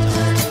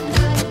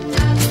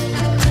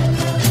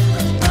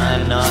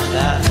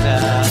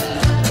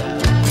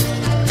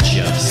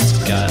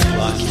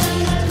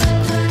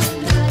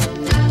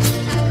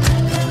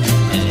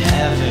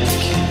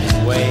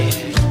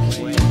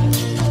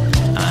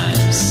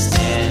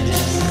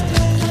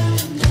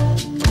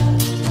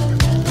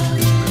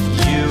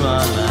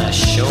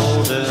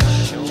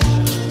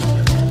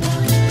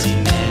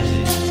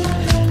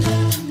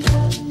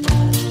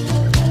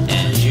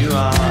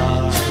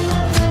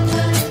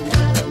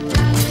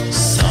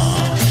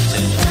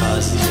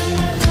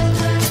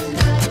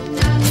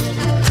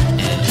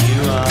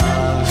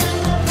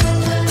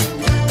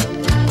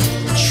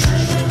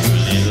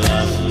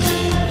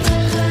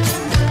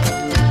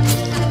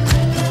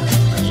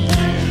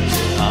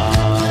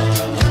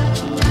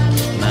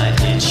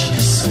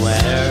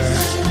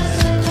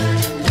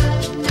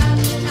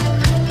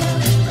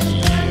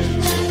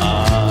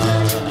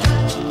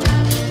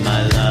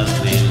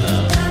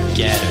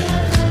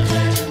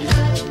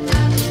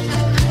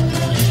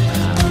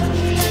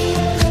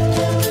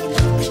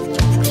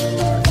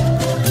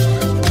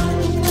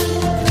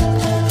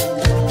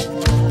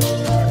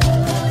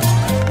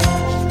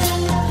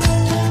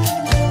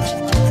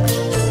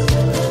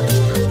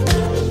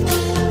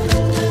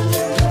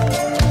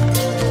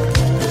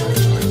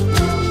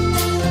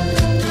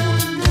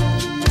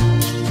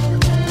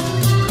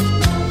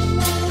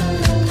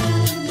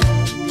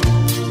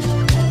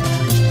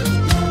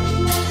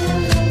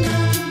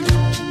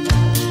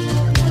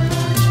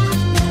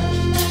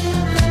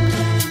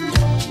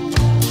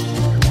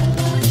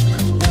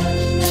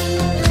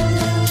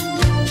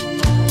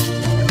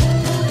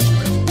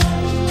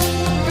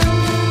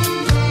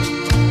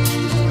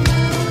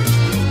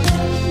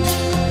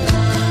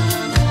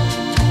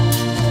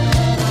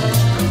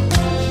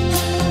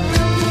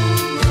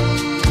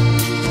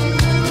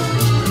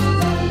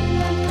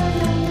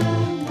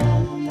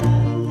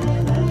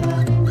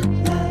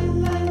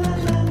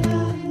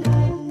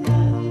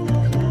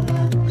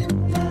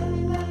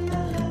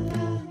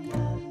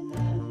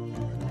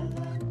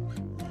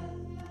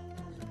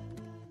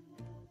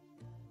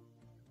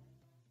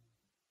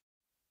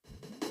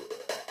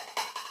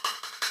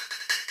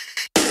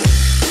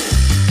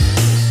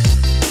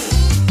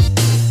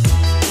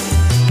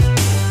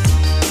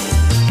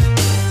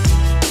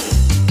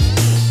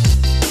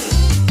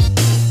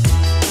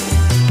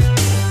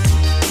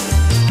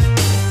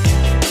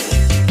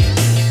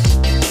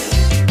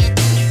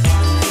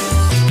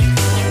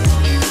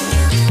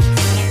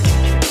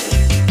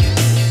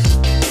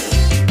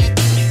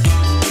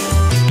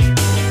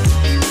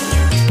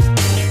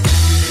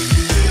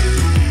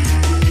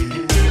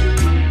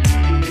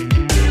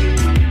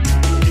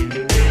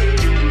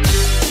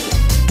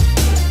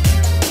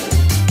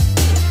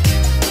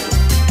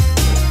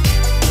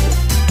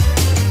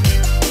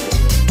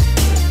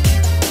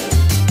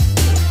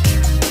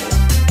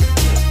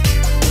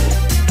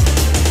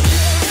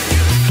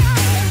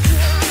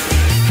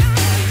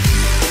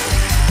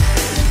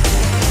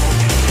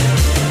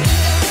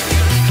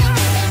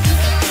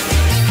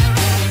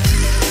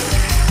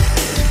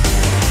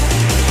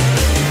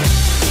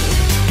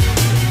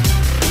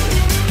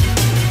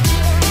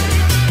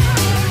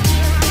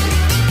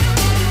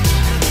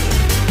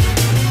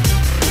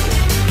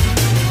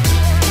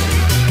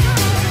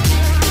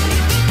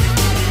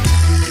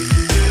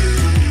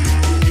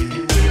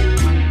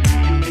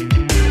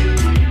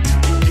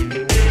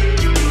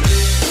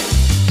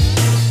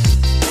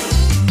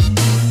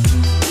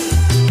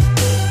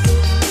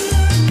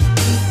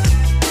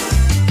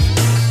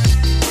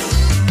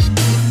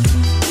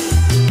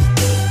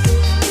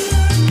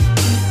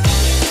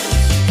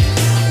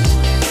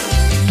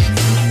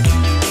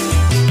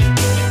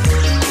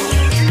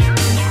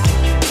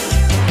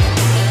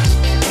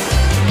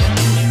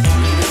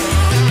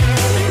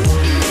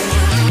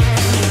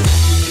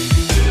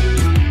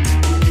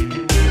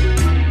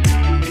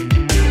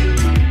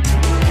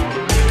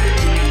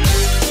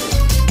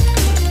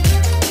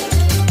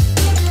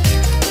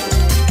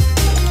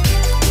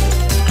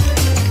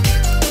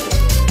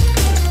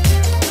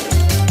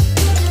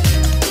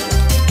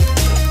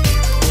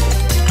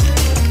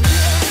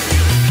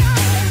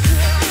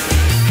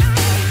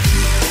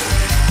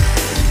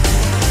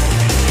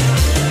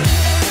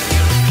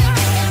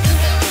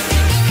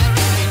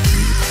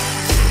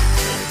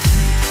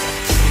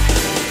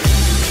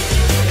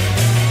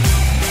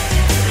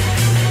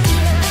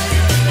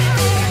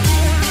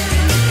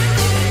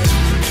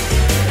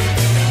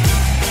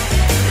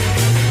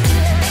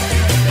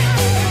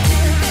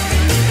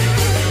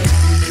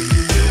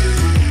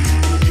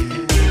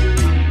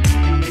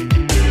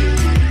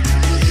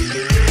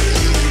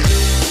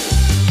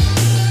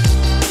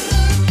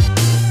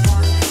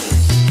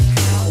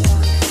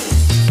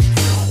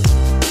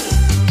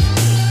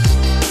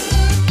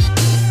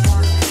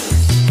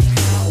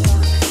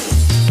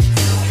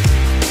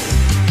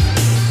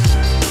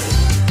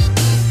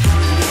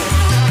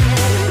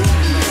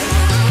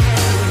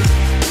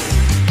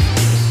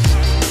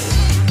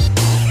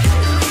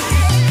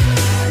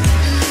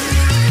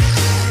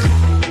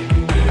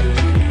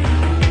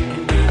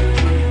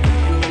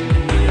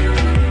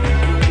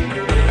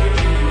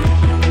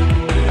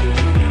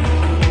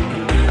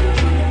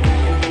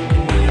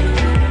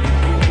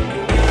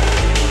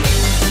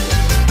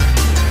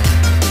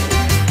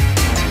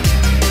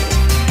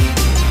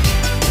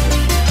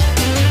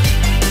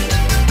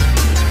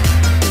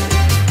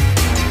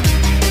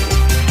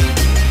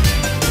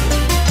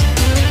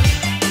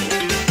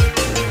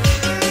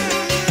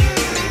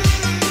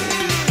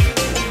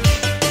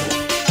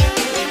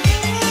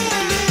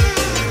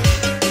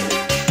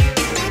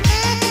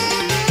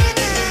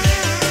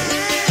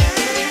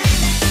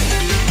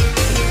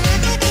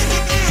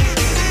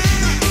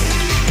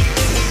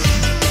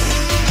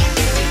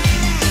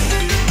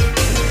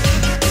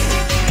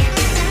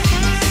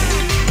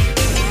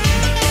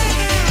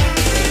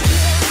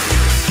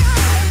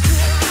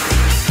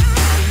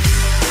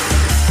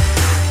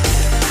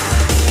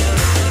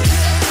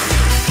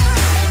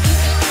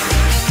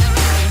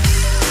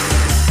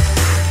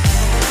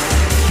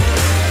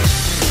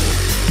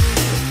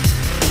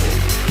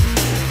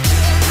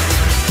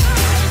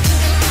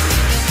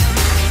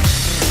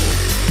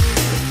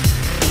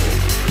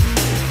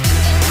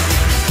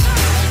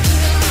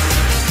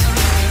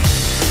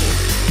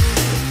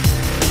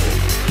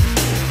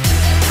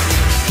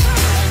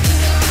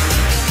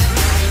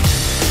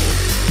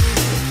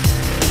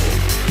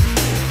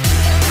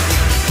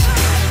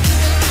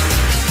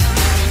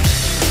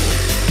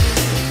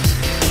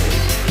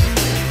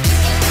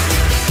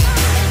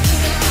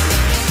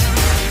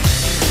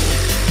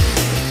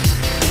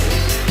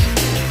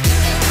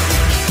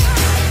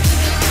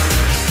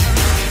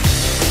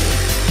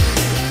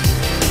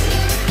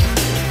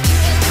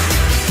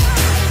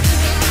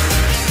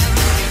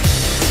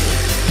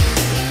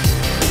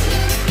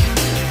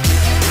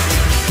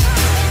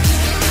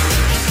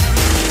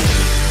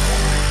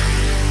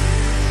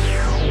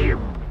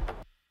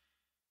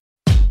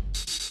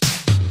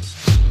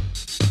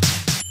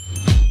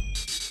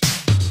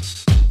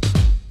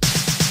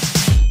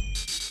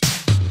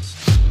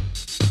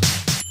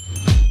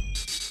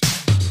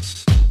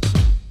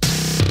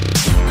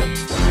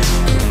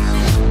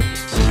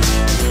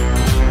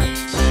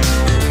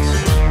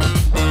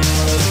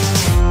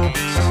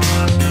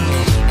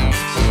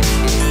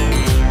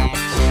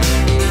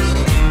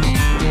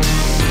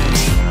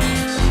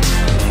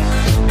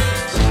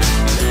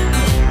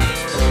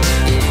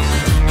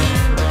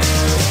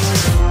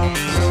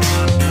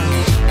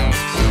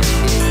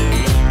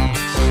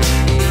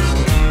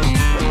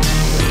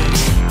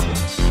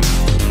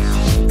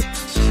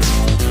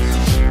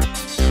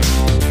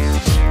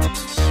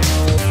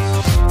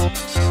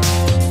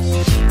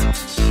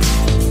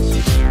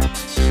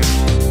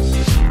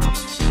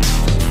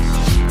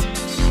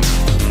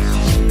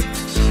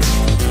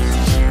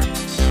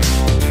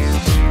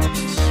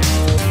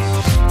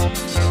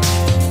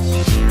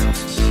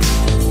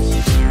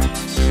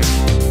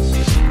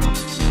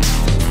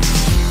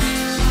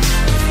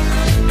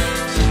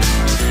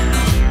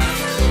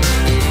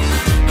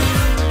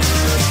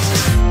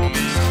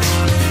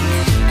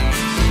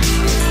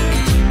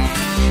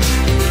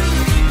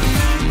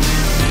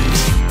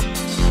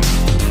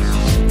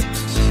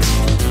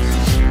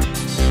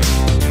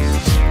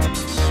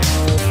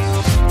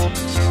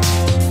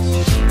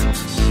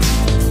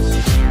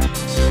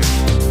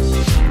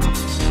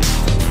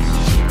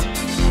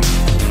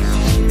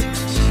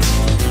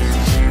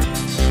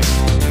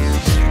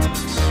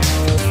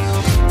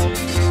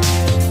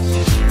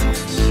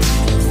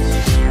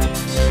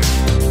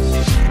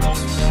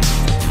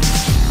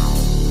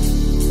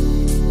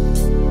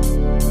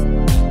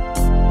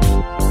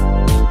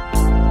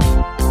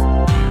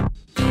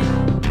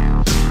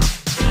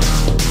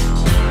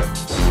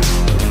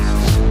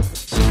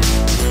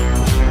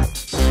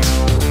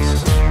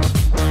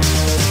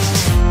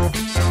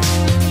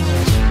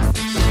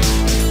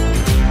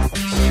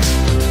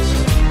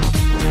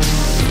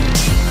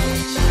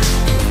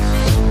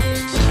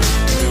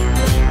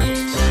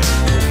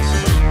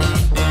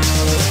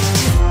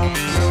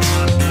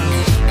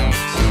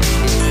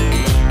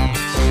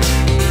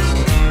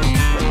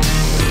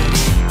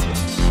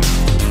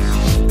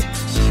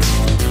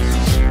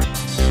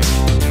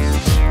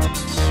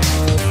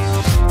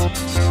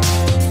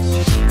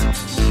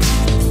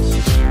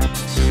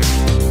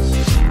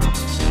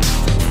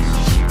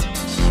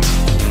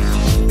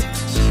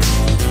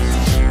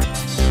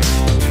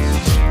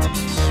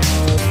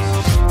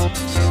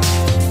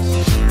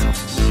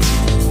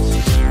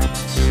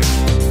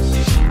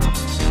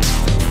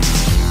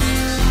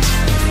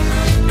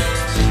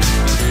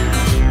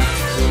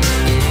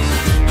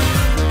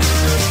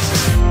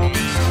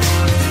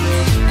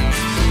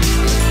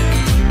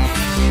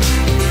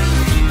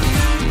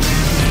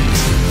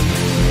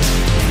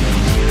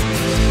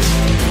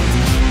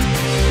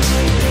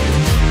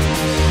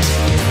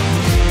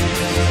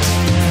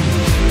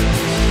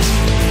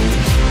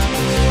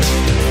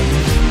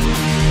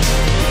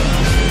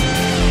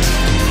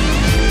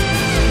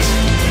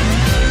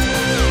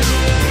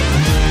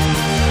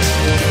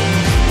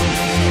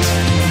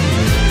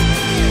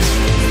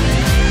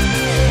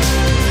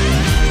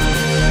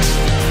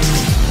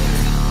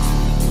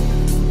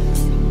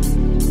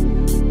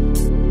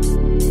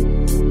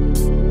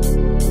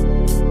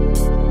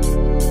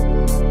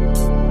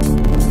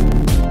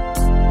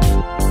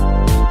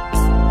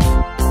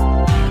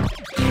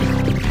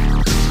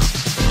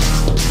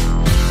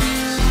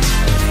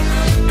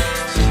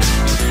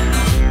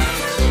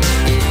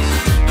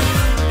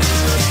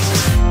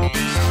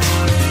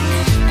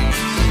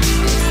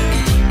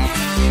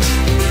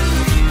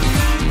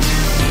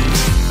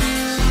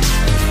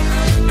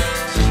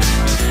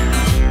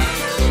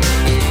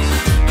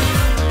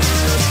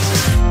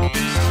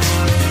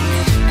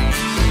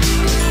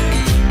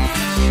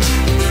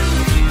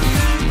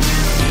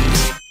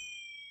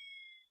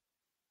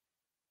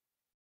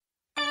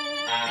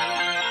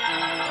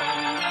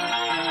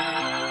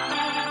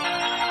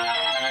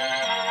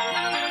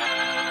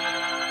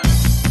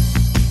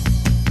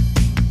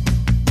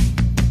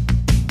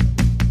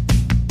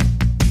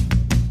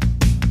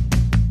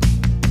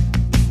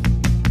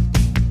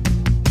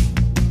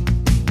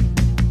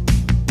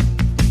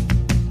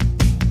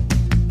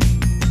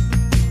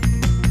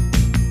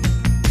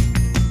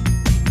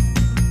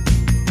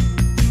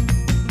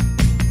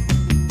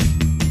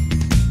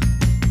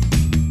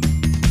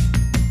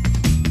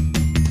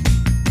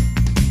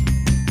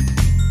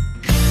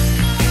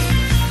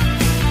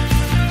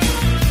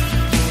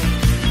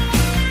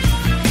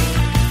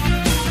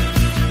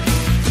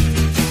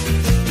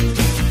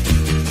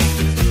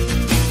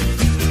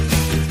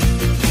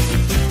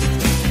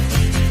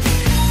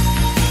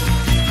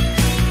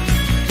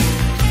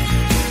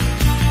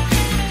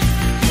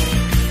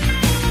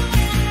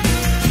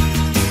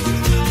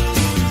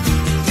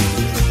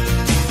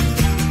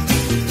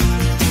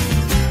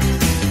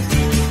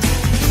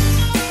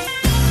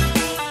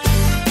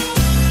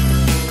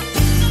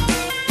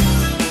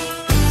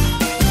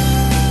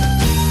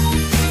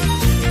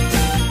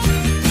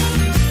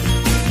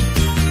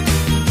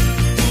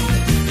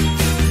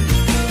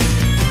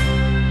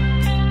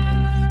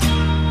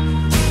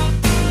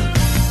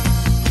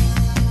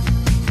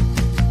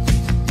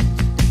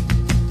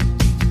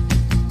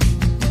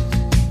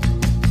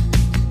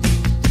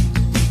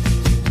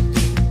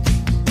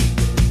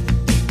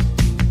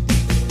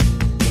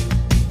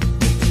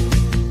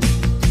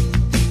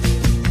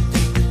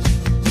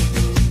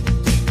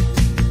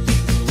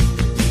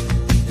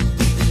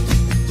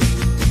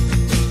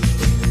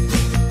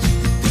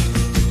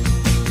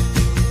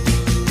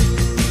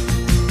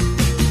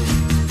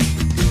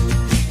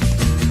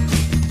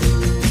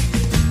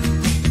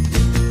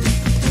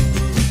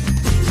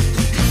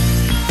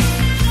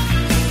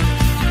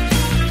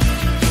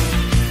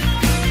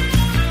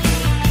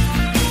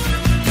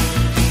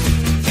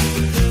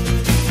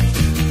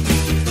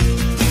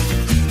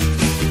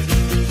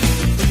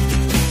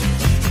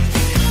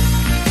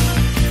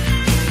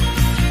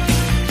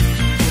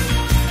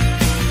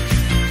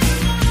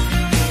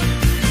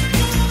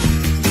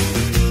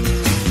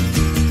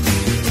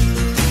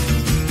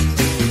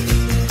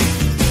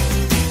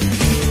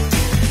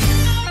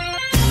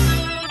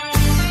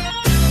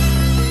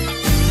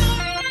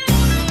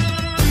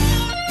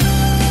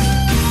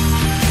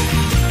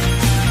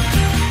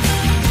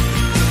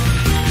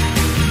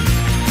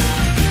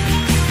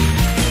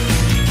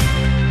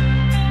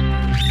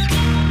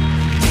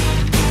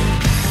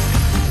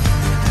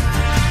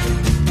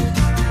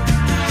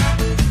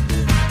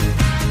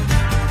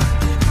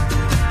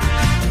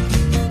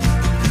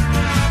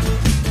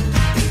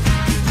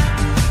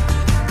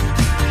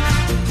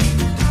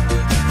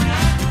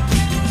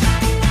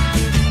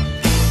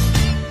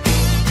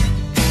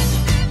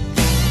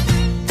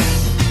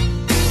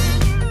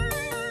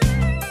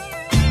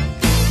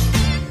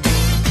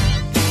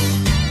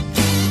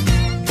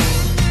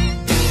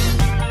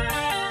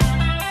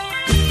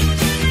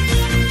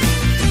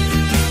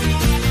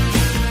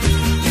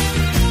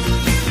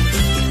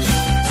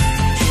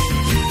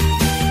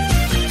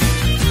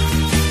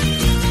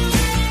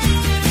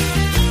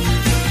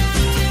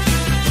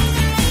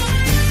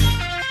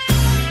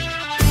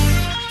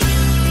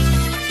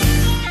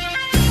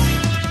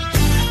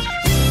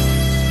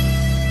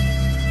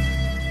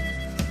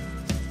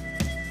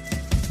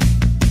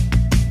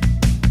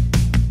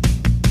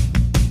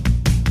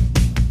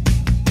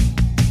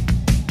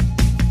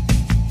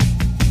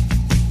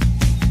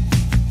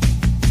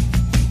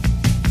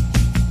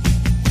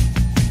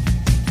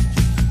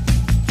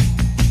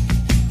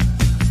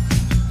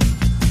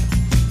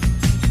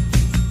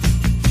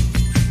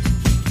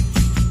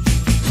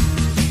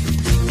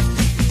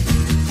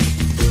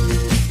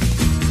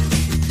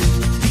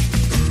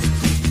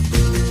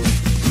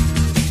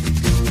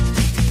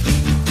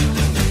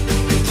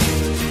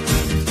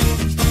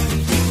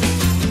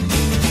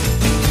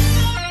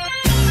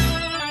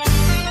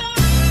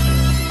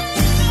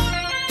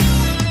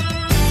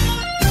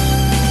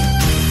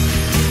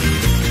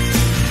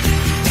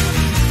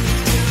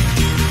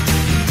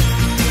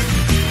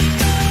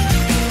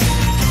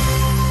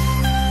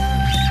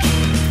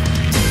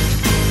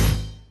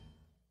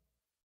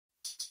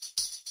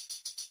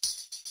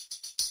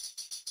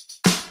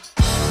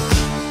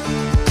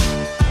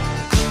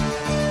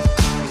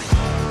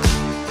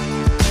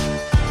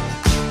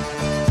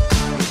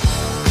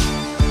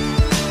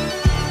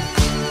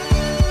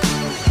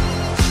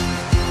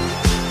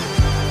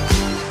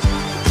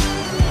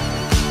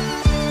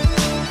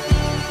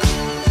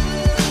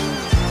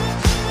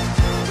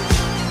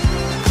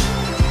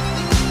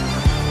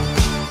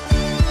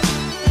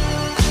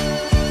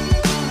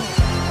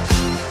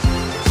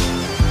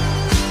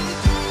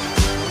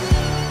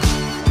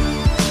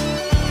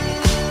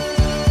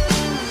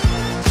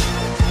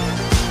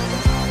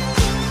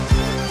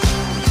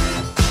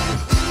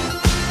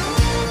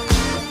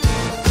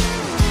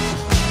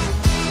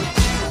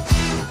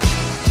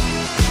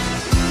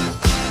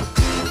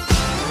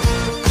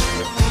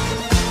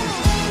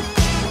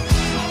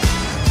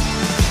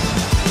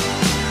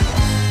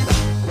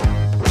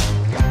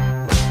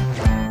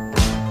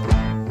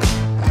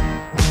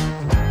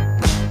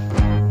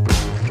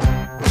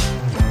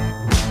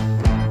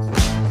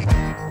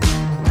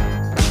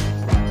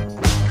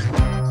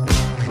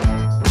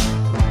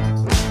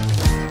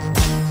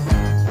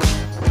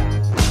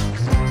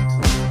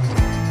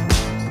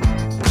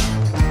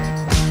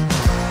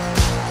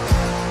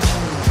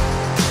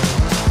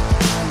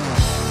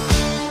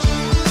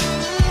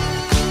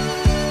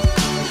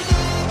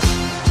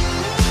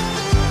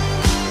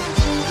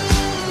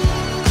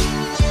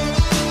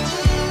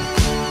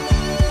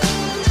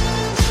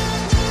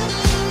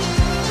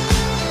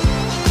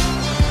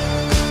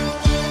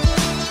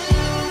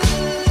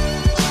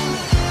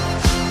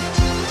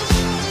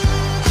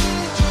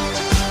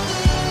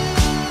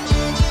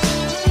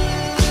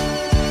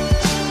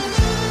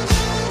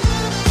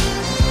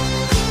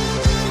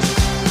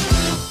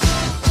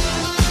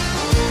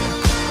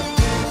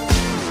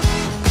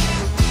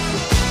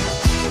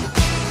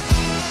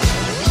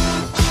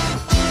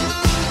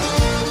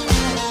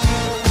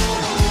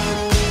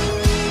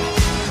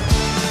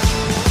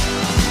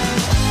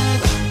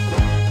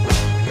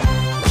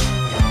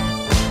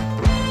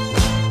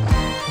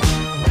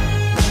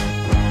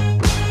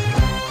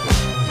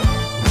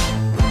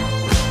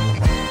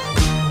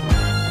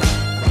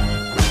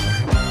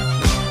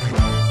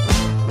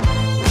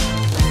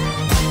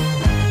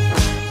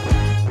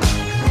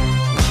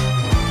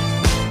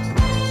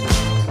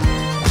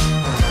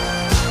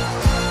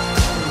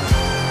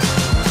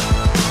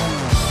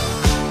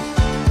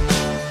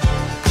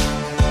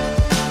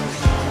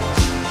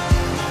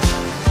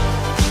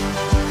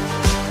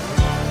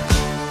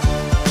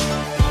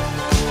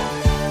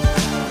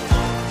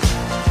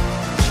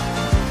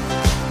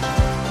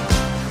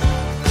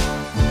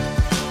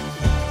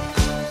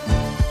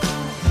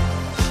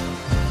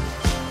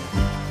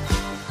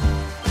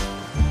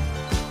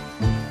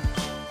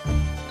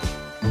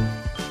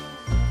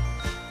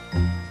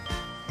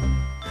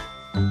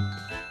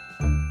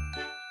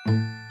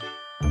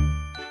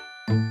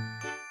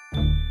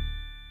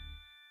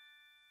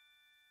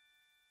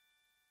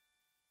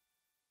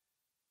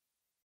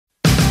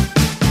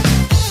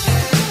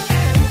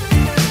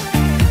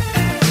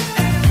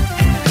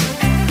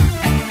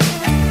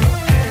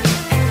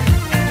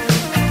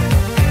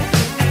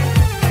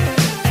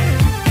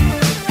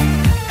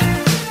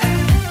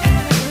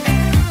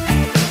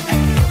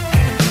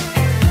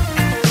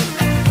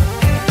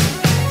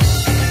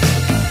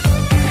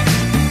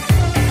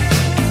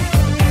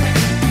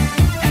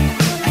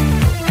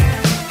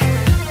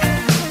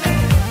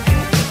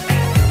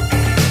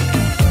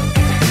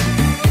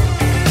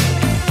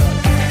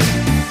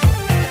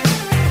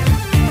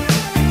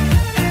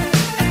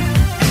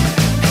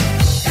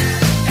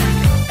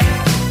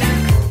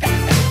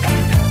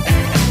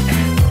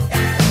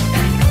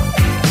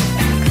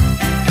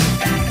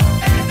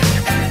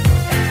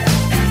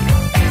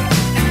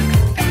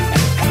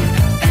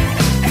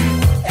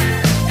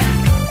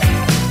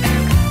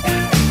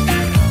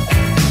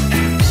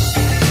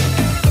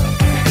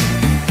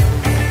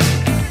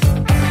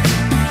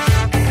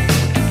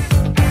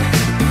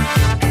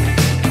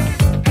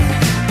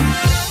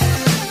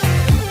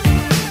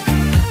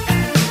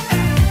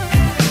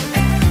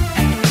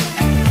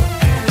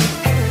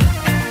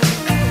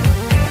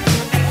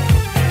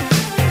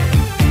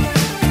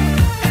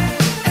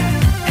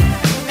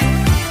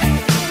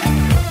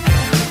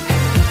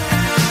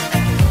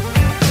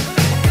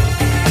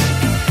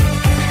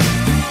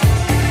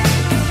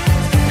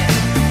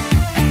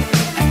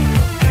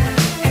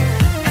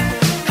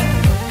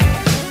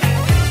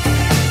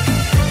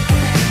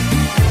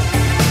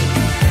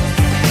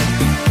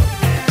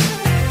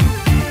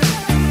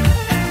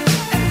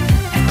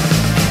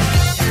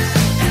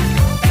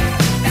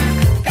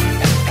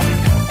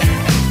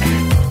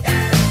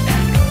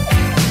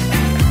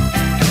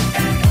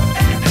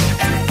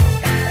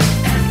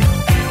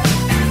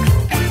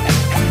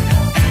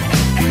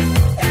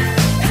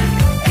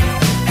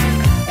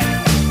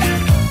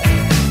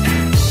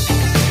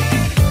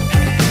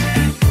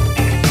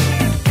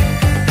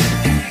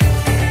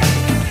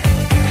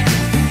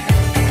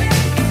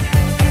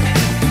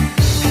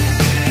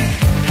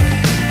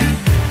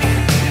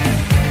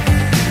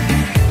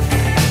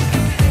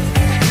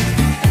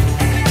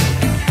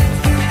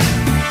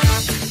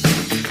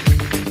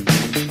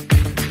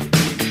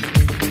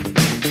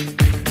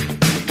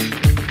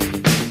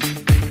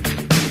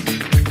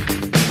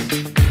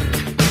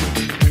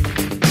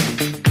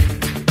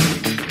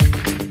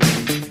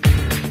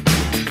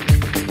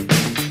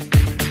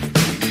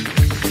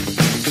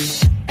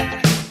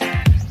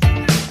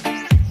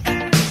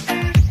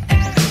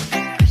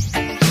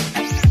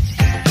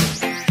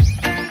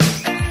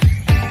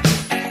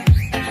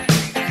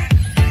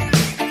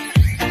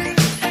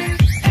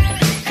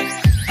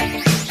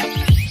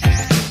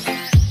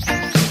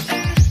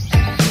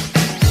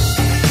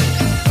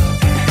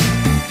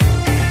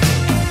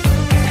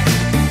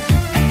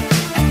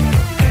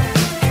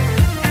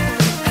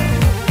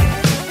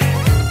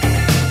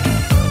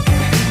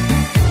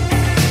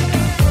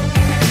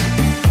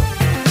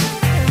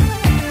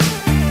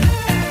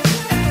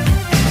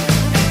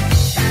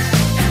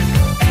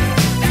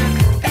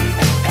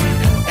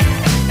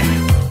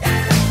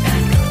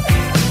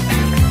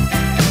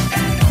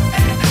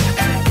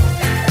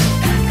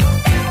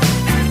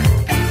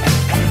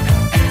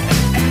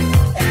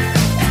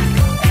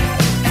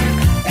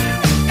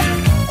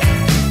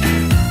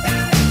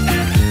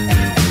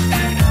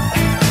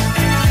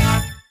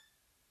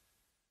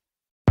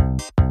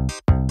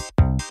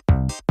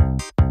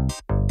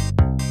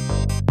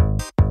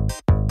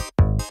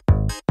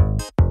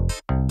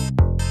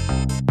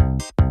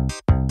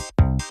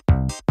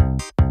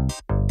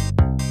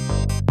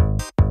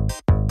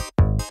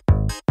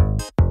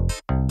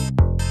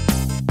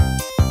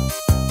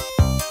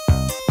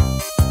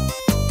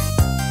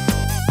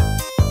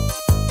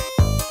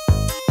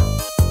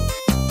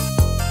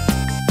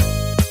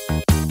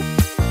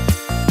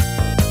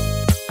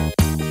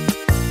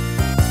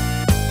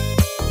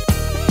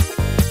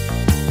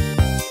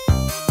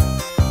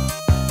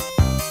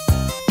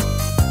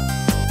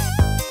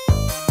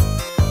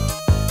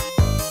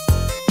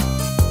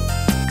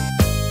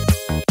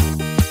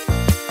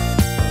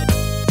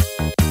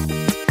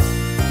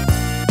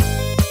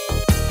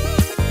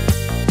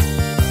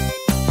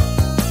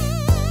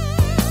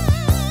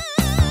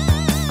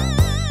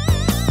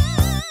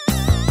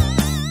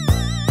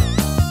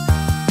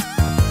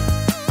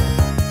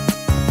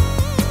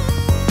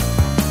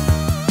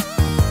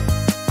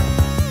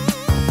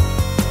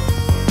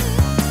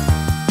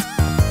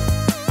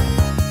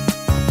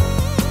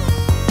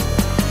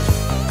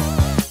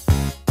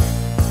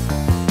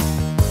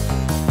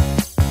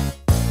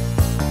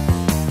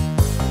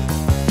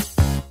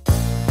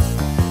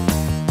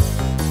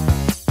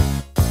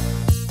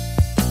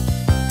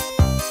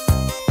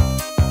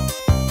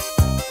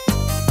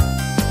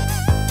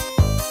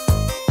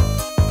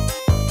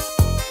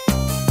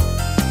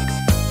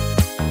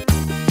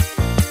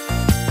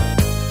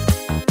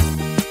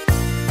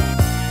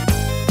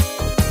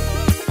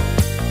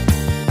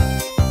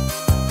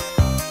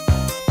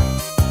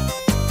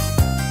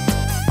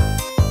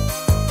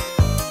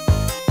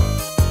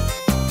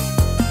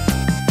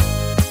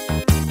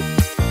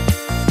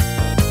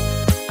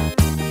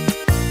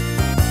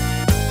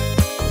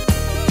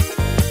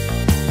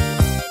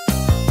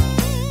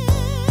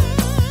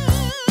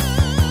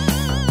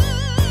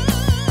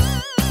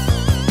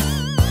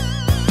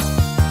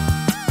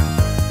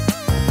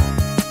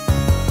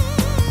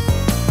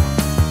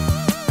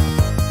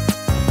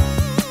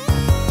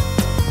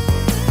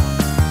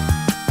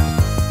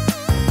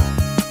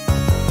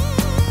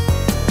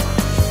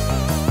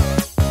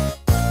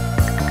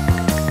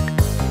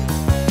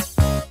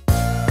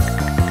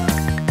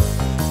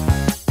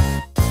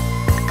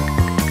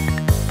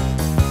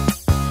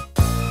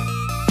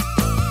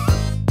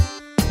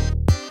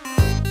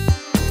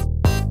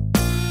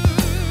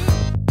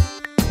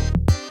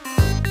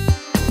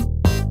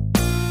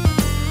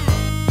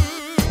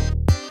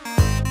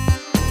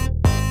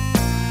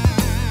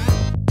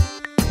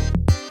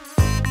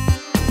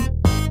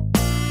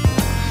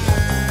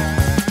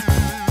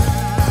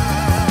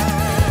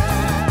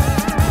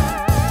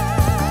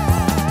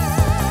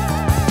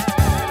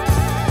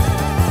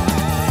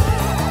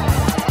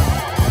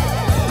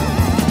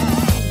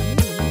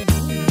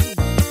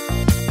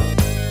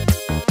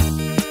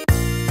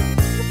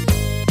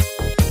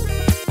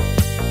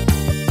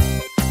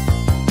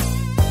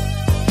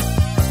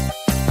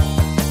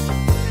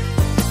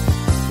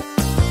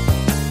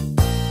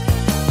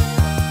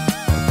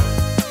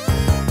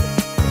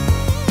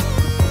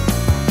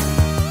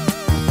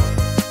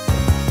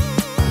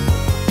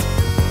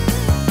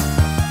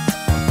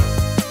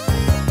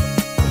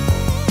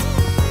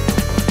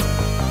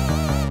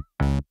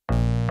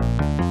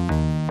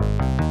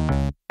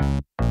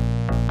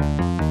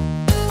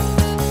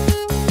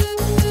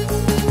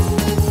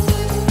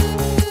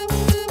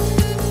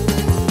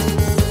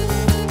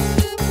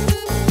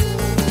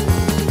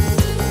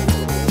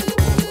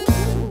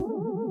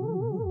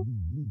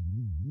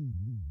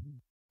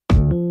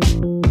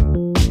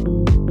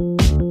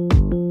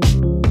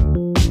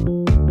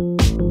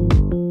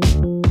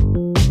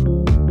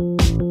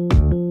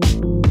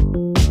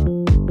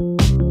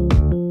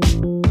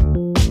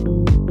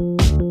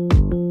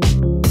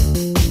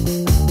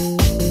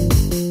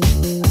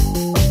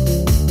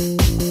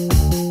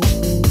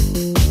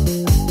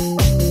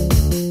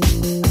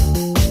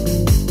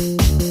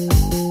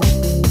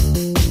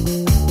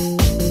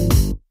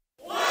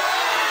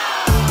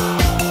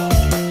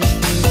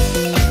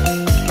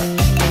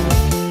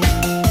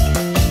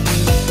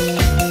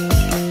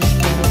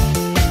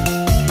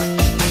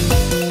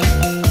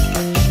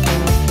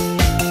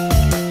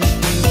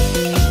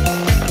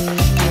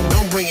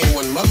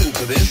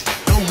 this.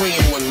 Don't bring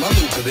in one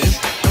mother to this.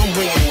 Don't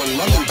bring in one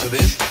mother to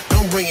this.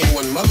 Don't bring in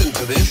one mother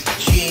to this.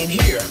 She ain't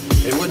here.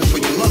 It wasn't for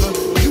your mother,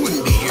 you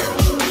wouldn't be here.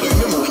 So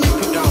remember, when you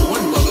put down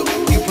one mother,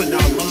 you put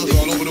down mothers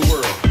all over the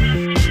world.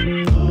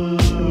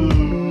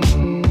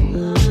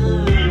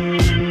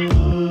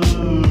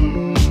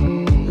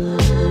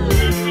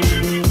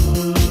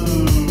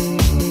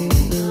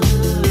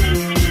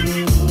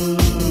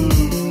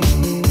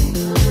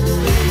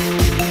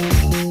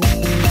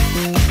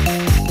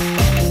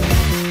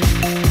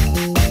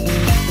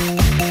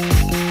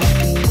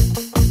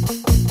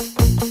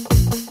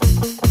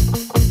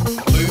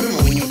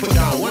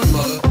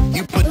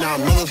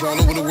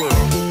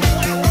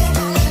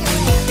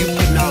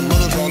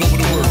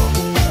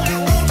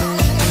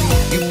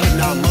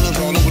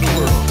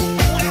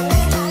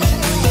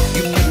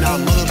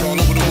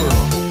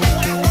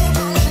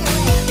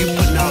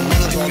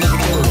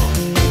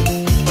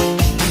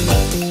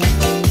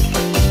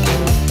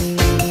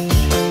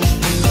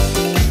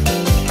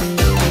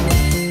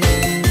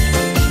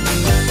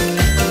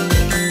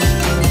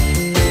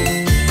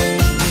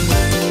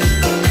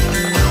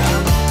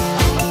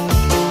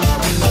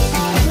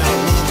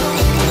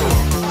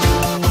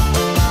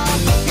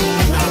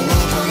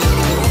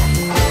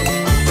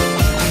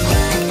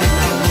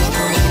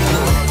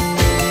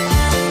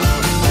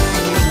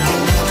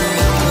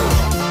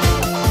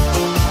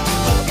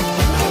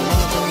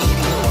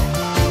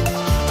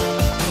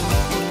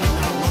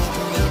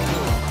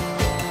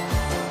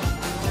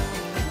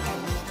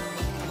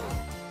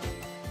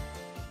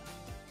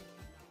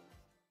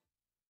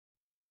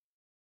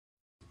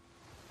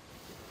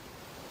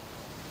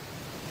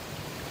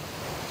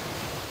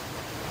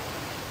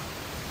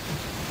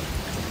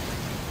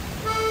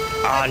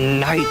 On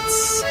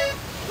nights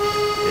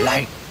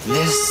like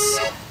this,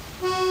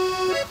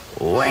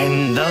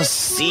 when the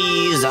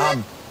sea's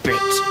a bit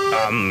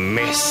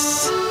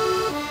amiss,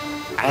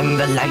 and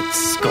the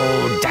lights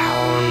go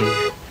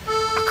down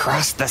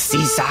across the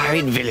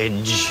seaside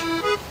village,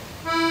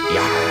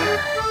 yar,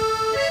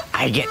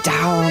 I get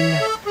down,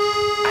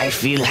 I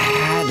feel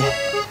had,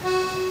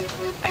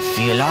 I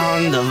feel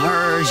on the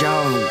verge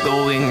of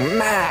going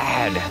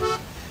mad,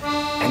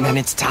 and then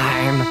it's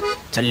time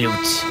to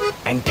loot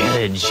and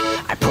pillage.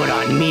 I put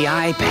on me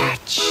eye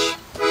patch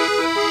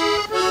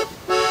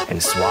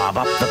and swab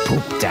up the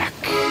poop deck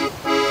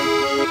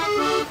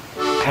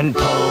and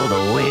pull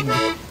the wig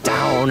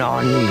down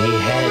on me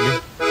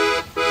head.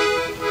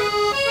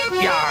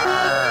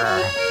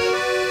 Yar!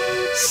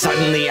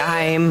 Suddenly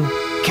I'm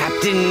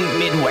Captain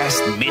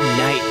Midwest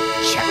Midnight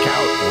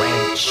Checkout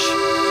Wench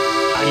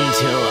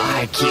until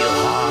I keel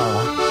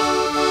haul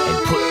and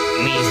put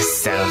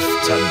myself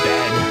to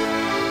bed.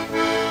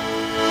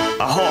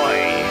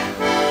 Ahoy,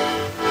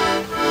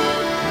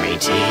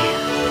 matey.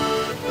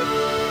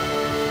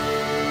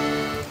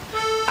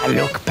 I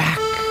look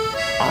back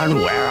on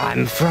where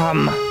I'm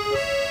from.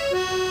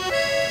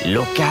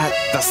 Look at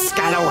the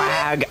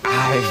scalawag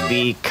I've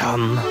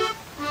become.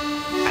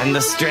 And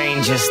the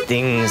strangest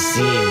things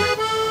seem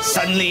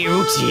suddenly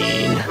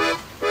routine.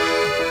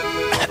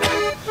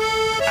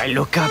 I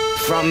look up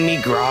from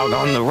me grog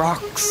on the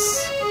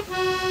rocks.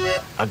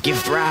 A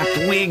gift-wrapped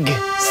wig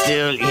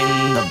still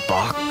in the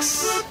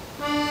box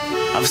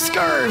of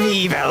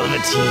scurvy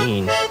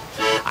velveteen.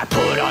 I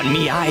put on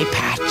me eye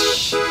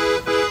patch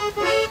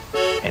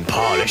and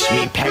polish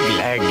me peg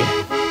leg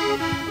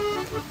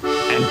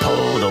and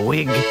pull the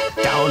wig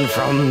down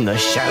from the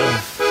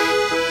shelf.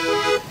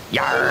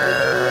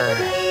 Yarr!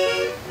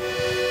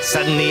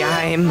 Suddenly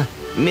I'm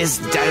Miss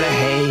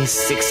Delahaye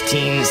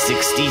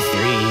 1663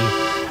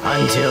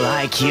 until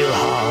I keel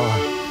haul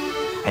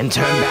and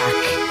turn back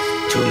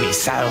to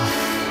myself.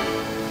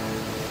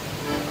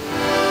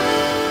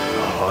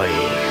 Ahoy,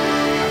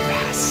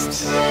 avast,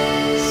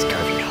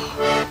 scurvy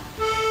dog.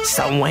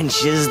 Some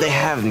wenches, they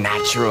have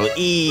natural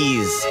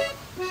ease.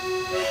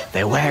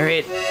 They wear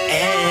it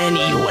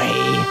any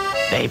way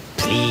they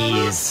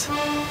please,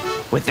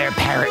 with their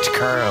parrot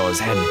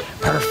curls and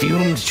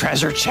perfumed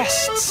treasure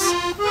chests.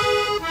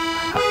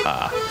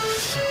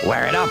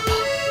 Wear it up,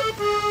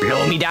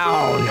 blow me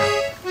down.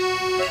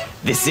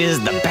 This is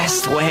the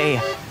best way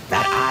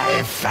that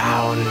I've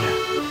found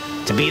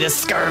to be the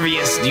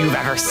scurviest you've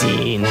ever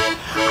seen.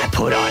 I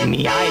put on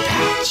me eye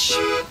patch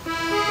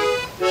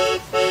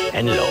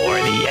and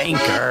lower the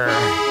anchor.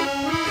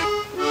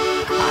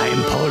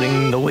 I'm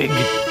pulling the wig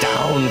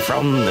down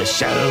from the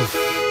shelf.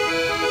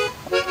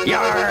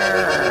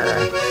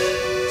 Yarr!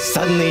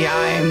 Suddenly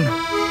I'm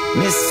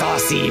Miss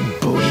Saucy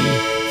Booty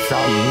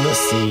from the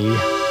sea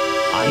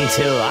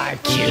until I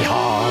keel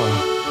haul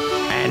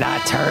and I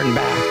turn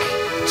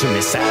back to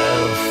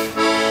myself.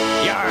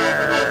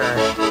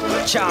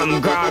 Yarr!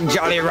 Chum, grog,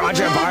 jolly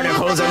roger,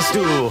 barnacles and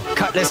stew,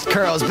 cutlass,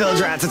 curls, bilge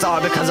rats, it's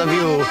all because of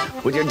you.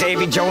 With your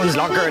Davy Jones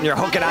locker and your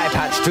hook and eye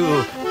patch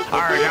too.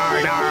 Arr,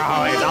 yarr, yarr,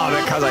 oh, it's all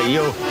because of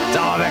you. It's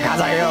all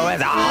because of you.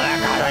 It's all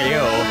because of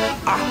you.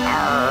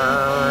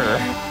 Arr!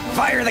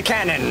 Fire the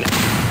cannon!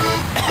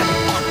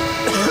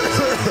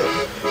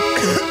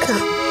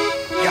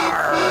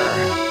 Yarr!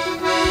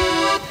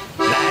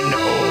 Land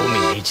ho, me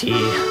matey.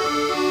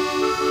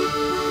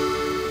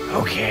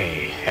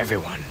 Okay,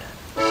 everyone.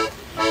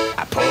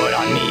 I put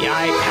on me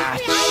eye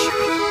patch.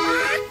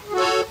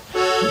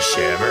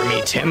 Shiver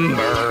me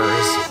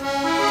timbers.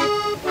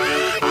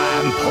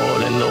 I'm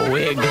pulling the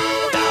wig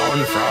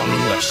down from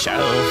the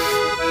shelf.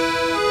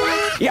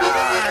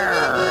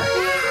 Yarr!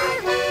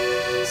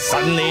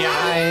 Suddenly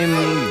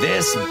I'm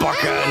this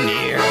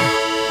buccaneer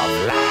of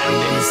land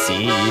and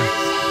sea,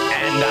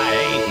 and I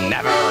ain't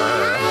never.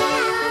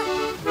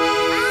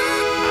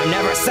 I'm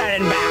never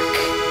setting back.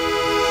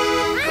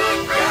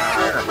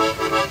 Yarr!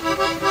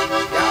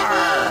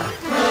 Yarr!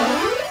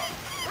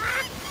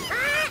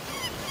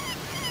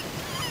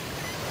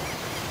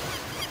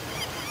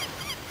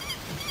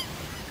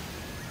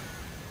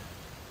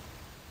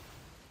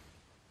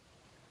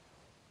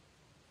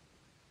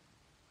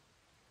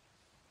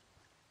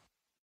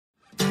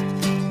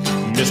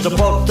 Mr.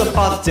 Porter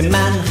Potty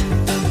Man,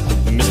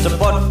 Mr.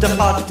 Porter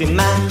Potty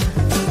Man,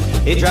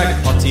 he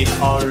drag potty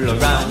all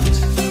around,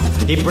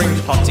 he bring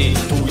potty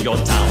to your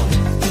town.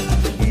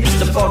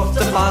 Mr.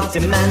 Porter Potty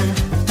Man,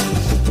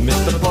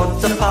 Mr.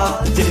 Porter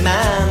Potty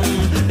Man,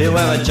 he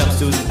wear a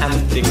jumpsuit and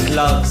thick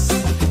gloves,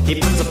 he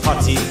puts a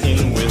potty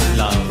in with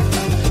love.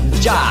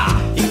 Ja,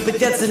 he be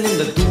dancing in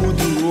the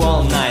doo-doo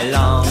all night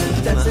long.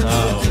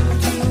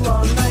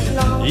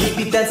 He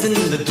be dancing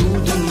in the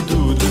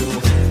doo-doo-doo-doo.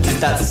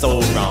 That's so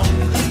wrong.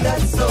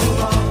 That's so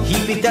wrong. He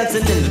be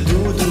dancing in the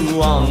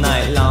doo-doo all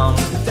night long.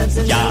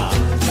 Yeah.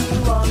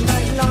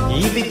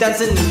 He be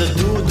dancing in the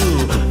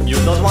doo-doo. You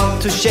don't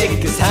want to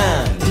shake his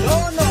hand.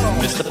 No,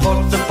 no. Mr.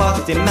 Porter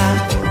Potty Man.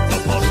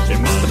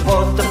 Mr.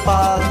 Porter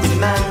Potty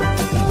Man.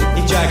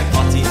 He drag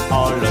potty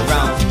all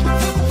around.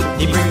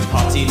 He bring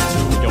potty to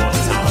your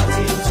town.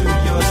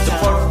 Mr.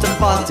 Porter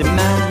Potty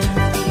Man.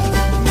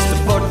 Mr.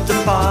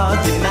 Porter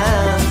Potty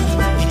Man.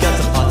 He got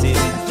a potty.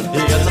 He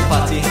got a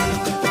potty.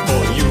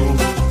 For you,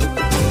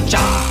 ja.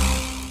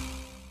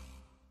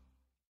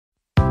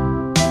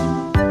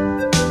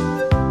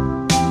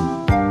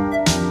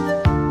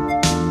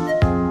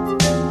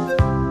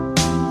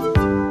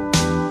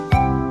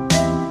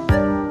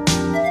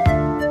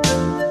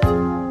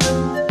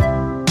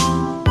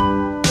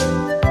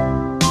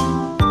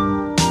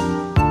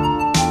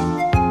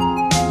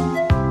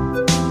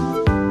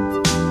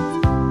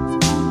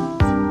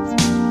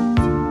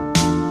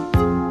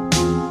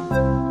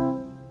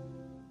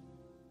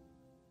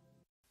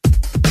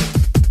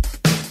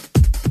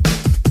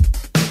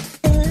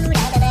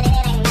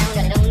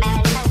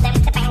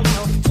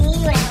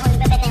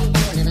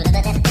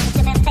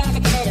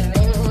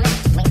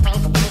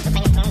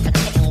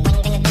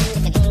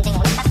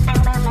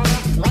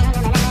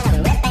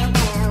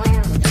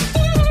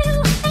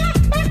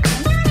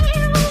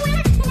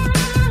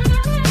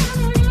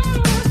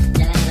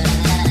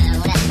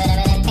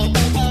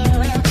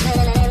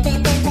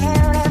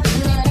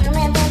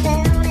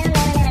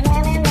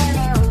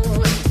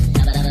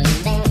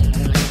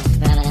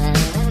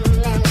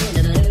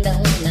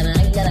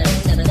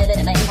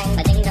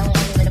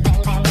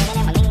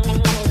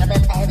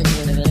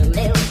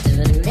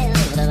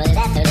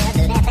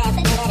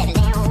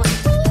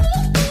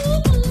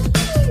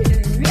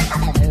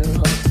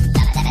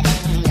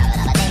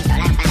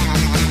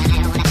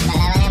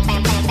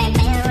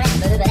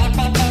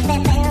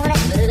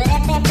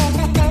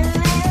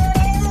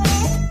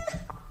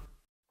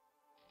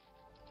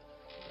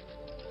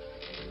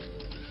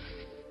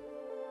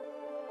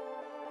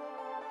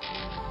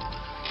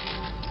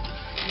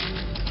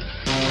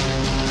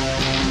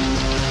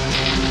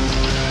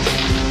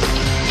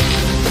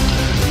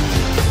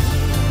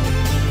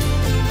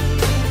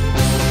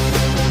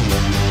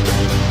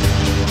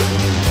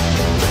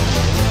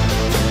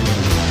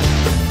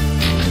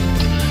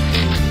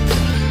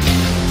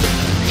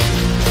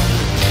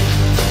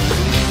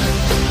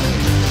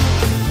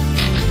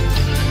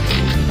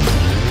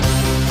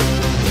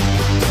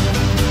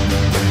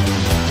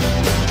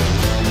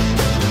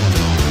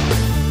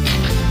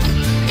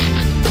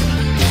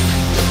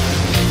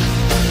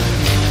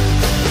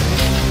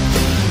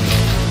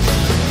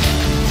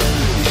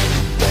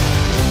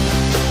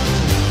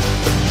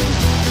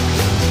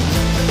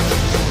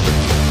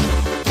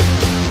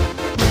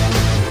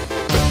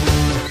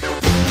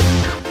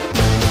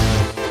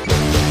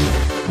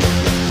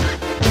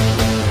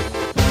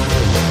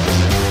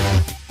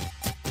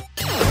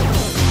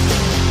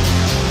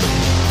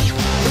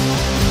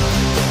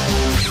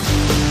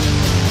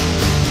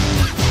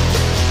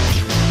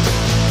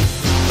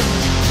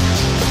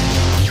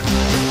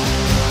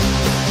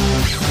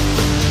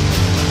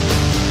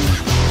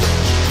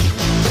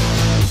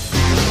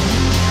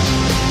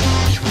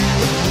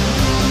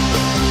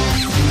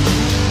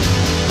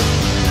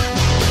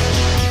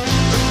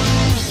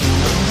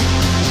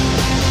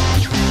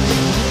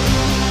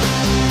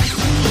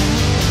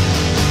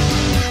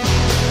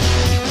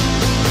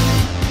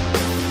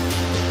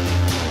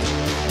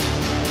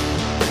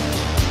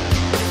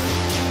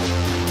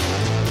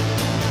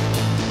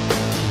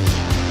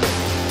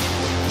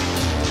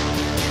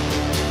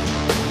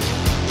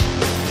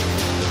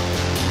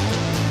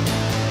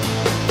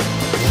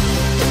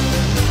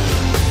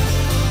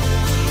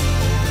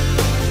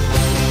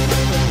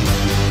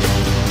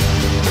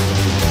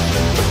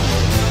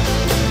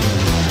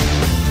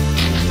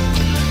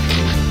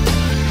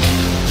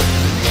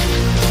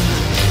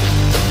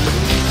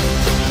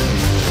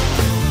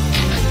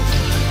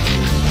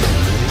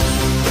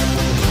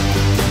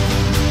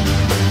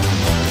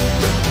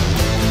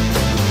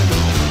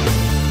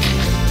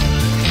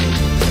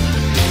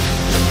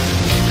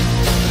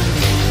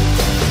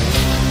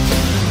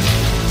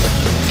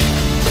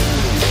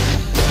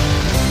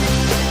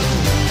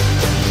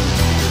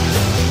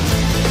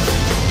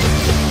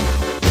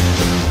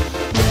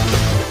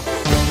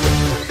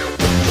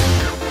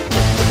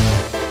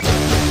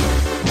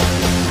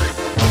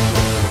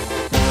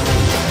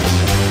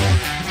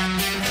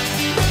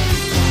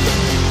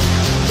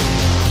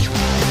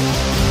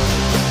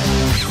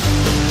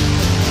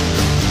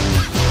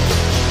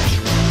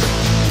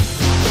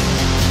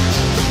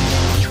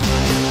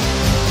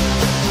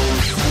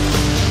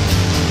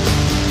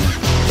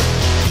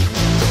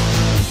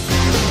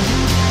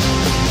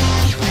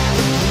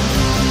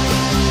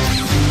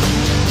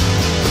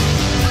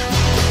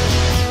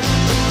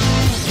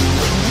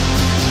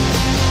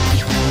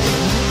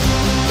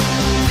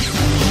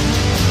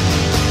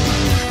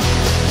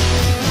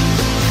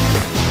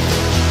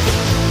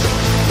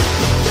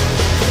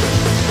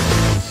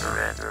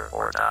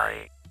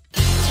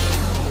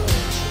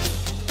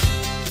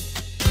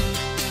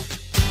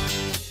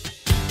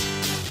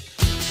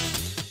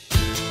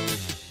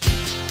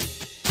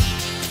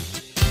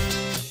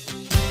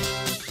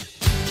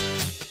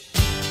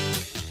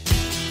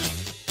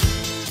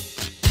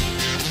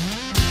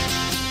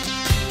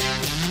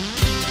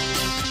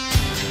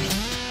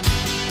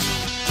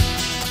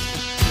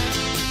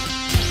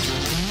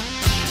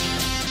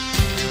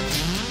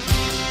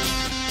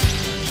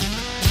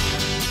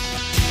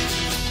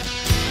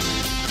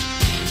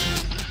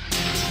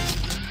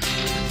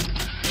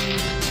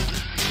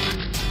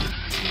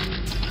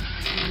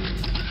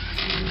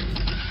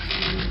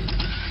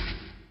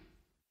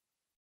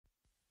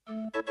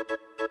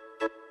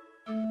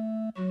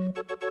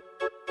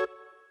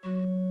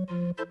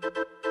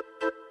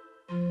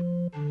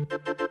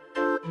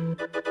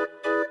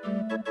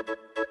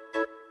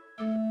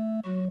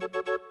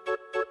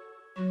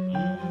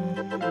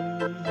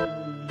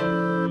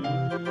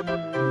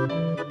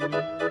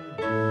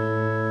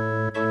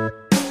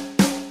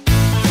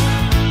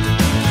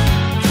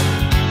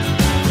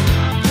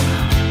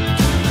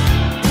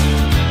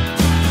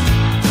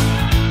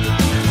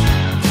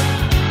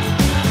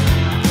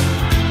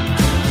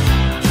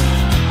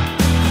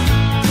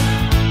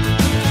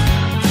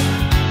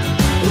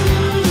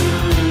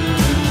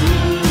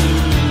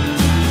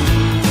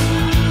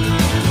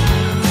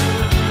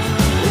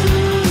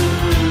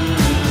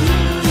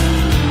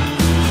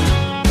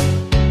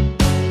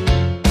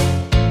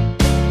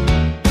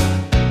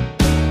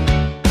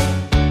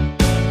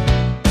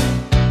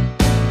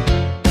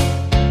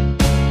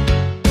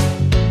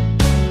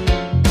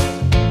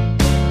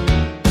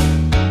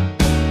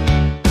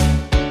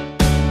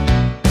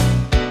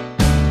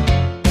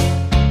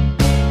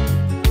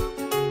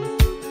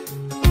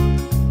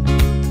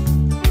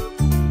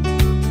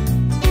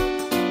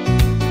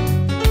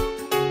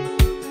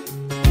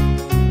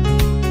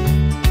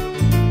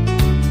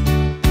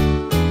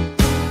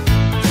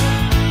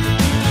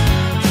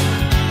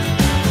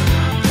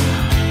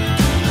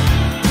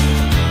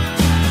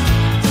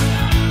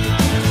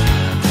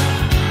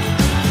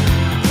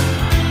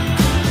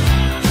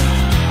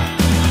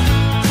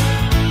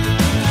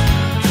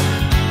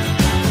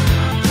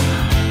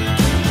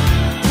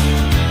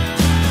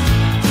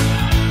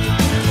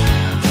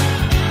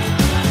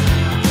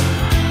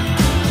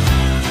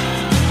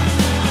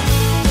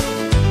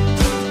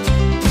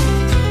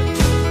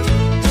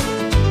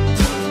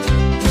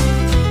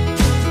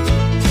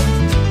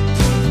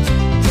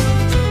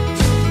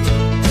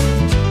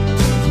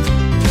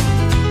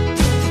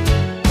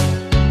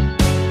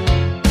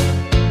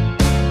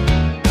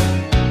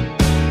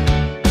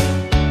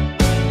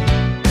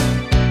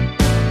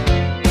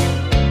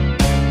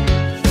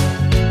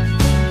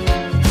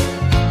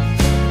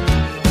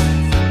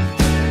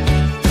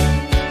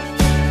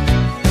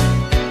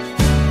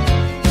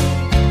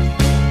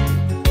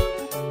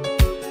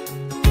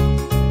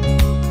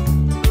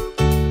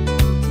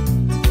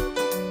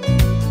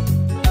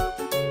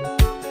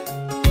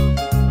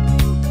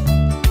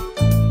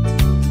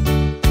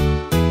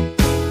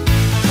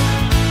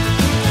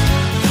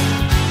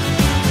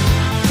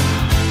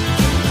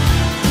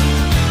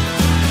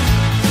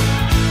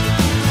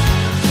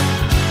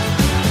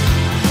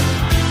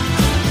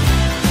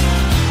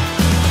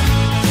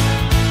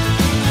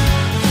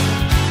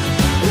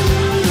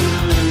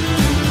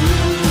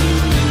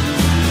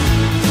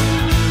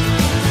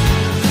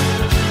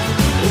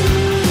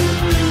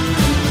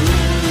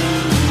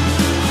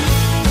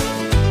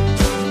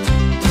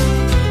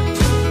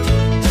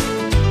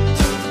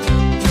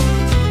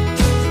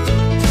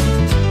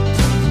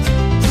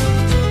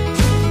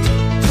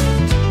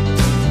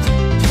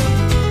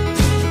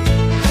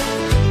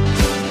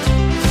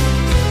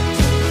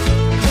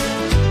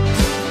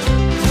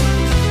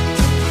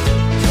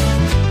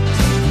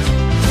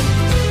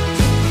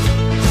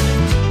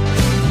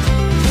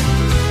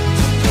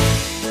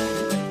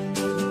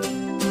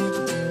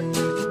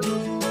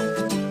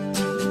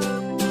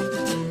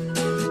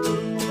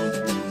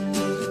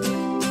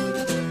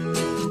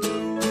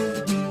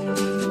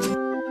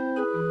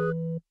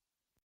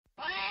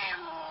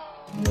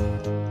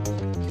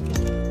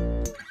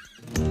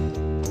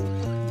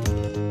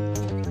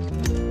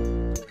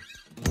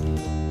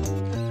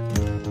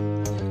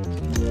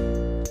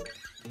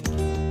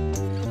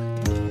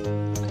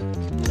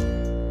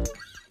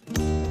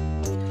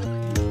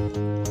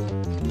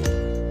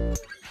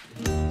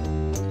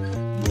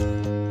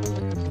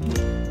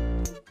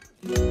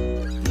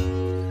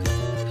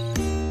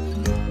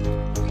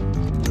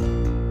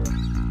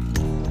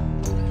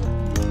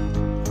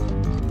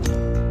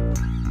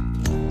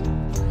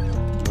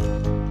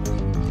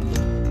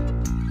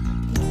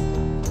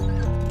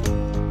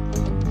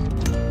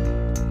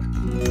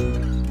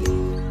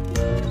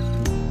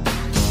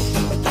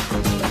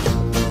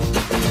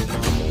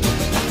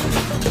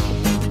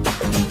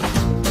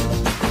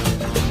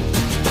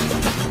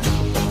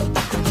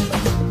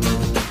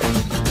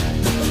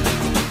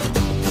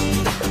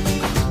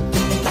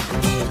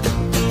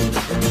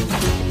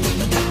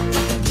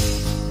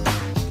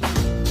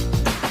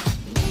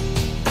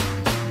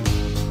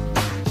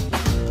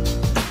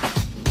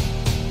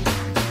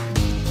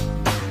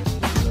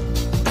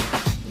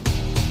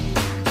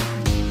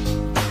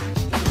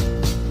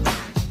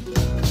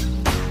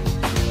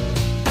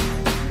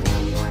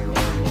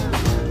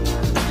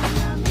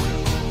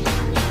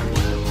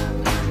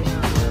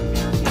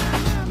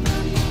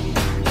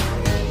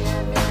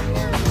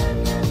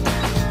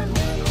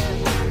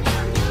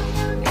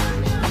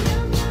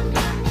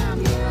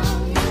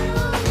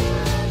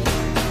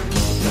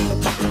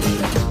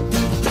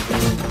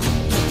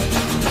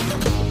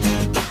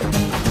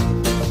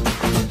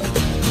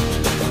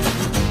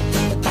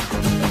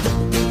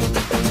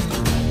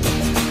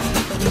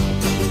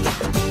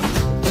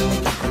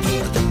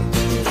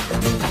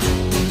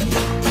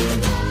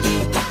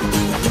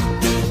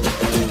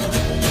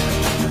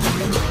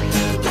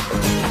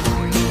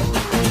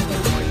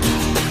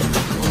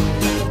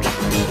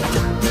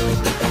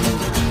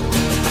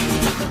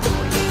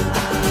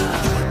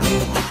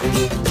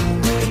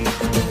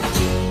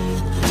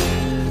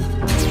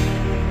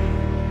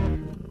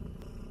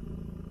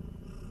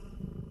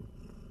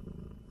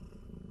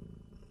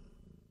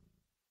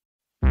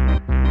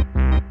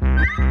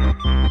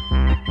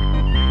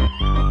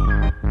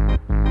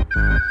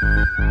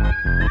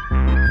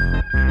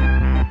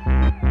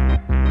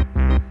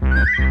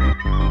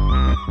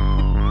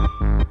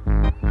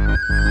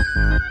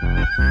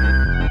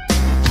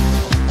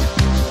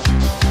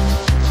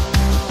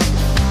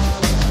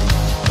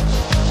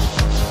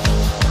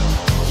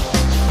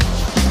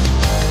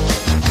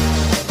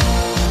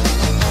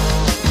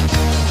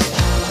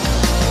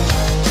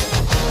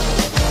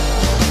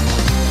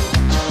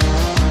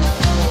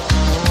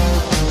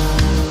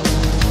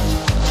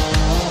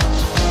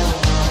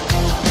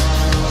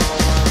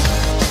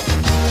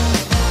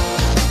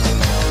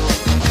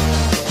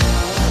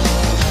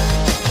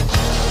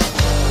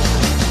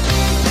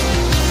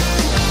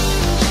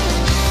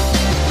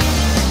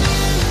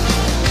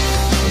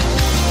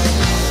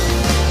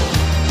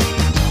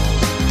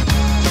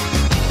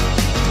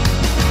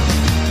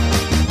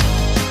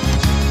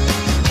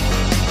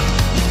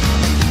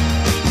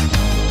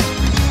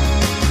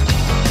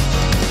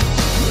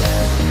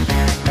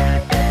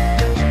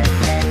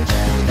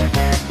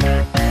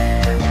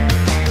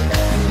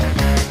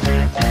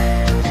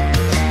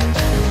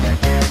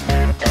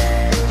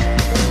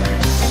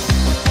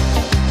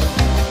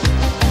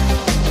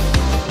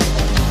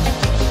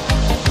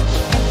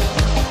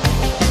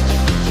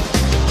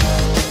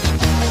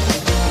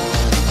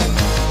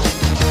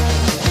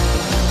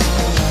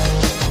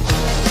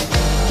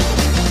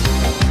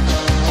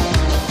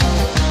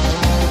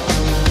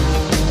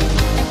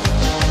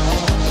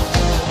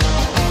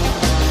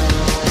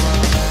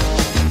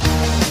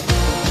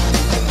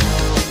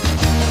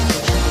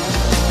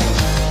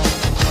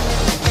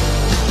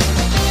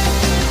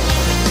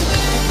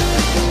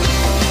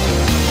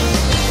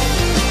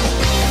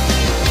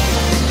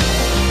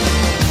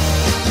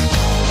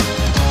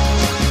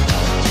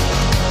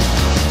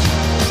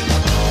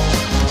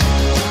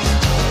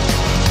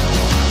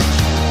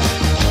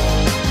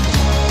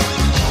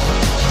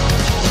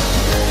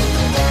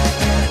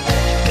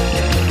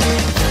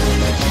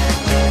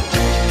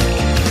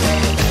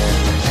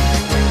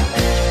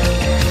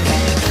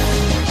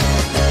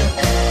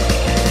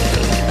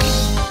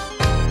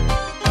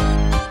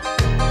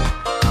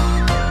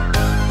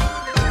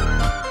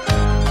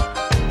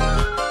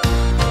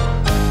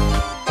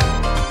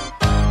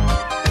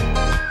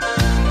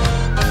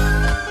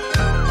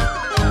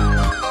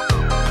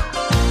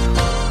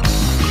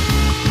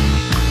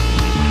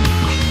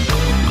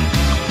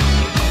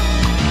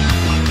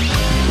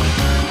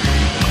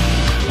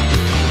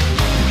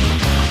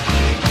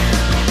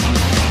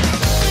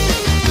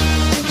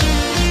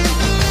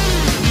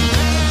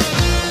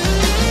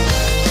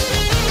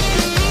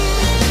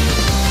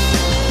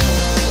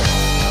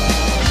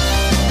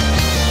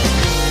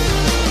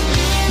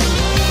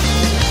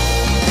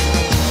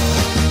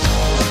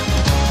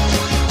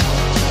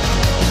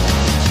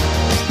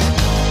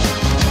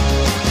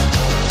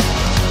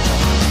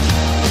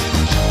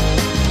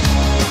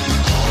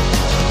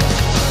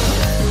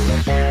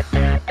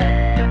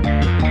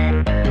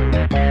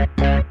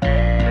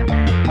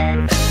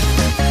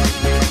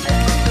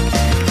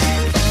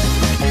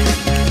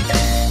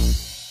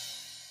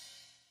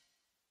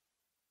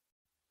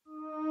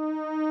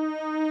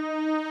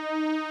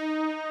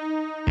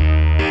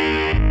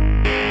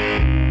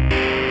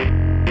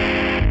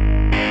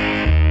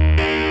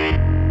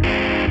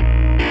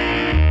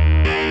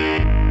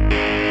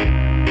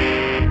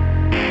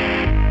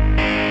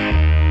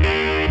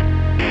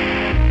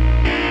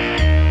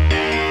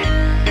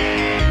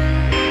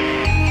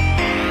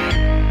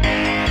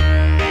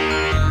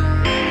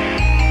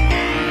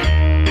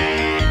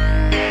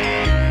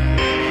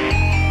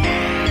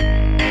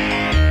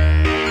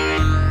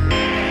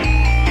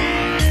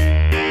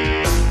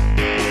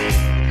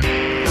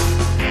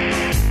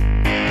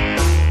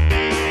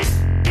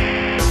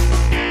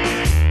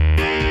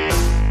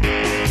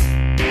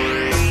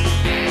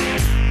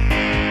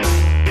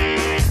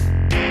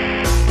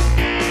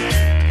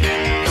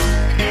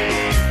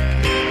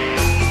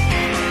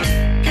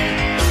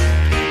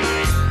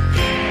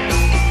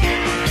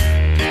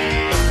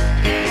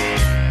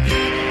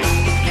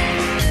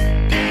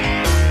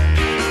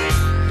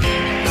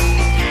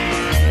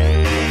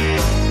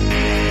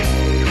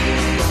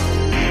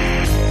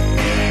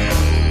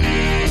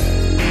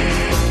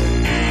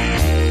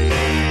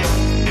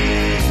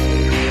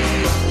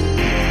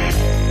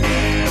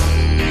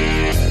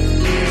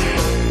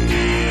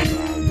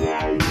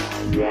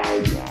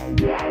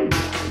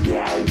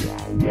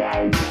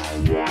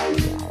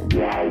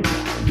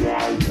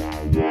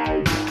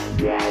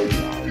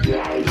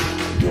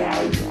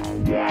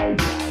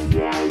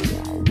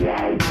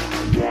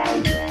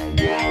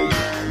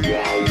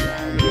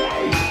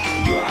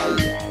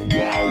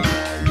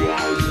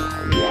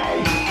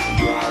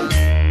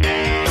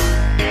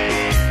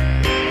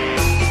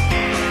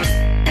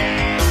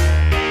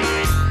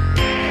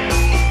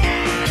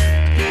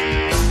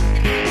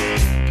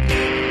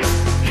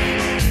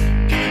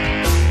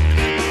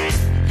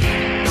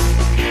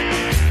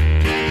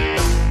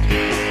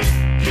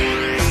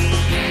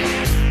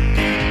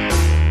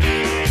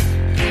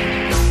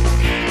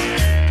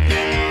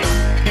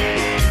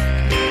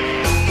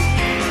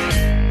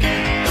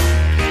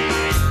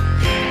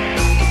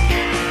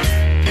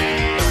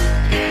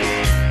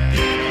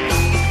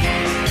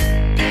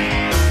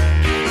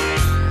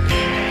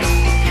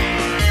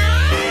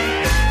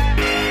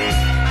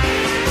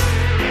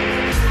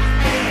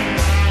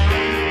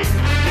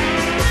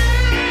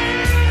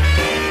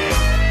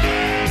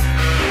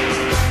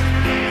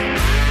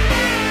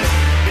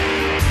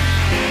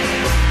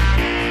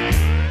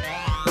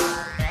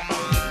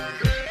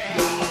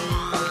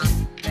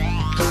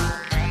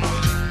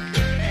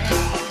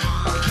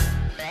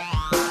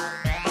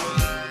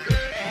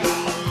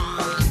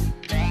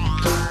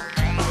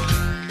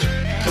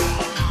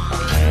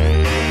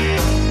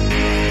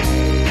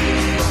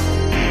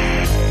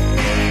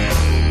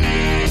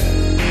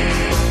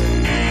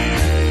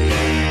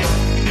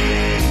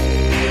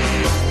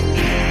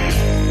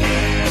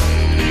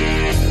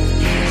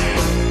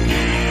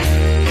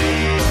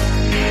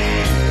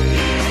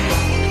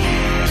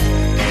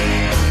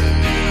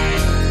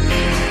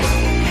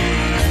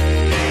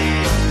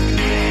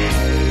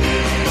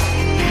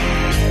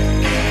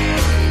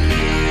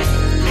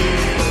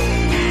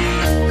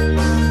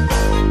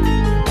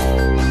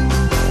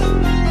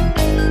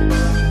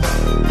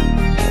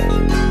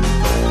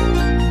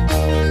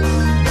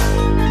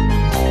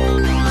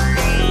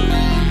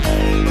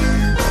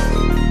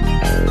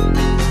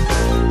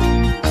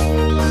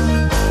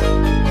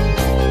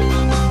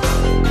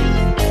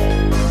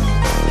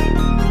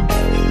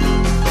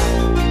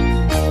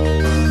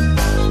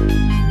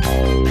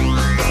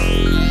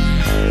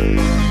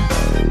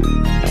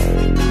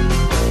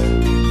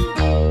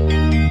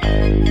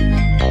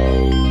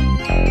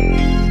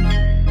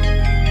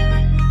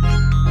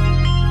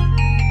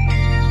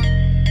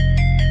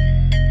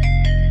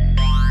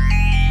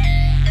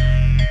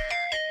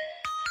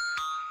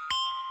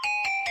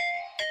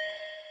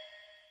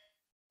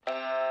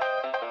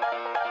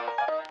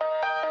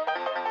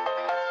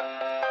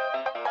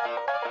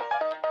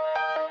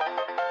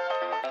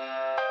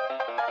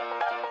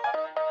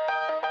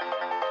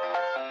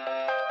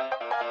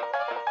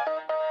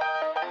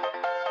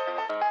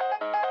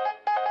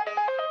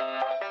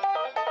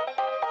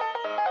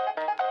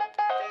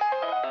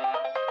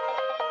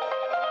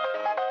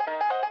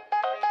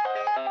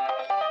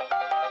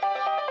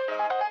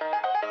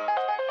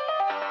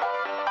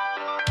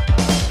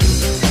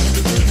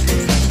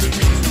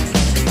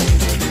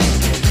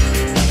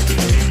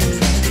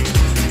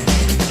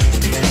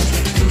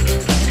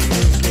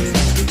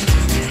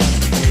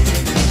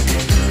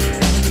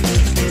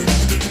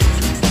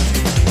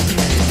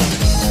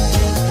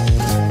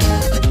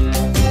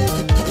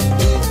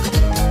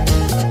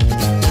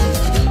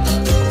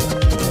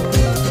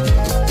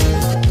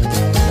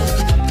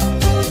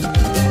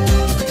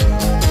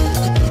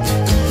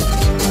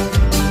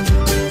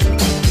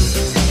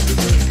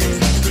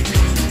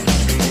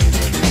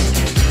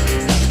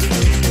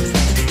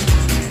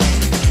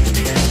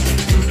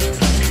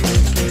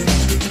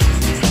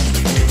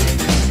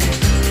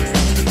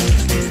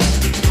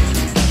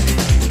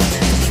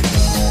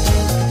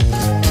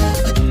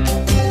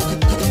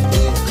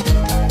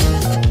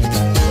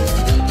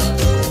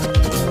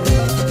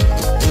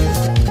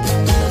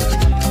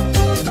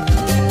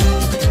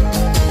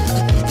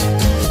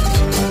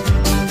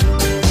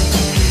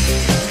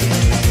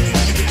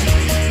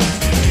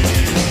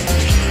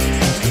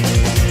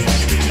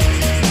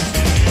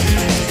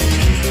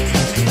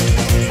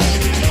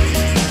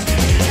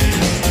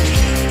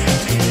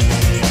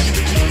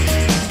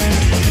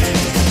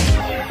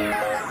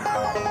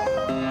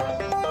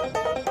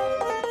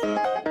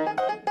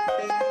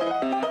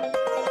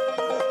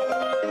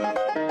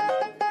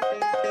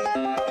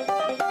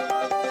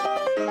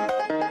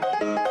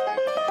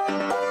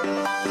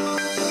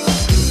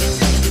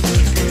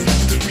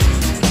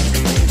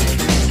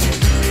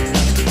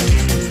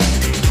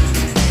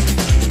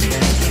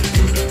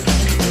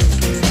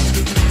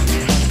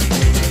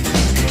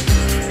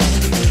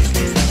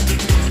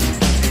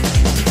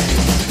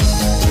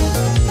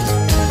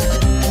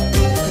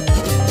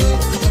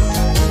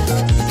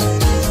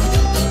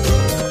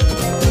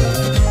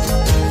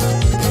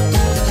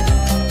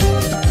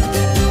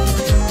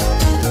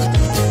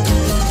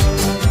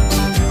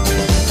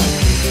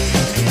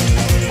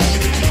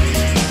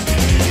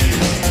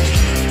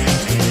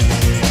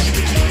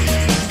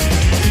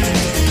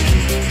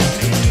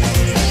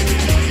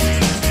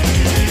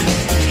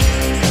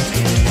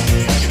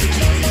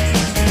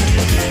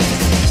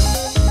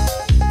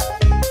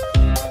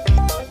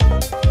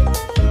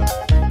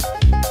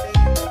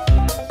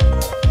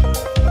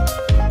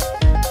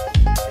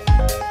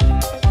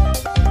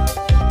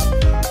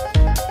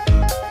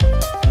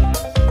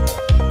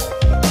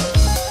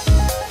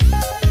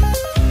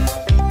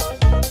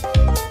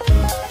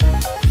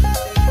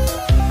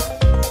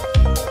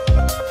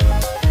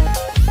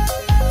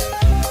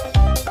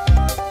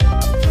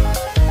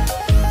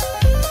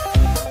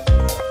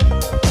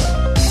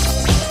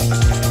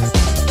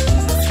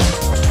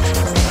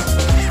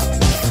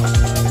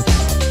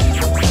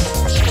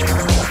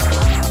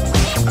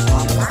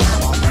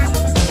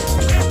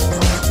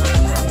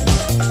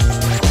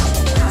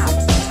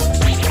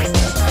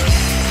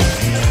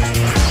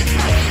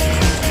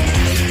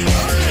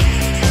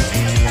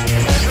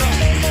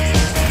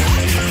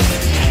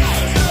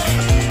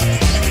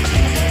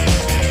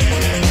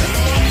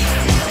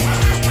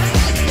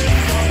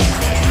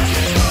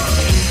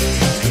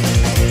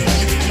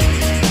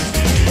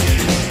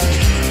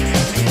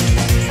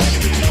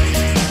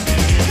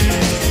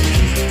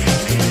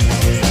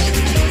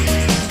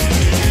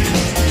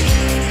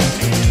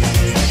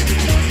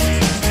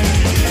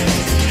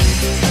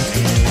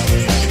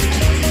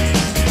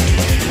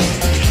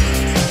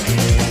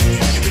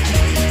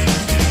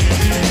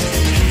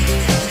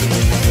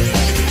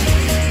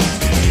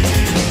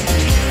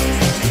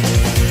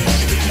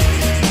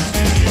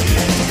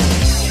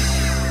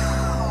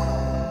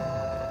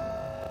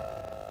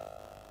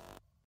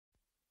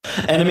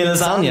 enemy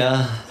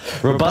lasagna,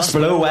 robust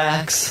below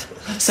wax,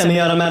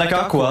 semi-automatic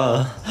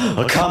aqua,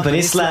 a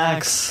company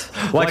slacks,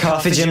 white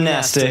coffee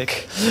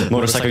gymnastic,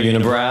 motorcycle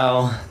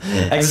unibrow,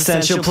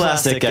 existential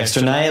plastic,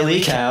 extra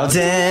nightly cow,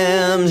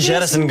 damn,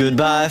 jettison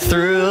goodbye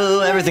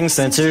through, everything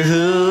center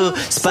who,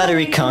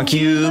 spidery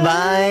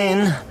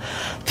concubine,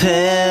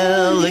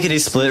 pill, lickety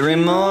split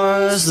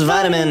remorse,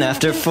 vitamin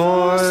after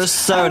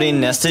force, already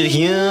nested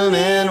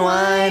human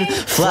wine,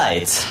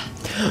 flight,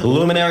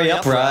 luminary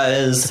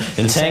uprise,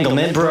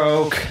 entanglement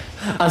broke,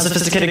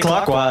 unsophisticated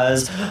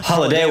clockwise,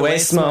 holiday way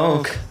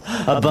smoke,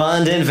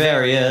 abundant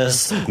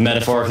various,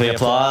 metaphorically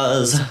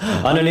applause,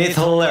 underneath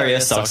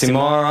hilarious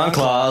oxymoron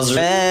clause,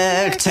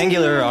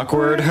 rectangular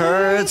awkward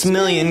hurts,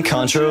 million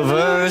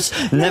controverse,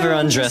 never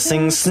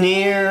undressing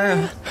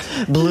sneer,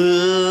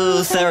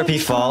 blue therapy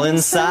fall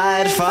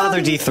inside,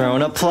 father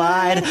dethrone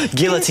applied,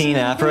 guillotine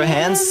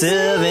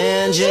apprehensive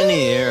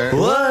engineer,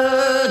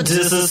 word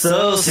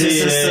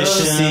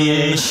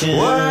disassociation,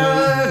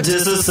 word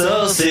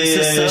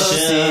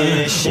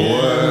disassociation,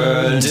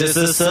 word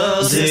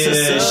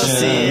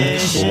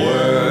disassociation,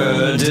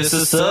 word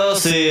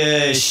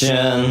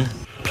disassociation.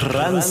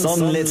 Prance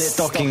on lit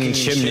stocking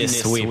chimney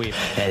sweep,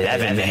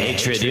 11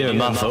 hatred in a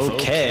month,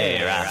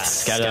 okay, rat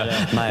scatter,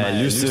 my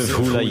elusive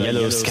hula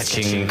yellow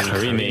sketching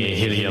creamy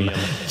helium,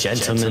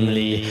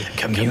 gentlemanly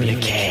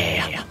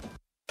communique.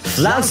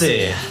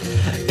 Flouncy,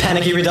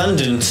 panicky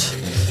redundant,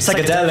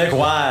 psychedelic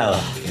while,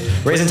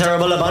 raising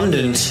terrible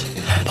abundant,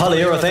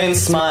 polyurethane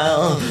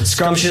smile,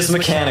 scrumptious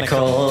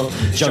mechanical,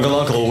 jungle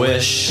uncle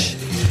wish,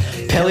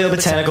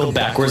 paleobotanical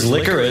backwards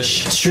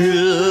licorice,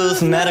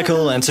 truth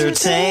medical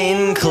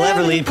entertain,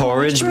 cleverly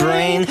porridge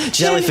brain,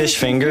 jellyfish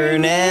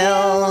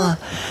fingernail,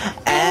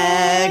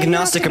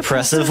 agnostic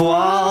oppressive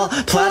wall,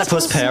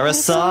 platypus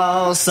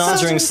parasol,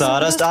 sauntering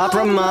sawdust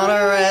opera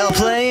monorail,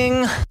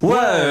 playing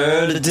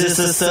word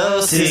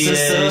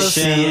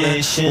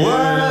disassociation,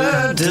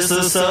 word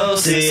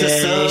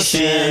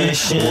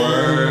disassociation,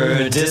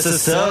 word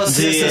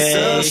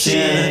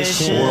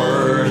disassociation,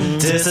 word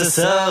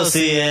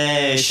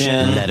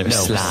disassociation. Let him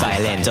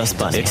violin, dust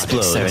bunny,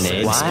 explode,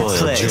 serenade,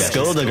 spoil,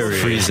 skullduggery,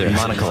 freezer,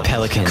 monocle,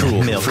 pelican,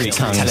 cool, milk, free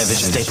tongue,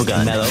 television, staple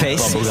gun, mellow,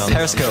 face,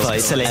 periscope,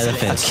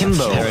 elephant,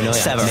 akimbo, paranoia,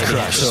 sever,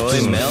 crush,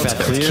 split, melt,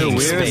 clear,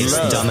 weird, space,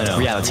 domino,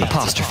 reality,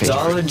 apostrophe,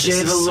 dollar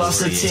J,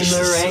 velocity,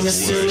 meringue,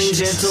 assuming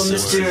gentle,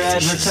 Mr.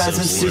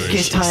 Advertisement,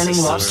 suitcase, pining,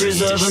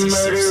 lobsters of a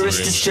murderous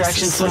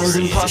distraction, flames,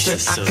 imposter,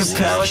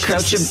 acapella,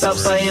 crouch about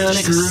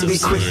bionic, ruby,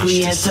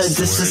 quickly,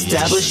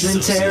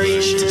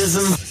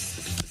 anti-disestablishmentarianism.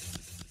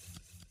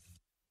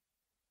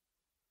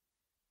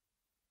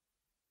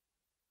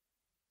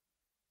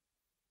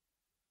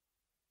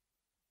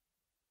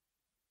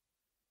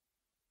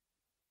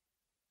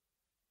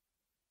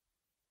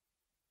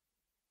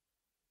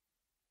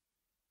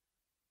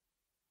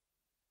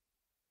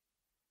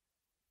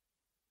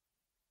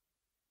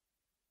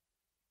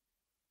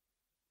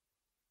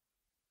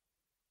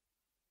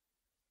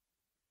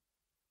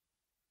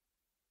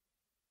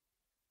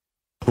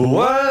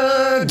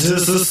 Word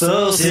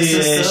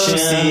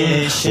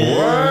disassociation,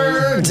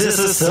 word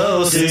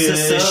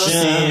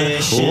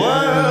disassociation,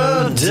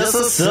 word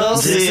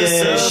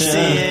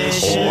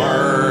disassociation,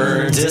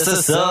 word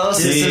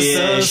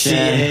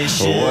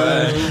disassociation,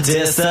 word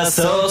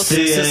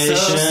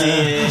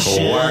disassociation,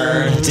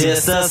 word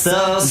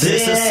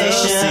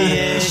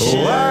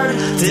disassociation, word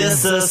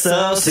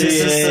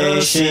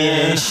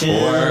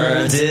disassociation,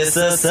 word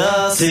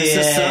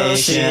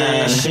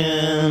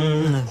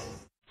disassociation.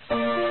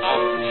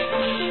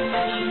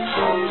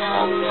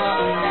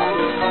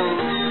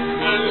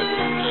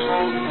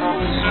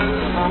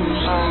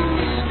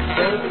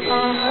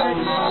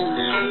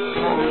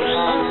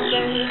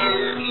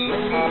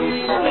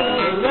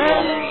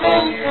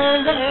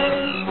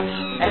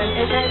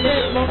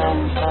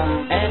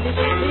 And it's